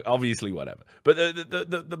 Obviously, whatever. But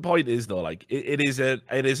the point is though, like it is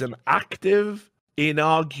an active,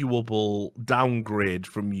 inarguable downgrade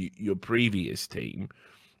from your previous team,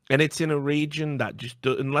 and it's in a region that just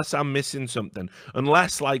unless I'm missing something,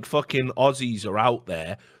 unless like fucking Aussies are out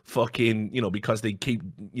there fucking, you know, because they keep,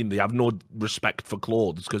 you know, they have no respect for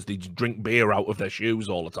clothes because they drink beer out of their shoes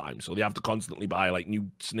all the time, so they have to constantly buy like new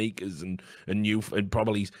sneakers and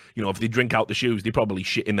probably, you know, if they drink out the shoes, they probably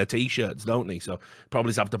shit in their t-shirts, don't they? So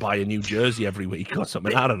probably have to buy a new jersey every week or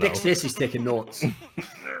something. I don't know. Dick Stacey's taking notes.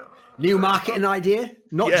 New marketing idea,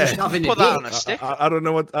 not just having Put a that on dick. a stick. I don't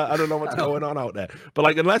know what's going on out there. But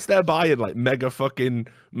like, unless they're buying like mega fucking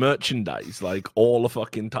merchandise like all the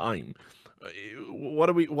fucking time,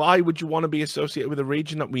 why would you want to be associated with a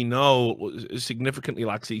region that we know significantly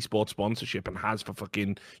lacks esports sponsorship and has for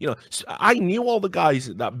fucking, I knew all the guys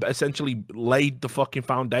that essentially laid the fucking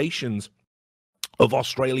foundations of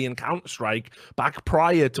Australian Counter-Strike back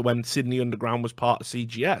prior to when Sydney Underground was part of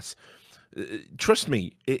CGS. Trust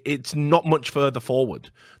me, it's not much further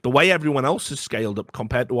forward. The way everyone else has scaled up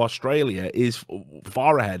compared to Australia is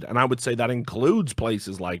far ahead, and I would say that includes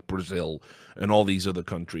places like Brazil and all these other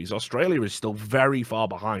countries. Australia is still very far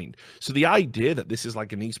behind. So the idea that this is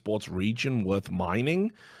like an esports region worth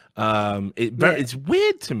mining, it's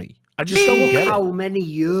weird to me. I just don't get how many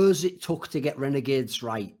years it took to get Renegades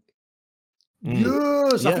right.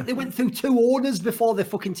 Years. I think they went through 2 owners before their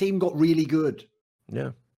fucking team got really good.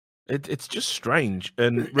 Yeah. It's just strange.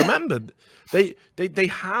 And remember, they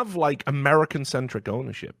have like American-centric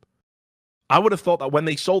ownership. I would have thought that when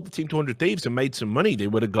they sold the team to 100 Thieves and made some money, they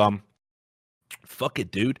would have gone, fuck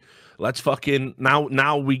it, dude. Let's fucking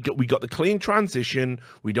now we got the clean transition.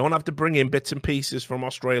 We don't have to bring in bits and pieces from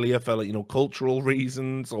Australia for cultural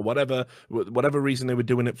reasons or whatever reason they were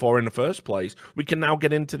doing it for in the first place. We can now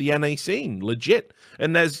get into the NA scene legit.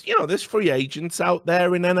 And there's there's free agents out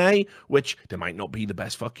there in NA, which they might not be the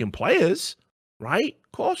best fucking players, right?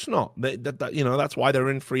 Of course not. That's why they're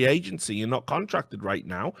in free agency and not contracted right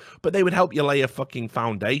now. But they would help you lay a fucking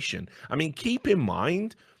foundation. I mean, keep in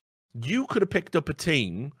mind, you could have picked up a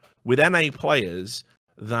team with NA players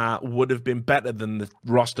that would have been better than the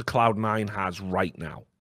roster Cloud9 has right now.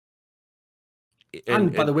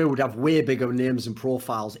 And by the way, would have way bigger names and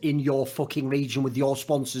profiles in your fucking region with your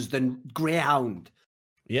sponsors than Greyhound.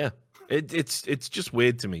 Yeah, it's just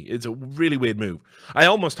weird to me. It's a really weird move. I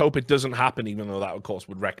almost hope it doesn't happen, even though that, of course,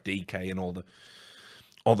 would wreck DK and all the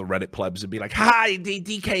Reddit plebs would be like, "Hi,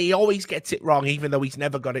 DK, he always gets it wrong, even though he's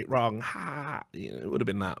never got it wrong." Ha! It would have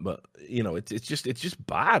been that, but it's just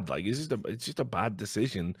bad. Like it's just a bad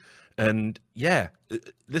decision. And yeah,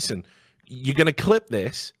 listen, you're gonna clip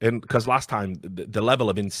this, and because last time the level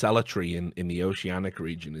of incelatry in the Oceanic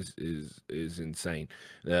region is insane.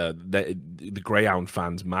 The Greyhound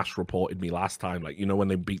fans mass reported me last time, like when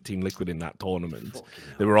they beat Team Liquid in that tournament,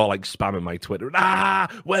 they were all like spamming my Twitter.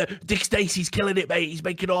 Where Dick Stacey's killing it, mate. He's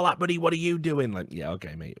making all that money. What are you doing? Like, yeah,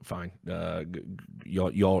 okay, mate, fine.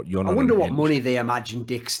 You're not. I wonder what money they imagine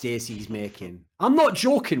Dick Stacey's making. I'm not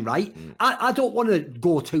joking, right? I don't want to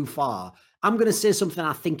go too far. I'm going to say something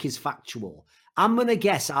I think is factual. I'm going to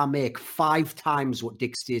guess I make 5 times what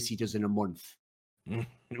Dick Stacey does in a month.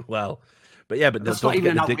 Well, but that's not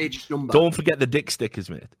even an outrageous number. Don't forget the dick stickers,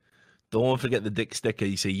 mate. Don't forget the dick sticker.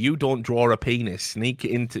 You see, you don't draw a penis, sneak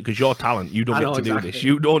it into, because your talent, you don't get to do this.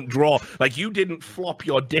 You don't draw, like you didn't flop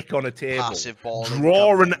your dick on a table. Passive ball.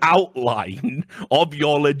 Draw an outline of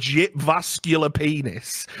your legit vascular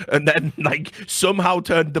penis, and then like somehow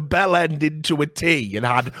turned the bell end into a T and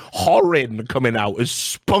had Horin coming out as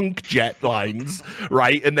spunk jet lines,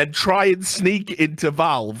 right? And then try and sneak into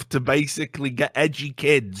Valve to basically get edgy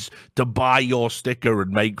kids to buy your sticker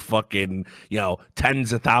and make fucking,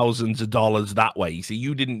 tens of thousands of dollars that way. You see,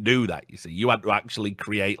 you didn't do that. You see, you had to actually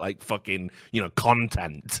create like fucking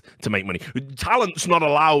content to make money. Talent's not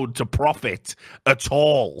allowed to profit at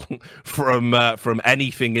all from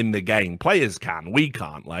anything in the game. Players can, we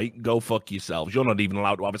can't. Like, go fuck yourselves. You're not even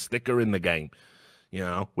allowed to have a sticker in the game.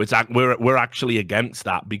 We're actually against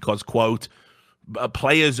that because, quote,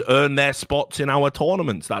 players earn their spots in our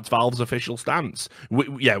tournaments. That's Valve's official stance.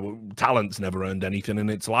 Talent's never earned anything in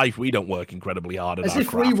its life. We don't work incredibly hard at as our if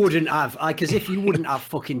craft. We wouldn't have, as if you wouldn't have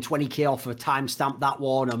fucking 20k off a timestamp that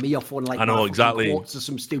one, or me off one, like I know exactly, quotes or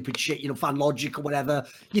some stupid shit, fan logic or whatever.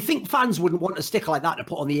 You think fans wouldn't want a sticker like that to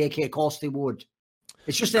put on the AK? Of course they would.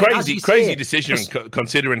 It's just crazy decision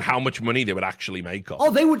considering how much money they would actually make off. Oh,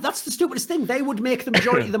 they would. That's the stupidest thing. They would make the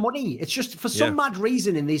majority of the money. It's just for some mad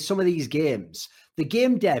reason in some of these games, the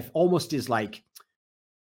game dev almost is like,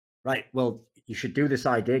 right, well, you should do this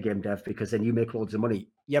idea, game dev, because then you make loads of money.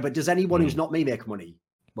 Yeah, but does anyone who's not me make money?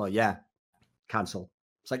 Well, yeah, cancel.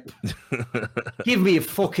 It's like, give me a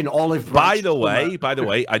fucking olive branch. By the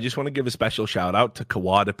way, I just want to give a special shout out to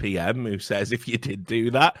Kawada PM, who says if you did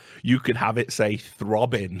do that, you could have it say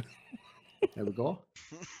throbbing. There we go.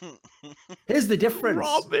 Here's the difference.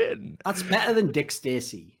 Throbbing. That's better than Dick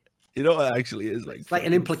Stacey. You know what actually is like? It's like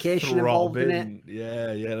an implication involved in it.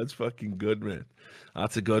 Yeah, that's fucking good, man.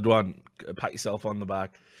 That's a good one. Pat yourself on the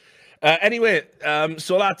back. Anyway,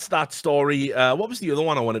 so that's that story. What was the other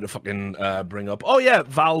one I wanted to fucking bring up? Oh yeah,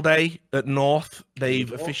 Valde at North.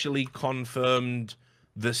 They've officially confirmed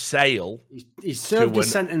the sale. He's served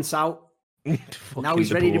his sentence out. Now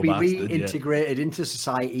he's ready to be reintegrated into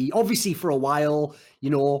society. Obviously, for a while,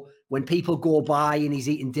 when people go by and he's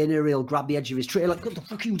eating dinner, he'll grab the edge of his tray, like, what the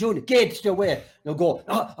fuck are you doing? Get stay away. They'll go,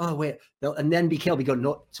 oh wait. And then BK will be going,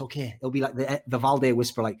 no, it's okay. It'll be like the Valde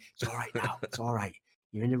whisper, like, it's all right now. It's all right.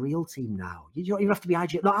 You're in a real team now. You don't even have to be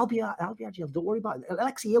IGL. No, I'll be IGL. Don't worry about it.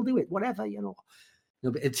 Alexi, he'll do it. Whatever, It'll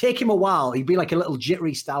take him a while. He'd be like a little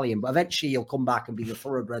jittery stallion, but eventually he'll come back and be the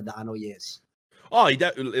thoroughbred that I know he is. Oh,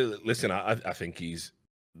 listen, I think he's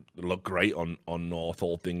looked great on North,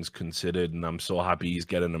 all things considered, and I'm so happy he's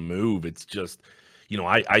getting a move. It's just,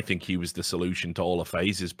 I think he was the solution to all of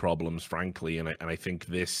FaZe's problems, frankly, and I think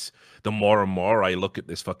the more and more I look at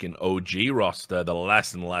this fucking OG roster, the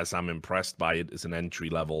less and less I'm impressed by it as an entry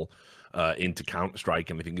level into Counter-Strike,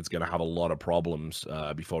 and I think it's going to have a lot of problems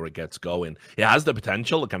before it gets going. It has the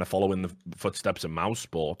potential to kind of follow in the footsteps of Mouse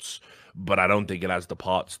Sports, but I don't think it has the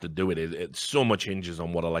parts to do it. It so much hinges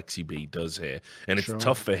on what Alexi B does here, and it's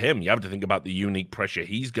tough for him. You have to think about the unique pressure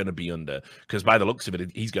he's going to be under, because by the looks of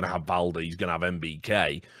it, he's going to have Valde, he's going to have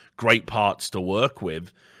MBK, great parts to work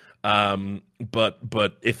with.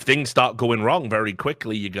 But if things start going wrong very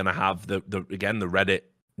quickly, you're going to have the Reddit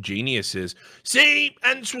geniuses. See,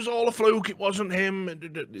 ENCE was all a fluke. It wasn't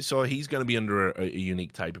him. So he's going to be under a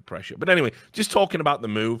unique type of pressure. But anyway, just talking about the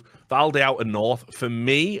move, Valde out of North. For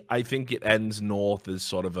me, I think it ends North as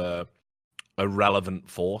sort of a relevant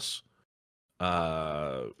force.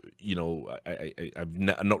 I've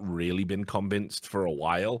not really been convinced for a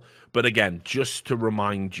while. But again, just to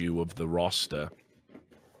remind you of the roster,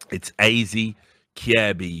 it's AZ,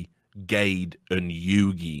 Kjaerbye, Gade, and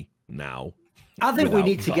Yugi now. I think we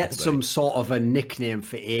need to get some sort of a nickname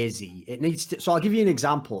for AZ. It needs to. So I'll give you an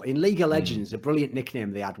example. In League of Legends, a brilliant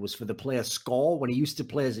nickname they had was for the player Score when he used to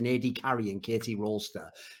play as an AD carry in KT Rolster,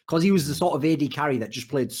 because he was the sort of AD carry that just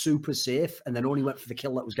played super safe and then only went for the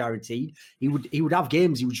kill that was guaranteed. He would have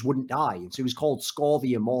games he just wouldn't die, and so he was called Score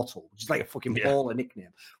the Immortal, which is like a fucking baller nickname.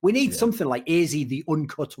 We need something like AZ the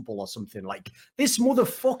Uncuttable or something like this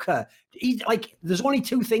motherfucker. There's only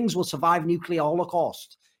two things will survive nuclear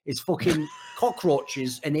holocaust. Is fucking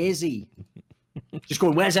cockroaches and AZ. Just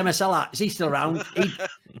going, where's MSL at? Is he still around?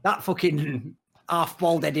 That fucking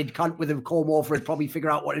half-bald-headed cunt with a comb over would probably figure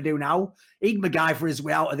out what to do now. He'd MacGyver his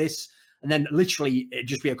way out of this, and then literally it'd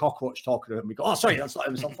just be a cockroach talking to him. We go, oh, sorry, that's not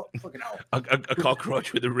MSL. Fucking hell. A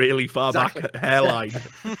cockroach with a really far back hairline.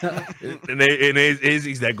 and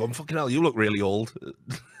AZ's there going, fucking hell, you look really old.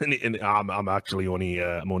 and I'm actually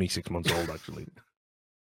only 6 months old, actually.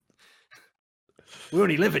 We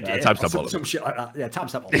only live in there. Some shit like that. Yeah,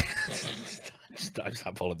 times that. Just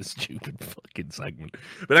follow the stupid fucking segment.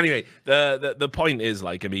 But anyway, the point is,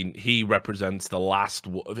 he represents the last,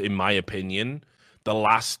 in my opinion, the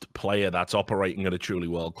last player that's operating at a truly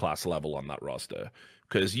world-class level on that roster.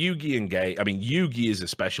 Because Yugi and Gay, Yugi is a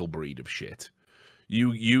special breed of shit.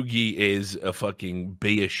 Yugi is a fucking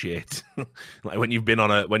beer shit. Like when you've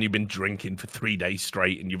been drinking for 3 days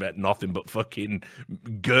straight and you've had nothing but fucking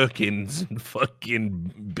gherkins and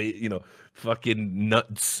fucking fucking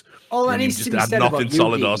nuts. All that needs to be said nothing about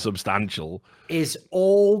solid Yugi or substantial. Is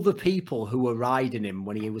all the people who were riding him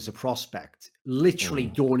when he was a prospect literally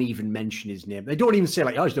don't even mention his name. They don't even say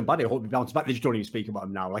like, oh, he's done bad, I hope he bounces back. They just don't even speak about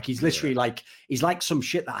him now. Like he's literally he's like some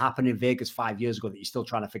shit that happened in Vegas 5 years ago that you're still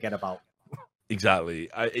trying to forget about. Exactly.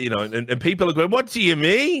 And people are going, what do you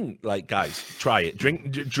mean? Like, guys, try it.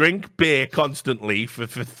 Drink beer constantly for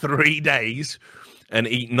 3 days and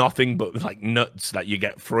eat nothing but like nuts that you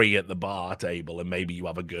get free at the bar table. And maybe you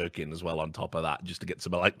have a gherkin as well on top of that just to get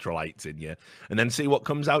some electrolytes in you. And then see what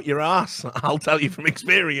comes out your ass. I'll tell you from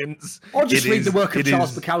experience. Or just read the work of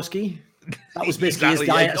Charles Bukowski. That was basically his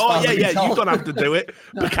diet. You don't have to do it.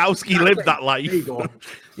 Bukowski lived that life. There you go.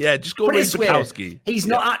 Yeah, just go read Bukowski. He's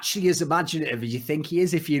not actually as imaginative as you think he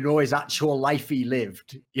is if you know his actual life he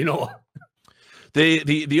lived,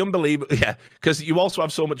 The unbelievable, because you also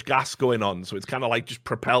have so much gas going on, so it's kind of like just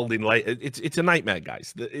propelled in late. It's a nightmare,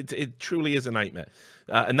 guys. It truly is a nightmare,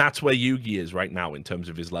 and that's where Yugi is right now in terms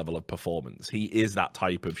of his level of performance. He is that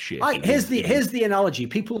type of shit. Right, here's the analogy.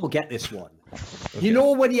 People will get this one. Okay. You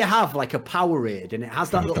know when you have like a Powerade and it has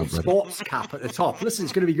that little sports cap at the top. Listen,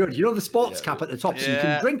 it's going to be good. You know the sports cap at the top, so you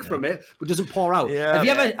can drink from it, but it doesn't pour out. Yeah,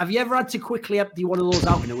 have you ever had to quickly empty one of those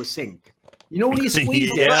out into a sink? You know when you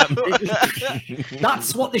squeeze it?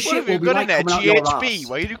 That's what the shit will be like coming out your ass.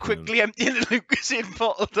 Why are you quickly emptying the Lucozade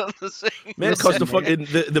bottle down the sink? Mate, because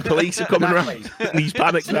the police are coming around and he's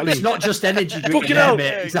panicking. It's not just energy drink. Fucking hell,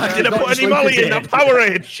 mate. Exactly. Did I put any Molly in that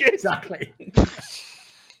Powerade? Shit. Exactly.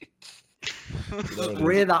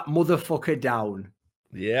 Spray that motherfucker down.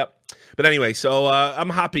 Yep. But anyway, so I'm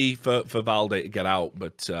happy for Valde to get out,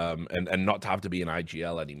 but and not to have to be an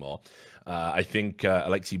IGL anymore. I think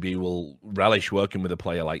Alexi B will relish working with a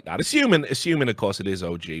player like that, assuming of course it is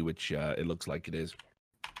OG, which it looks like it is.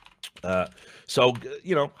 So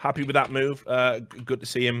happy with that move. Good to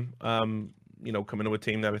see him. Coming to a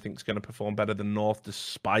team that I think is going to perform better than North,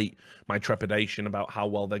 despite my trepidation about how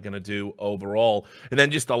well they're going to do overall. And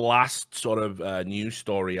then just the last sort of news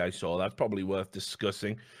story I saw that's probably worth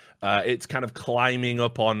discussing. It's kind of climbing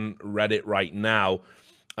up on Reddit right now.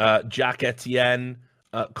 Jack Etienne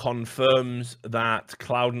confirms that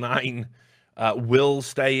Cloud9 will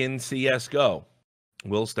stay in CSGO.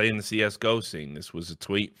 Will stay in the CSGO scene. This was a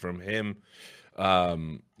tweet from him,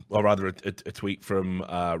 or rather a tweet from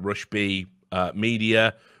Rush B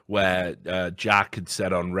Media, where Jack had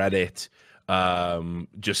said on Reddit,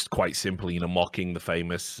 just quite simply, mocking the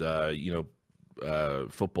famous,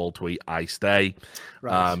 football tweet, "I stay."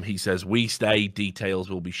 Right. He says, "We stay. Details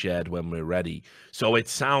will be shared when we're ready." So it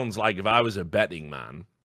sounds like if I was a betting man,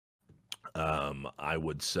 I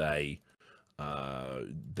would say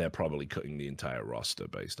they're probably cutting the entire roster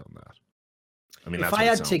based on that. I mean, if I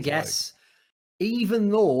had to guess, even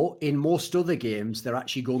though in most other games they're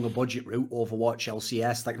actually going the budget route, Overwatch,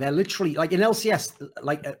 LCS, like they're literally like in LCS,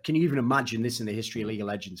 can you even imagine this in the history of League of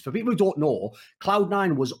Legends? For people who don't know,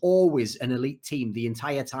 Cloud9 was always an elite team the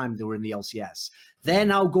entire time they were in the LCS. They're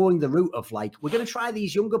now going the route of we're going to try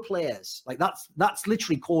these younger players. Like that's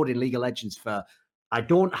literally code in League of Legends for I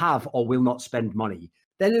don't have or will not spend money.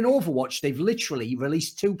 Then in Overwatch, they've literally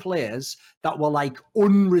released 2 players that were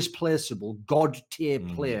unreplaceable, god-tier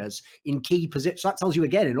players in key positions. So that tells you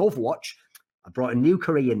again, in Overwatch, I brought in new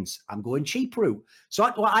Koreans. I'm going cheap route. So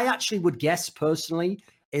what I actually would guess personally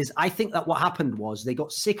is I think that what happened was they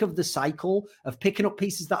got sick of the cycle of picking up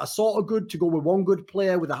pieces that are sort of good to go with one good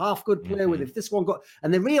player, with a half good player, with if this one got...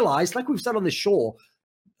 And they realized, like we've said on the show,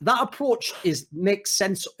 that approach makes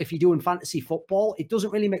sense if you're doing fantasy football. It doesn't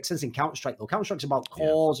really make sense in Counter-Strike, though. Counter-Strike's about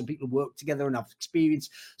cause and people who work together and have experience.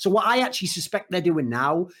 So what I actually suspect they're doing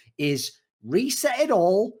now is reset it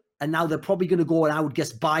all, and now they're probably going to go and I would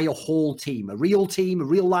guess buy a whole team, a real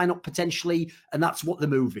lineup potentially, and that's what the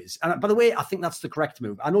move is. And by the way, I think that's the correct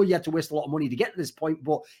move. I know you had to waste a lot of money to get to this point,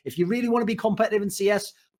 but if you really want to be competitive in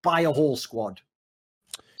CS, buy a whole squad.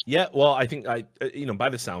 Yeah, well, I think by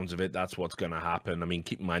the sounds of it, that's what's going to happen. I mean,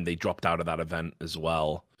 keep in mind they dropped out of that event as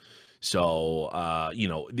well. So,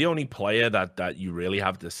 the only player that you really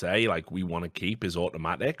have to say we want to keep is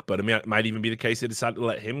Automatic. But I mean, it might even be the case they decided to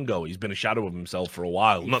let him go. He's been a shadow of himself for a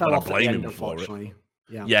while. Not that I blame him for it.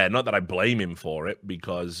 Yeah, not that I blame him for it,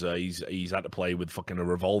 because he's had to play with fucking a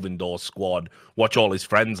revolving door squad, watch all his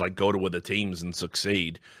friends go to other teams and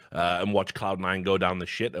succeed, and watch Cloud9 go down the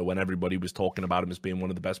shitter when everybody was talking about him as being one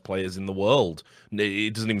of the best players in the world.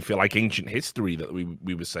 It doesn't even feel like ancient history that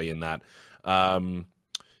we were saying that.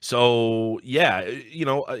 So yeah,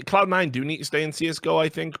 Cloud9 do need to stay in CS:GO, I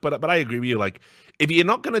think, but I agree with you. If you're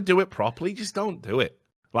not going to do it properly, just don't do it.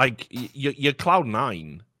 You're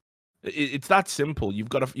Cloud9. It's that simple. You've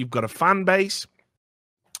got a fan base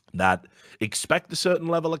that expect a certain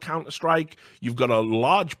level of Counter-Strike. You've got a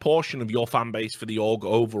large portion of your fan base for the org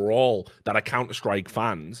overall that are Counter-Strike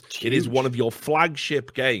fans. It is one of your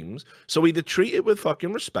flagship games. So either treat it with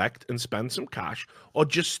fucking respect and spend some cash, or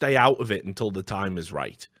just stay out of it until the time is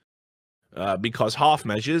right. Because half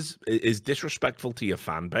measures is disrespectful to your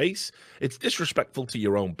fan base. It's disrespectful to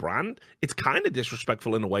your own brand. It's kind of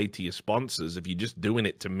disrespectful in a way to your sponsors if you're just doing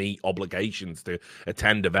it to meet obligations to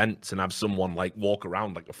attend events and have someone walk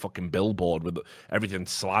around like a fucking billboard with everything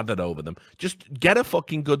slathered over them. Just get a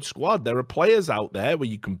fucking good squad. There are players out there where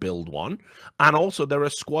you can build one, and also there are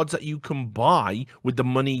squads that you can buy with the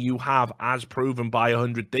money you have, as proven by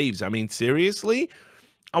 100 Thieves. I mean, seriously?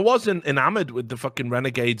 I wasn't enamored with the fucking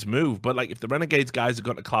Renegades move, but if the Renegades guys had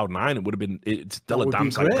got to Cloud9, it would have been. It's still a damn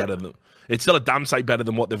sight better than. It's still a damn sight better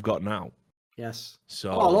than what they've got now. Yes. So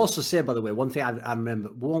I'll also say, by the way, one thing I remember,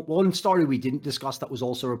 one story we didn't discuss that was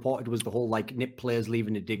also reported was the whole NIP players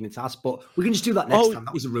leaving the Dignitas, but we can just do that next time.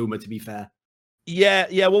 That was a rumor, to be fair.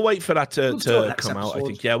 Yeah, we'll wait for that to come out. I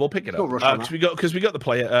think. Yeah, we'll pick it up because we got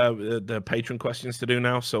the patron questions to do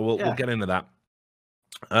now, so we'll get into that.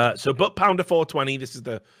 So, but Pounder 420, this is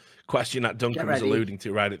the question that Duncan was alluding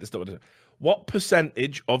to right at the start. What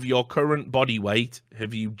percentage of your current body weight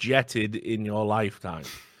have you jetted in your lifetime?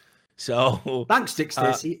 So, thanks, Dick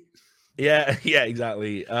Stacey. Yeah,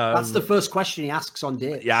 exactly. That's the first question he asks on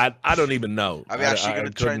date. Yeah, I don't even know. Are we actually going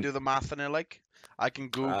to try and do the math on it? I can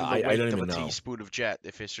Google the weight of a teaspoon of jet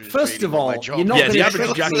if it's First of all, you're not going to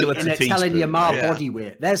trick me into telling you my body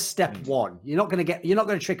weight. There's step one. You're not going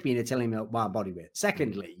to trick me into telling me my body weight.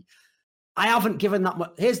 Secondly, I haven't given that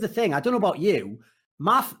much. Here's the thing. I don't know about you.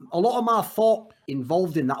 A lot of my thought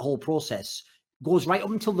involved in that whole process goes right up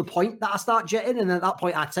until the point that I start jetting. And at that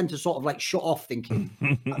point, I tend to sort of like shut off thinking.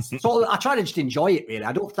 I try to just enjoy it, really.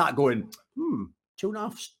 I don't start going,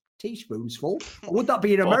 2.5 teaspoons full. Would that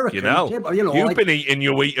be an American? You've been eating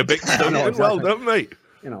your Weetabix. Well done, mate.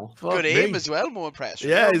 Good aim as well, more impressive.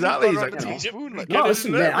 Yeah, exactly. He's like,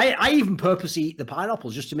 listen, man, I even purposely eat the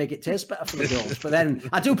pineapples just to make it taste better for the girls. But then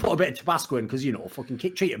I do put a bit of Tabasco in because, fucking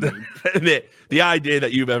treat them. The idea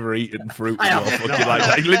that you've ever eaten fruit,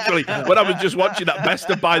 literally, when I was just watching that Best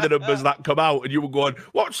of By the Numbers that come out, and you were going,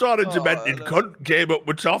 what sort of demented cunt came up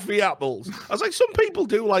with toffee apples? I was like, some people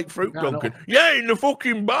do like fruit, Duncan. Yeah, in the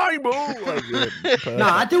fucking Bible.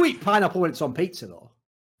 I do eat pineapple when it's on pizza, though.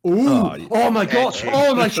 Ooh! Oh my god!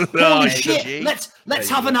 Oh my holy shit! Let's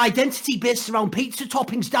have an identity based around pizza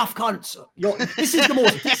toppings, daft cunts. This is the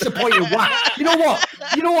most disappointing whack. You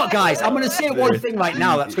know what, guys? I'm going to say one thing right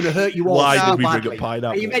now that's going to hurt you all. Why did we bring up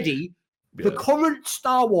pineapple? Are you ready? Yeah. The current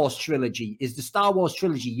Star Wars trilogy is the Star Wars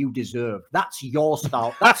trilogy you deserve. That's your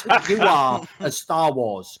Star. That's who you are as Star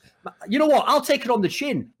Wars. You know what? I'll take it on the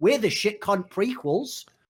chin. We're the shit cunt prequels.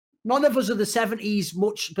 None of us are the 70s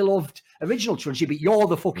much beloved original trilogy, but you're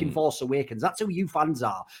the fucking Force Awakens. That's who you fans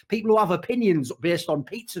are. People who have opinions based on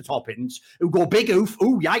pizza toppings, who go big oof,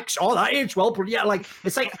 ooh, yikes, oh, that aged well. But yeah,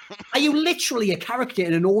 it's like, are you literally a character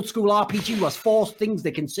in an old school RPG who has 4 things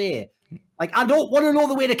they can say? Like, I don't want to know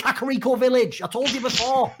the way to Kakariko Village. I told you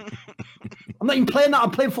before. I'm not even playing that.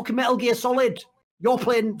 I'm playing fucking Metal Gear Solid. You're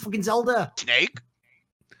playing fucking Zelda. Snake.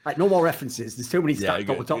 Like, no more references. There's too many stacked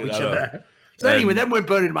on top of each other. So anyway, then we're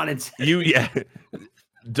Burning Man in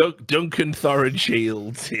Duncan Thorin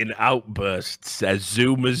Shields in Outburst says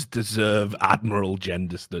Zoomers deserve Admiral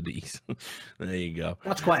Gender Studies. There you go.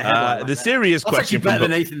 That's quite a headline. The serious That's question. That's better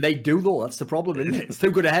than anything they do, though. That's the problem, isn't it? It's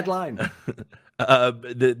too good a headline.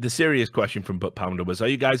 The serious question from Butt Pounder was, are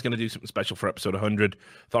you guys going to do something special for episode 100?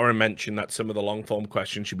 Thorin mentioned that some of the long form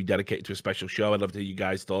questions should be dedicated to a special show. I'd love to hear you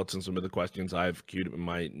guys' thoughts on some of the questions I've queued up in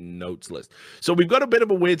my notes list. So we've got a bit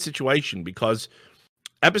of a weird situation because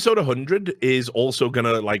episode 100 is also going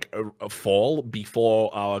to fall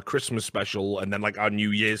before our Christmas special and then our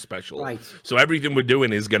New Year's special. Right. So everything we're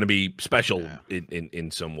doing is going to be special in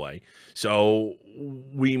some way. So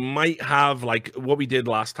we might have what we did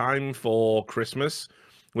last time for Christmas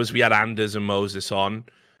was we had Anders and Moses on,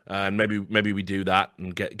 and maybe we do that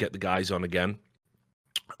and get the guys on again.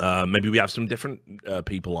 Maybe we have some different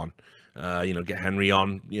people on. Get Henry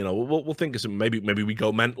on. We'll think of some. Maybe we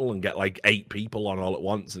go mental and get 8 people on all at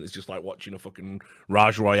once, and it's just like watching a fucking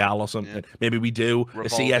Raj Royale or something. Yeah. Maybe we do a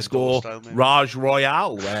CS:GO Raj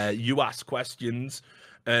Royale where you ask questions.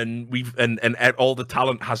 And all the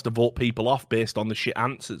talent has to vote people off based on the shit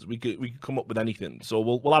answers. We could come up with anything. So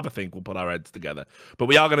we'll have a think. We'll put our heads together. But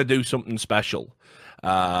we are going to do something special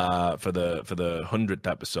for the 100th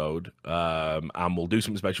episode. And we'll do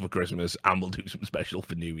something special for Christmas, and we'll do something special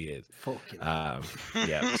for New Year's.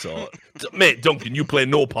 Yeah. So, mate, Duncan, you play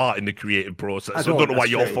no part in the creative process. I don't know why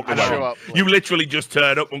you're fucking around. You literally just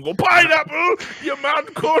turn up and go, pineapple, you mad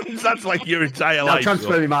cunts. That's like your entire life.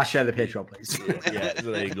 Transfer me my share of the Patreon, please. Yeah.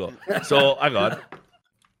 So there you go. So hang on.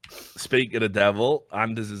 Speaking of the devil,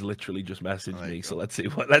 Anders has literally just messaged me. So let's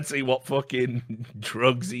see what fucking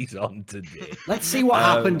drugs he's on today. Let's see what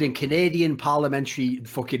happened in Canadian parliamentary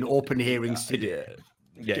fucking open hearings today.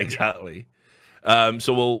 Yeah, exactly.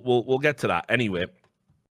 So we'll get to that anyway.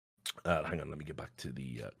 Hang on, let me get back to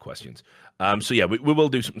the questions. So yeah, we will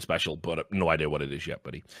do something special, but no idea what it is yet,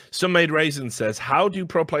 buddy. Some Made Raisin says, how do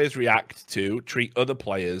pro players react to treat other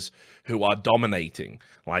players who are dominating,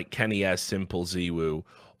 like Kenny S, Simple, Ziwu,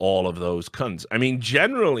 all of those cunts? I mean,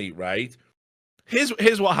 generally, right?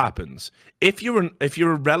 Here's what happens. If you're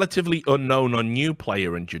a relatively unknown or new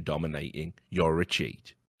player and you're dominating, you're a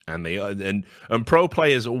cheat. And pro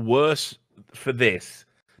players are worse for this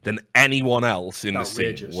than anyone else in the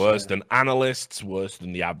scene. Worse than analysts, worse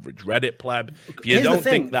than the average Reddit pleb. If you don't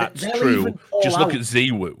think that's true, just look at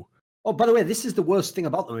Ziwu. Oh, by the way, this is the worst thing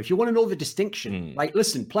about them. If you want to know the distinction,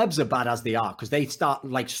 listen, plebs are bad as they are because they start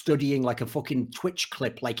studying a fucking Twitch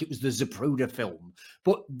clip like it was the Zapruder film.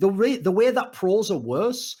 But the way that pros are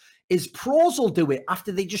worse is pros will do it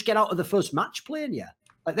after they just get out of the first match playing you.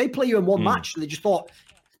 Like they play you in one match and they just thought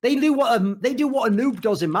they do what a noob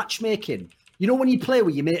does in matchmaking. You know when you play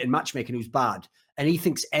with your mate in matchmaking who's bad and he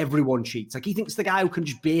thinks everyone cheats. He thinks the guy who can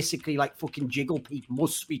just basically fucking jiggle people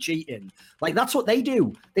must be cheating. That's what they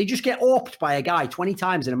do. They just get AWP'd by a guy 20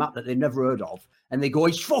 times in a map that they've never heard of. And they go,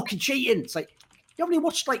 he's fucking cheating. It's like, you haven't even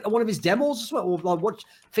watched one of his demos as well? Or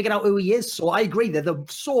figured out who he is. So I agree. They're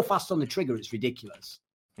so fast on the trigger. It's ridiculous.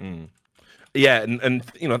 Yeah, and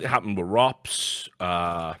you know, it happened with Rops.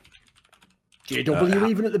 JW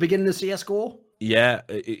even at the beginning of CSGO. Yeah,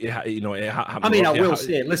 it happened. I mean, I will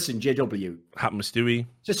say, listen, JW. Happened with Stewie.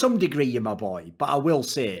 To some degree, you're my boy, but I will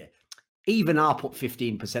say, even I put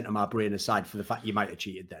 15% of my brain aside for the fact you might have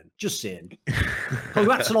cheated then. Just saying.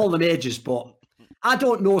 Congrats on all the majors, but I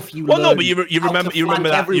don't know if you. Well, no, but you remember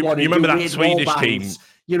that Swedish team.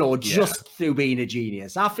 You know, just through being a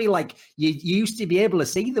genius. I feel like you used to be able to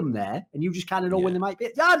see them there, and you just kind of know when they might be.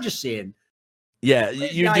 I'm just saying. Yeah,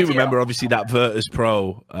 you do remember obviously that Virtus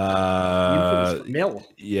Pro. Mill.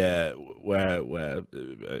 Yeah, where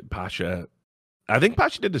Pasha. I think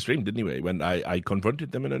Pasha did the stream, didn't he? When I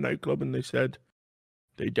confronted them in a nightclub and they said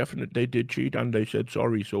they did cheat and they said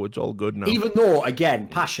sorry, so it's all good now. Even though, again,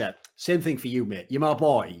 Pasha, same thing for you, mate. You're my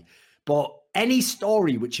boy. But any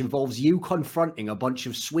story which involves you confronting a bunch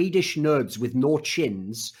of Swedish nerds with no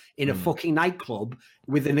chins in a fucking nightclub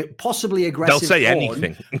with a possibly aggressive they'll say tone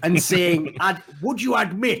anything and saying, would you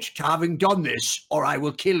admit to having done this or I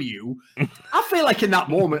will kill you? I feel like in that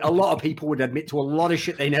moment, a lot of people would admit to a lot of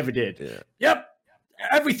shit they never did. Yeah. Yep.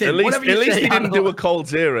 Everything. At least say, he didn't do a cold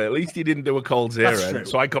zero. At least he didn't do a cold zero.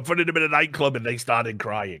 So I confronted him in a nightclub and they started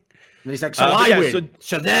crying. And he's like, so I win.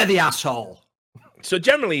 So they're the asshole. So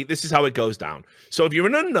generally, this is how it goes down. So if you're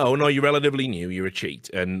an unknown or you're relatively new, you're a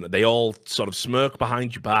cheat. And they all sort of smirk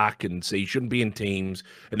behind your back and say you shouldn't be in teams.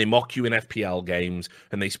 And they mock you in FPL games.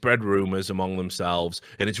 And they spread rumors among themselves.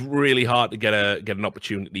 And it's really hard to get an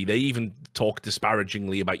opportunity. They even talk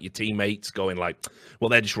disparagingly about your teammates, going like, well,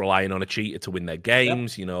 they're just relying on a cheater to win their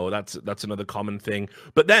games. Yep. You know, that's another common thing.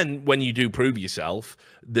 But then when you do prove yourself,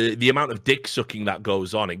 the amount of dick sucking that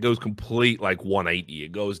goes on, it goes complete like 180.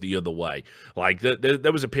 It goes the other way. Like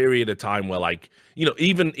there was a period of time where, like, you know,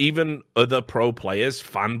 even other pro players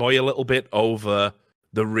fanboy a little bit over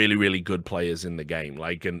the really, really good players in the game,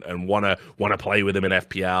 like, and want to play with them in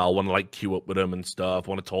FPL, want to like queue up with them and stuff,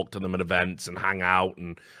 want to talk to them at events and hang out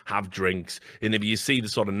and have drinks. And if you see the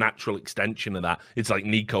sort of natural extension of that, it's like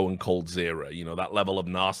Nico and Cold Zero, you know, that level of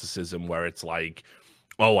narcissism where it's like,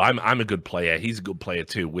 oh, I'm a good player, he's a good player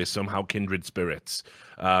too, we're somehow kindred spirits.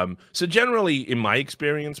 So generally, in my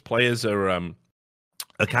experience, players are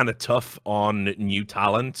kind of tough on new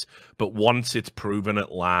talent, but once it's proven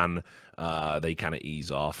at LAN, they kind of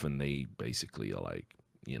ease off and they basically are like,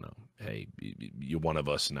 you know, hey, you're one of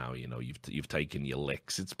us now. You know, you've taken your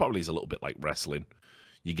licks. It's probably a little bit like wrestling.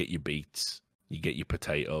 You get your beats, you get your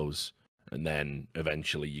potatoes, and then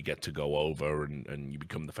eventually you get to go over and you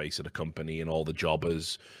become the face of the company, and all the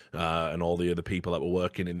jobbers and all the other people that were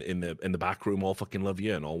working in the back room all fucking love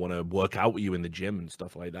you and all want to work out with you in the gym and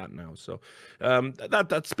stuff like that now. So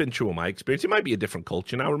that's been true of my experience. It might be a different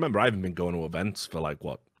culture now. Remember, I haven't been going to events for like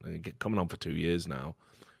coming on for 2 years now.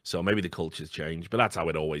 So maybe the culture's changed, but that's how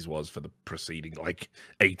it always was for the preceding like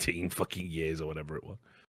 18 fucking years or whatever it was.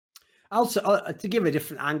 Also, to give a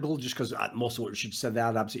different angle, just because most of what Richard said there,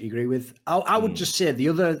 I'd absolutely agree with. I would just say the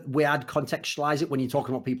other way I'd contextualize it when you're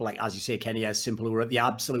talking about people like, as you say, Kenny S, Simple, who are at the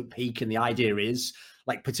absolute peak, and the idea is,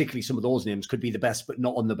 like, particularly some of those names could be the best, but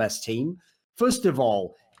not on the best team. First of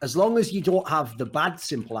all, as long as you don't have the bad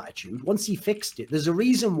Simple attitude, once he fixed it, there's a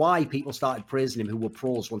reason why people started praising him who were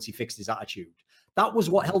pros once he fixed his attitude. That was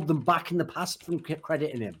what held them back in the past from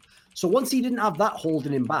crediting him. So once he didn't have that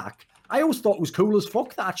holding him back, I always thought it was cool as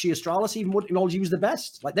fuck that actually Astralis even would acknowledge he was the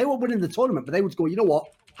best. Like, they were winning the tournament, but they would go, you know what?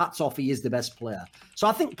 Hats off, he is the best player. So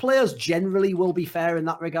I think players generally will be fair in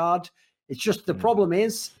that regard. It's just the problem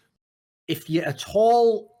is, if you're at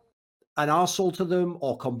all an arsehole to them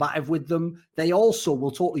or combative with them, they also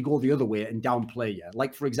will totally go the other way and downplay you.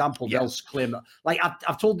 Like, for example, they'll claim, like,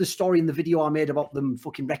 I've told this story in the video I made about them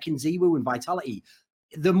fucking wrecking Ziwu and Vitality.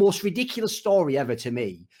 The most ridiculous story ever to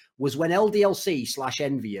me was when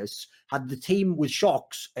LDLC/Envious had the team with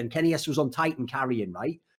Shocks and Kenny S was on Titan carrying,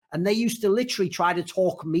 right? And they used to literally try to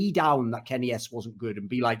talk me down that Kenny S wasn't good and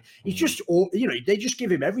be like, he's just, you know, they just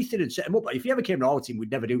give him everything and set him up. If he ever came to our team,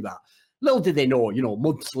 we'd never do that. Little did they know, you know,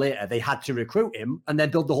 months later, they had to recruit him and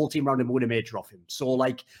then build the whole team around him and win a major off him. So,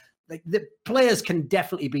 like the players can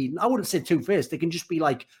definitely be, I wouldn't say two-faced, they can just be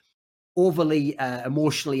like, overly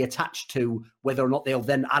emotionally attached to whether or not they'll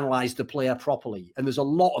then analyze the player properly. And there's a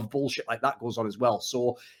lot of bullshit like that goes on as well.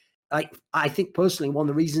 So I think personally, one of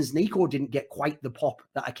the reasons Nico didn't get quite the pop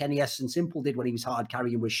that a Kenny S and Simple did when he was hard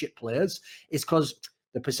carrying with shit players is because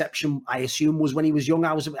the perception, I assume, was when he was young,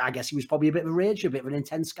 I guess he was probably a bit of a rage, a bit of an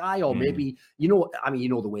intense guy, or maybe, you know, I mean, you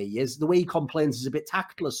know the way he is. The way he complains is a bit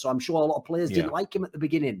tactless. So I'm sure a lot of players didn't like him at the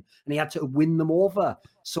beginning and he had to win them over.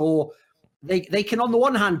 So they can, on the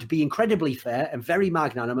one hand, be incredibly fair and very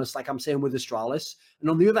magnanimous, like I'm saying with Astralis, and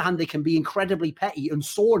on the other hand, they can be incredibly petty and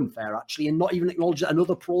so unfair, actually, and not even acknowledge that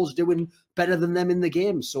another pro's doing better than them in the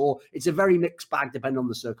game. So it's a very mixed bag, depending on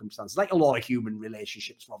the circumstances, like a lot of human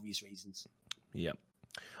relationships for obvious reasons. Yeah.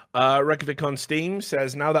 Reykjavik on Steam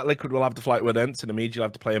says, now that Liquid will have to flight with Ents and immediately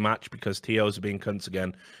have to play a match because TOs are being cunts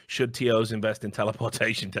again, should TOs invest in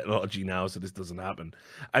teleportation technology now so this doesn't happen?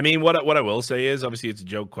 I mean, what I will say is, obviously it's a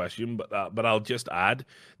joke question, but I'll just add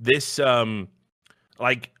this,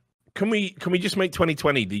 like, can we just make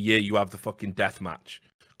 2020 the year you have the fucking death match?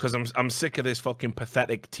 Because I'm sick of this fucking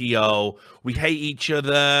pathetic TO. We hate each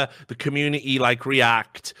other. The community like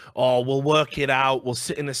react. Oh, we'll work it out. We'll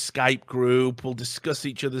sit in a Skype group. We'll discuss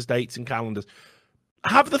each other's dates and calendars.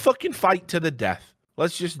 Have the fucking fight to the death.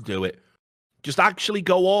 Let's just do it. Just actually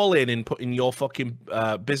go all in and putting your fucking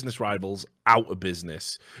business rivals out of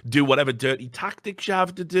business. Do whatever dirty tactics you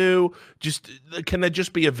have to do. Can there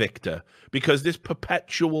just be a victor? Because this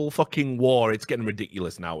perpetual fucking war, it's getting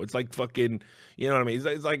ridiculous now. It's like fucking, you know what I mean?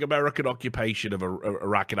 It's like American occupation of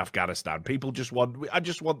Iraq and Afghanistan. People just I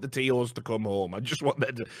just want the TOs to come home. I just want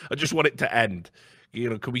it to end.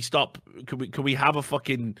 You know, can we stop? Can we have a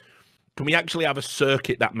fucking? Can we actually have a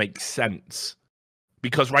circuit that makes sense?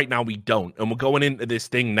 Because right now we don't. And we're going into this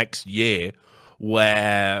thing next year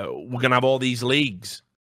where we're going to have all these leagues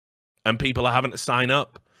and people are having to sign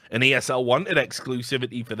up. And ESL wanted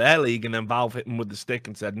exclusivity for their league, and then Valve hit them with the stick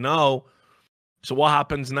and said no. So what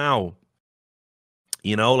happens now?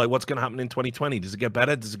 You know, like, what's going to happen in 2020? Does it get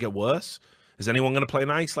better? Does it get worse? Is anyone going to play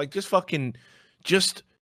nice? Like, just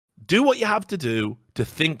do what you have to do to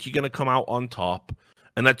think you're going to come out on top.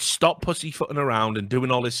 And let's stop pussyfooting around and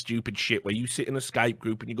doing all this stupid shit where you sit in a Skype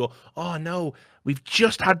group and you go, oh, no, we've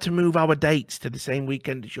just had to move our dates to the same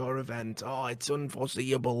weekend as your event. Oh, it's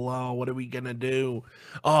unforeseeable. Oh, what are we going to do?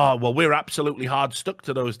 Oh, well, we're absolutely hard stuck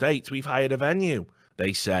to those dates. We've hired a venue,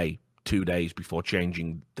 they say 2 days before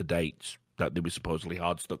changing the dates that they were supposedly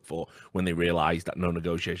hard stuck for when they realized that no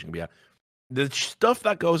negotiation can be had. The stuff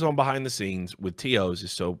that goes on behind the scenes with TOs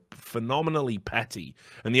is so phenomenally petty.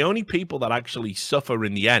 And the only people that actually suffer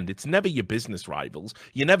in the end, it's never your business rivals.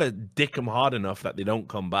 You never dick them hard enough that they don't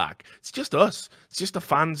come back. It's just us. It's just the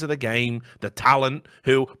fans of the game, the talent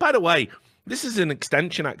who, by the way, this is an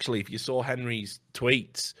extension, actually, if you saw Henry's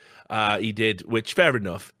tweets he did, which, fair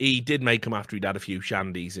enough, he did make them after he'd had a few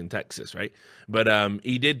shandies in Texas, right? But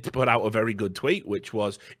he did put out a very good tweet, which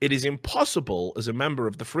was, it is impossible as a member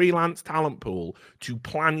of the freelance talent pool to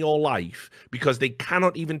plan your life because they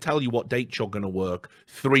cannot even tell you what dates you're going to work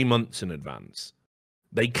 3 months in advance.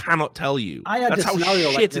 They cannot tell you. That's how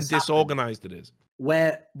shit and disorganized it is.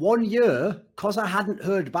 Where 1 year, because I hadn't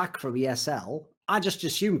heard back from ESL, I just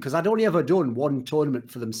assumed, because I'd only ever done one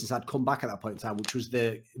tournament for them since I'd come back at that point in time, which was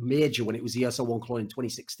the major when it was the ESL One Cologne in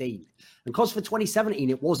 2016. And because for 2017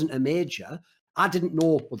 it wasn't a major, I didn't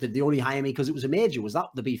know, well, did they only hire me because it was a major? Was that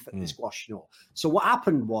the beef at the squash? You know? So what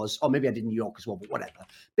happened was, or maybe I did New York as well, but whatever.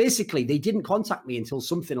 Basically, they didn't contact me until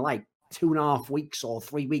something like 2.5 weeks or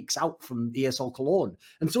 3 weeks out from ESL Cologne.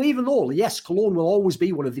 And so even though, yes, Cologne will always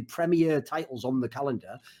be one of the premier titles on the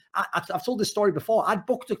calendar, I've told this story before. I'd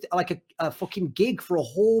booked a fucking gig for a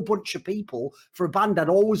whole bunch of people for a band I'd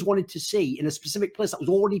always wanted to see in a specific place that was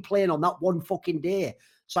already playing on that one fucking day.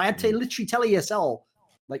 So I had to literally tell ESL,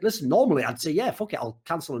 like, listen, normally I'd say, yeah, fuck it, I'll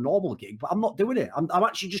cancel a normal gig, but I'm not doing it. I'm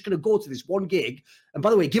actually just going to go to this one gig. And by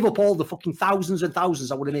the way, give up all the fucking thousands and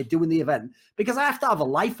thousands I would have made doing the event because I have to have a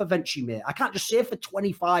life eventually, mate. I can't just say for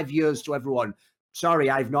 25 years to everyone, sorry,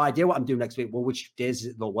 I have no idea what I'm doing next week. Well, which days is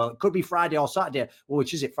it though? Well, it could be Friday or Saturday. Well,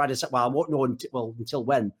 which is it? Friday, Saturday? Well, I won't know until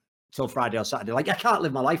when? Until Friday or Saturday. Like, I can't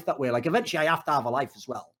live my life that way. Like, eventually I have to have a life as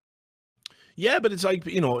well. Yeah, but it's like,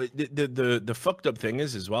 you know, the fucked up thing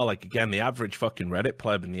is as well, like, again, the average fucking Reddit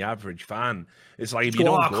pleb and the average fan, it's like, if you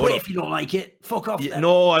don't quit if you don't like it, fuck off. Yeah,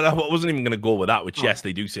 no, I wasn't even going to go with that, which, yes,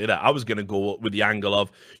 they do say that. I was going to go with the angle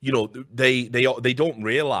of, you know, they don't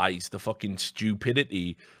realize the fucking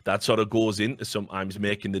stupidity that sort of goes into sometimes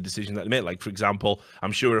making the decision that they make. Like, for example,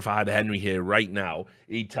 I'm sure if I had Henry here right now,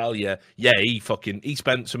 he'd tell you, yeah, he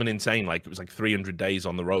spent something insane, like it was like 300 days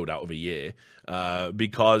on the road out of a year.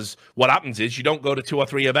 Because what happens is you don't go to 2 or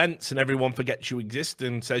 3 events and everyone forgets you exist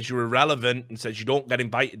and says you're irrelevant and says you don't get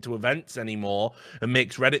invited to events anymore and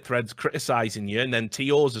makes Reddit threads criticizing you. And then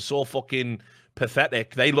TOs are so fucking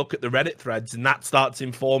pathetic. They look at the Reddit threads and that starts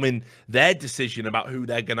informing their decision about who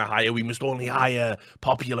they're going to hire. We must only hire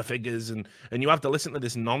popular figures, and you have to listen to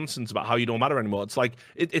this nonsense about how you don't matter anymore. It's like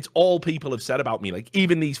it's all people have said about me. Like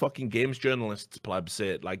even these fucking games journalists plebs say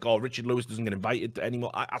it, like, oh, Richard Lewis doesn't get invited to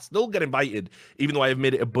anymore. I still get invited, even though I have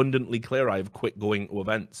made it abundantly clear I have quit going to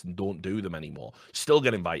events and don't do them anymore. Still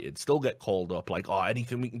get invited, still get called up. Like, oh,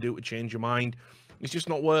 anything we can do to change your mind. It's just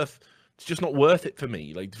not worth it for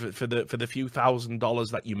me. Like for the few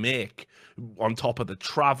 $1,000s that you make on top of the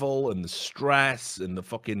travel and the stress and the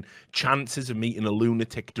fucking chances of meeting a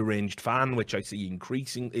lunatic deranged fan, which I see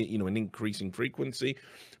increasing, an increasing frequency.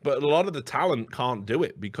 But a lot of the talent can't do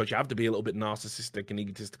it because you have to be a little bit narcissistic and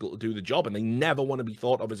egotistical to do the job, and they never want to be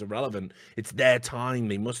thought of as irrelevant. It's their time;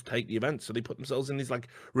 they must take the event, so they put themselves in this like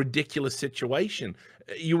ridiculous situation.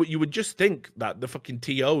 You would just think that the fucking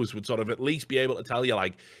TOs would sort of at least be able to tell you,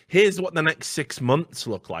 like, here's what the next 6 months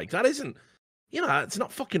look like. That isn't, it's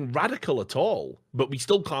not fucking radical at all. But we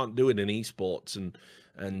still can't do it in esports,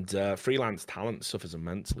 and freelance talent suffers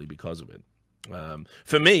immensely because of it.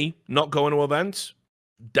 For me, not going to events,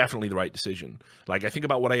 definitely the right decision. Like, I think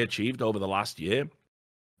about what I achieved over the last year.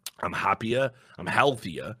 I'm happier. I'm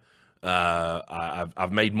healthier.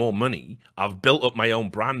 I've made more money. I've built up my own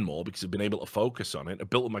brand more because I've been able to focus on it. I've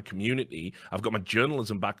built up my community. I've got my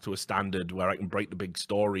journalism back to a standard where I can break the big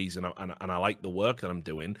stories, and I like the work that I'm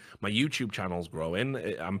doing. My YouTube channel's growing.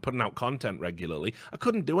 I'm putting out content regularly. I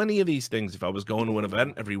couldn't do any of these things if I was going to an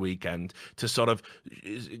event every weekend to sort of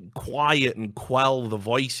quiet and quell the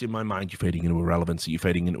voice in my mind. You're fading into irrelevancy. You're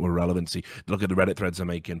fading into irrelevancy. Look at the Reddit threads I'm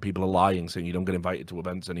making. People are lying, saying you don't get invited to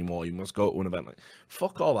events anymore. You must go to an event. Like,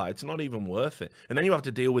 fuck all that. It's not even worth it. And then you have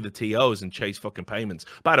to deal with the TOs and chase fucking payments.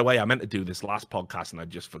 By the way, I meant to do this last podcast and I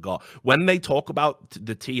just forgot. When they talk about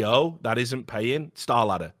the TO that isn't paying,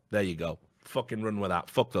 StarLadder, there you go. Fucking run with that.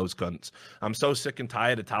 Fuck those cunts. I'm so sick and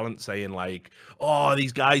tired of talent saying like, oh,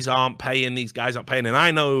 these guys aren't paying. And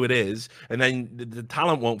I know who it is. And then the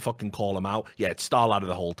talent won't fucking call them out. Yeah, it's StarLadder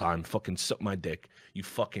the whole time. Fucking suck my dick. You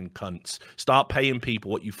fucking cunts. Start paying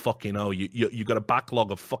people what you fucking owe. You got a backlog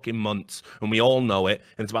of fucking months, and we all know it.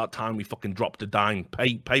 And it's about time we fucking dropped a dime.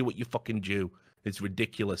 Pay what you fucking due. It's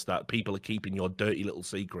ridiculous that people are keeping your dirty little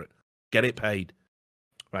secret. Get it paid.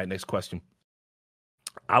 Right, next question.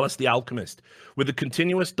 Alice the Alchemist. With the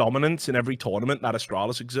continuous dominance in every tournament that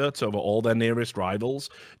Astralis exerts over all their nearest rivals,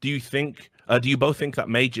 do you both think that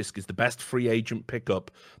Magisk is the best free agent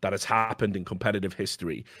pickup that has happened in competitive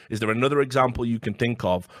history? Is there another example you can think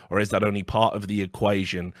of, or is that only part of the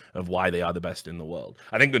equation of why they are the best in the world?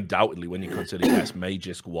 I think undoubtedly, when you consider, yes,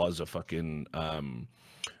 Magisk was a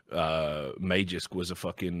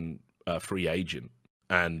fucking free agent.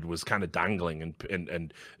 And was kind of dangling,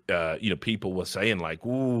 and people were saying like,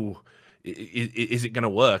 "Ooh, is it going to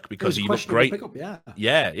work?" Because he looked great.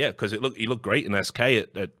 Yeah, because he looked great in SK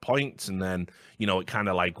at points, and then it kind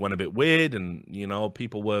of like went a bit weird, and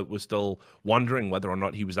people were still wondering whether or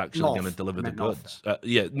not he was actually going to deliver the goods. But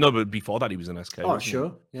before that he was in SK. Oh,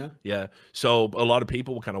 sure, yeah. So a lot of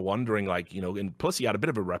people were kind of wondering, like, and plus he had a bit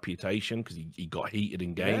of a reputation because he got heated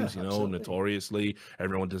in games, notoriously.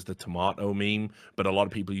 Everyone does the tomato meme, but a lot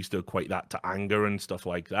of people used to equate that to anger and stuff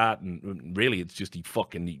like that. And really, it's just he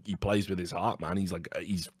plays with his heart, man.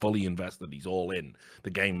 He's fully invested. He's all in. The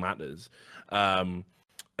game matters. For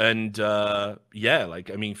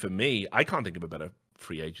me, I can't think of a better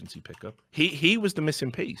free agency pickup. He was the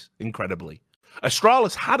missing piece, incredibly.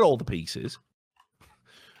 Astralis had all the pieces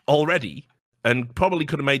already and probably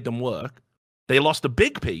could have made them work. They lost a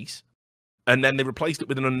big piece, and then they replaced it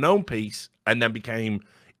with an unknown piece, and then became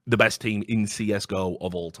the best team in CSGO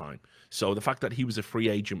of all time. So the fact that he was a free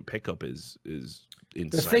agent pickup is insane.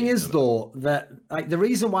 The thing is, though, that like the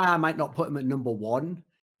reason why I might not put him at number one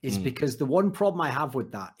is because the one problem I have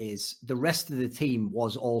with that is the rest of the team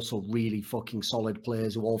was also really fucking solid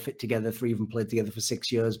players who all fit together. 3 of them played together for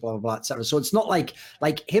 6 years, blah, blah, blah, etc. So it's not like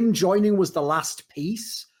him joining was the last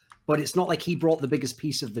piece, but it's not like he brought the biggest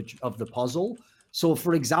piece of the puzzle. So,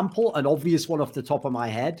 for example, an obvious one off the top of my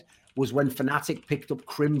head was when Fnatic picked up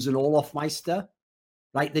Crimson Olofmeister.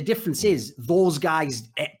 Like, the difference is those guys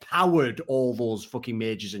powered all those fucking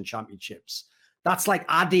majors and championships. That's like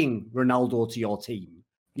adding Ronaldo to your team.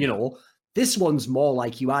 This one's more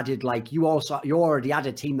like you added, like you already had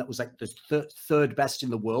a team that was like the third best in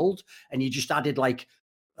the world, and you just added like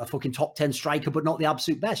a fucking top 10 striker, but not the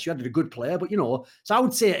absolute best. You added a good player, but so I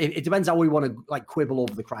would say it depends how we want to like quibble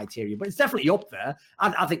over the criteria, but it's definitely up there.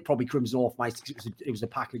 I think probably Crimson Olofmeister, because it was a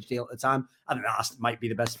package deal at the time. I think that might be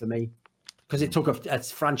the best for me because it took a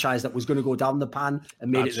franchise that was going to go down the pan and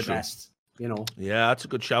made it the best. you know. Yeah, that's a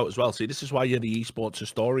good shout as well. See, this is why you're the esports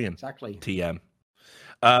historian. Exactly. TM.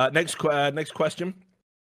 Next question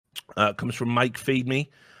comes from Mike Feed Me.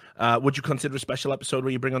 Would you consider a special episode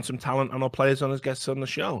where you bring on some talent and our players on as guests on the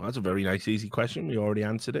show? That's a very nice, easy question. We already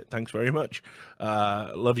answered it. Thanks very much.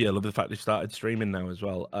 Love you. Love the fact you started streaming now as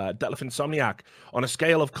well. Detlef Insomniac, on a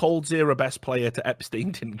scale of Cold Zero best player to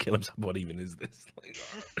Epstein didn't kill himself. What even is this?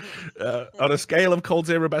 On a scale of Cold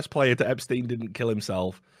Zero best player to Epstein didn't kill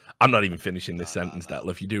himself. I'm not even finishing this sentence,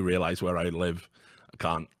 Detlef. You do realize where I live. I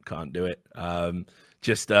can't do it.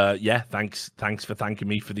 Thanks for thanking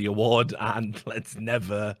me for the award, and let's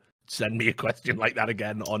never send me a question like that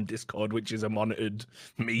again on Discord, which is a monitored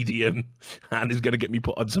medium and is going to get me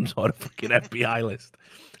put on some sort of fucking FBI list.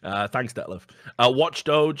 Thanks, Detlef. Watch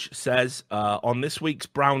Doge says, on this week's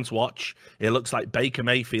Browns Watch, it looks like Baker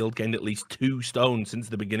Mayfield gained at least 2 stones since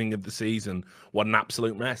the beginning of the season. What an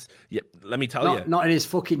absolute mess. Yeah, let me tell you. Not in his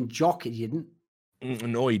fucking jock, he didn't.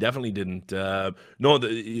 No, he definitely didn't. No,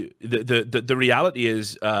 the reality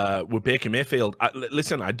is with Baker Mayfield.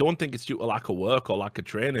 Listen, I don't think it's due to lack of work or lack of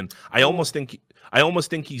training. I almost think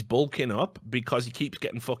he's bulking up because he keeps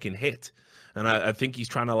getting fucking hit, and I think he's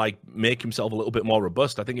trying to like make himself a little bit more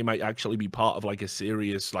robust. I think he might actually be part of like a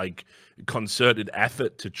serious like concerted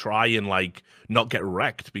effort to try and like not get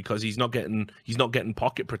wrecked because he's not getting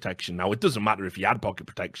pocket protection. Now it doesn't matter if he had pocket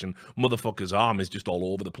protection. Motherfucker's arm is just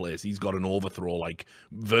all over the place. He's got an overthrow like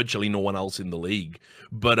virtually no one else in the league.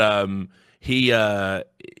 But they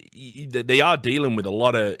are dealing with a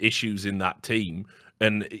lot of issues in that team,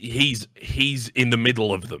 and he's in the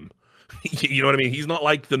middle of them. You know what I mean? He's not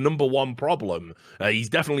like the number one problem. He's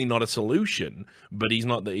definitely not a solution, but he's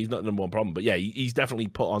not the number one problem. But yeah, he's definitely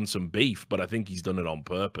put on some beef, but I think he's done it on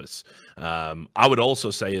purpose. I would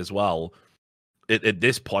also say as well, at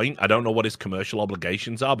this point, I don't know what his commercial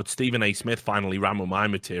obligations are, but Stephen A. Smith finally ran with my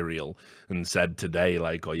material and said today,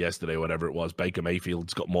 like, or yesterday, whatever it was, Baker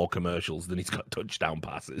Mayfield's got more commercials than he's got touchdown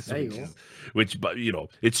passes. But you know,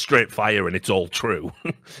 it's straight fire and it's all true.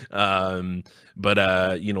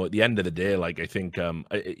 But you know, at the end of the day, like I think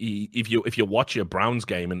if you watch a Browns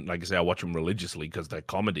game, and like I say, I watch them religiously because they're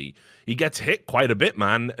comedy, he gets hit quite a bit,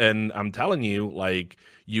 man. And I'm telling you, like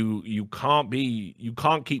you can't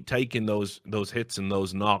keep taking those hits and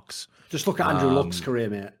those knocks. Just look at Andrew Luck's career,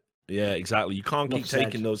 mate. Yeah, exactly. You can't keep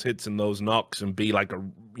taking those hits and those knocks and be like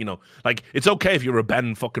like it's okay if you're a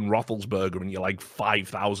Ben fucking Roethlisberger and you're like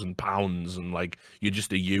 5,000 pounds and like you're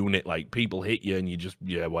just a unit. Like people hit you and you just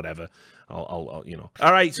whatever. I'll you know.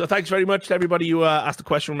 All right, so thanks very much to everybody who asked the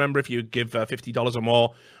question. Remember, if you give $50 or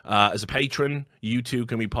more as a patron, you too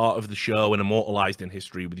can be part of the show and immortalized in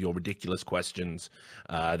history with your ridiculous questions.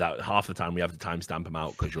 That half the time we have to timestamp them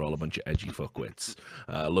out because you're all a bunch of edgy fuckwits.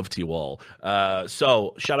 Love to you all.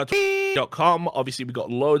 So shout out to .com. Obviously, we've got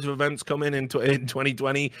loads of events coming in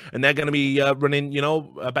 2020, and they're going to be running,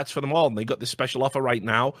 bets for them all. And they got this special offer right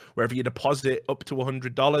now where if you deposit up to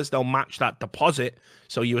 $100, they'll match that deposit.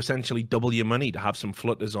 So you essentially double your money to have some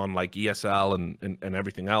flutters on like ESL and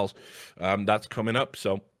everything else. That's coming up.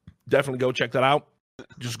 So definitely go check that out.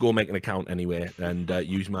 Just go make an account anyway and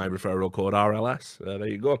use my referral code RLS. There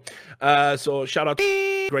you go. So shout out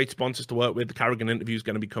to great sponsors to work with. The Carrigan interview is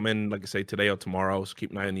going to be coming, like I say, today or tomorrow. So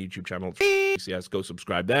keep an eye on the YouTube channel. Yes, go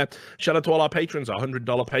subscribe there. Shout out to all our patrons, our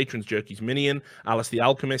 $100 patrons: Jerky's Minion, Alice the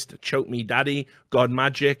Alchemist, Choke Me Daddy, God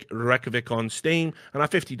Magic, Reykjavik on Steam, and our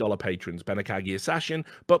 $50 patrons: Benakagi Assassin,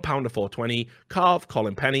 Butt Pounder 420, Carve,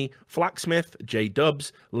 Colin Penny, Flacksmith, J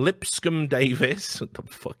Dubs, Lipscomb Davis. What the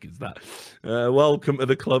fuck is that? Welcome to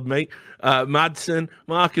the club, mate. Madsen,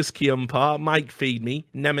 Marcus Kiumpar, Mike Feed Me,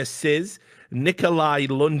 Nemesis, Nikolai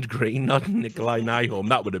Lundgren, not Nikolai Nyholm,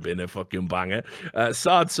 that would have been a fucking banger.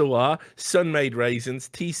 Sard Sawar, Sunmade Raisins,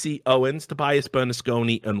 TC Owens, Tobias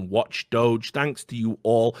Bernasconi, and Watch Doge. Thanks to you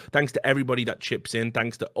all. Thanks to everybody that chips in.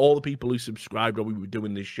 Thanks to all the people who subscribed while we were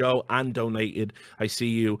doing this show and donated. I see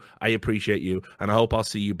you. I appreciate you. And I hope I'll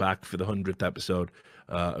see you back for the 100th episode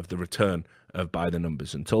of the return of By the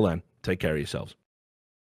Numbers. Until then, take care of yourselves.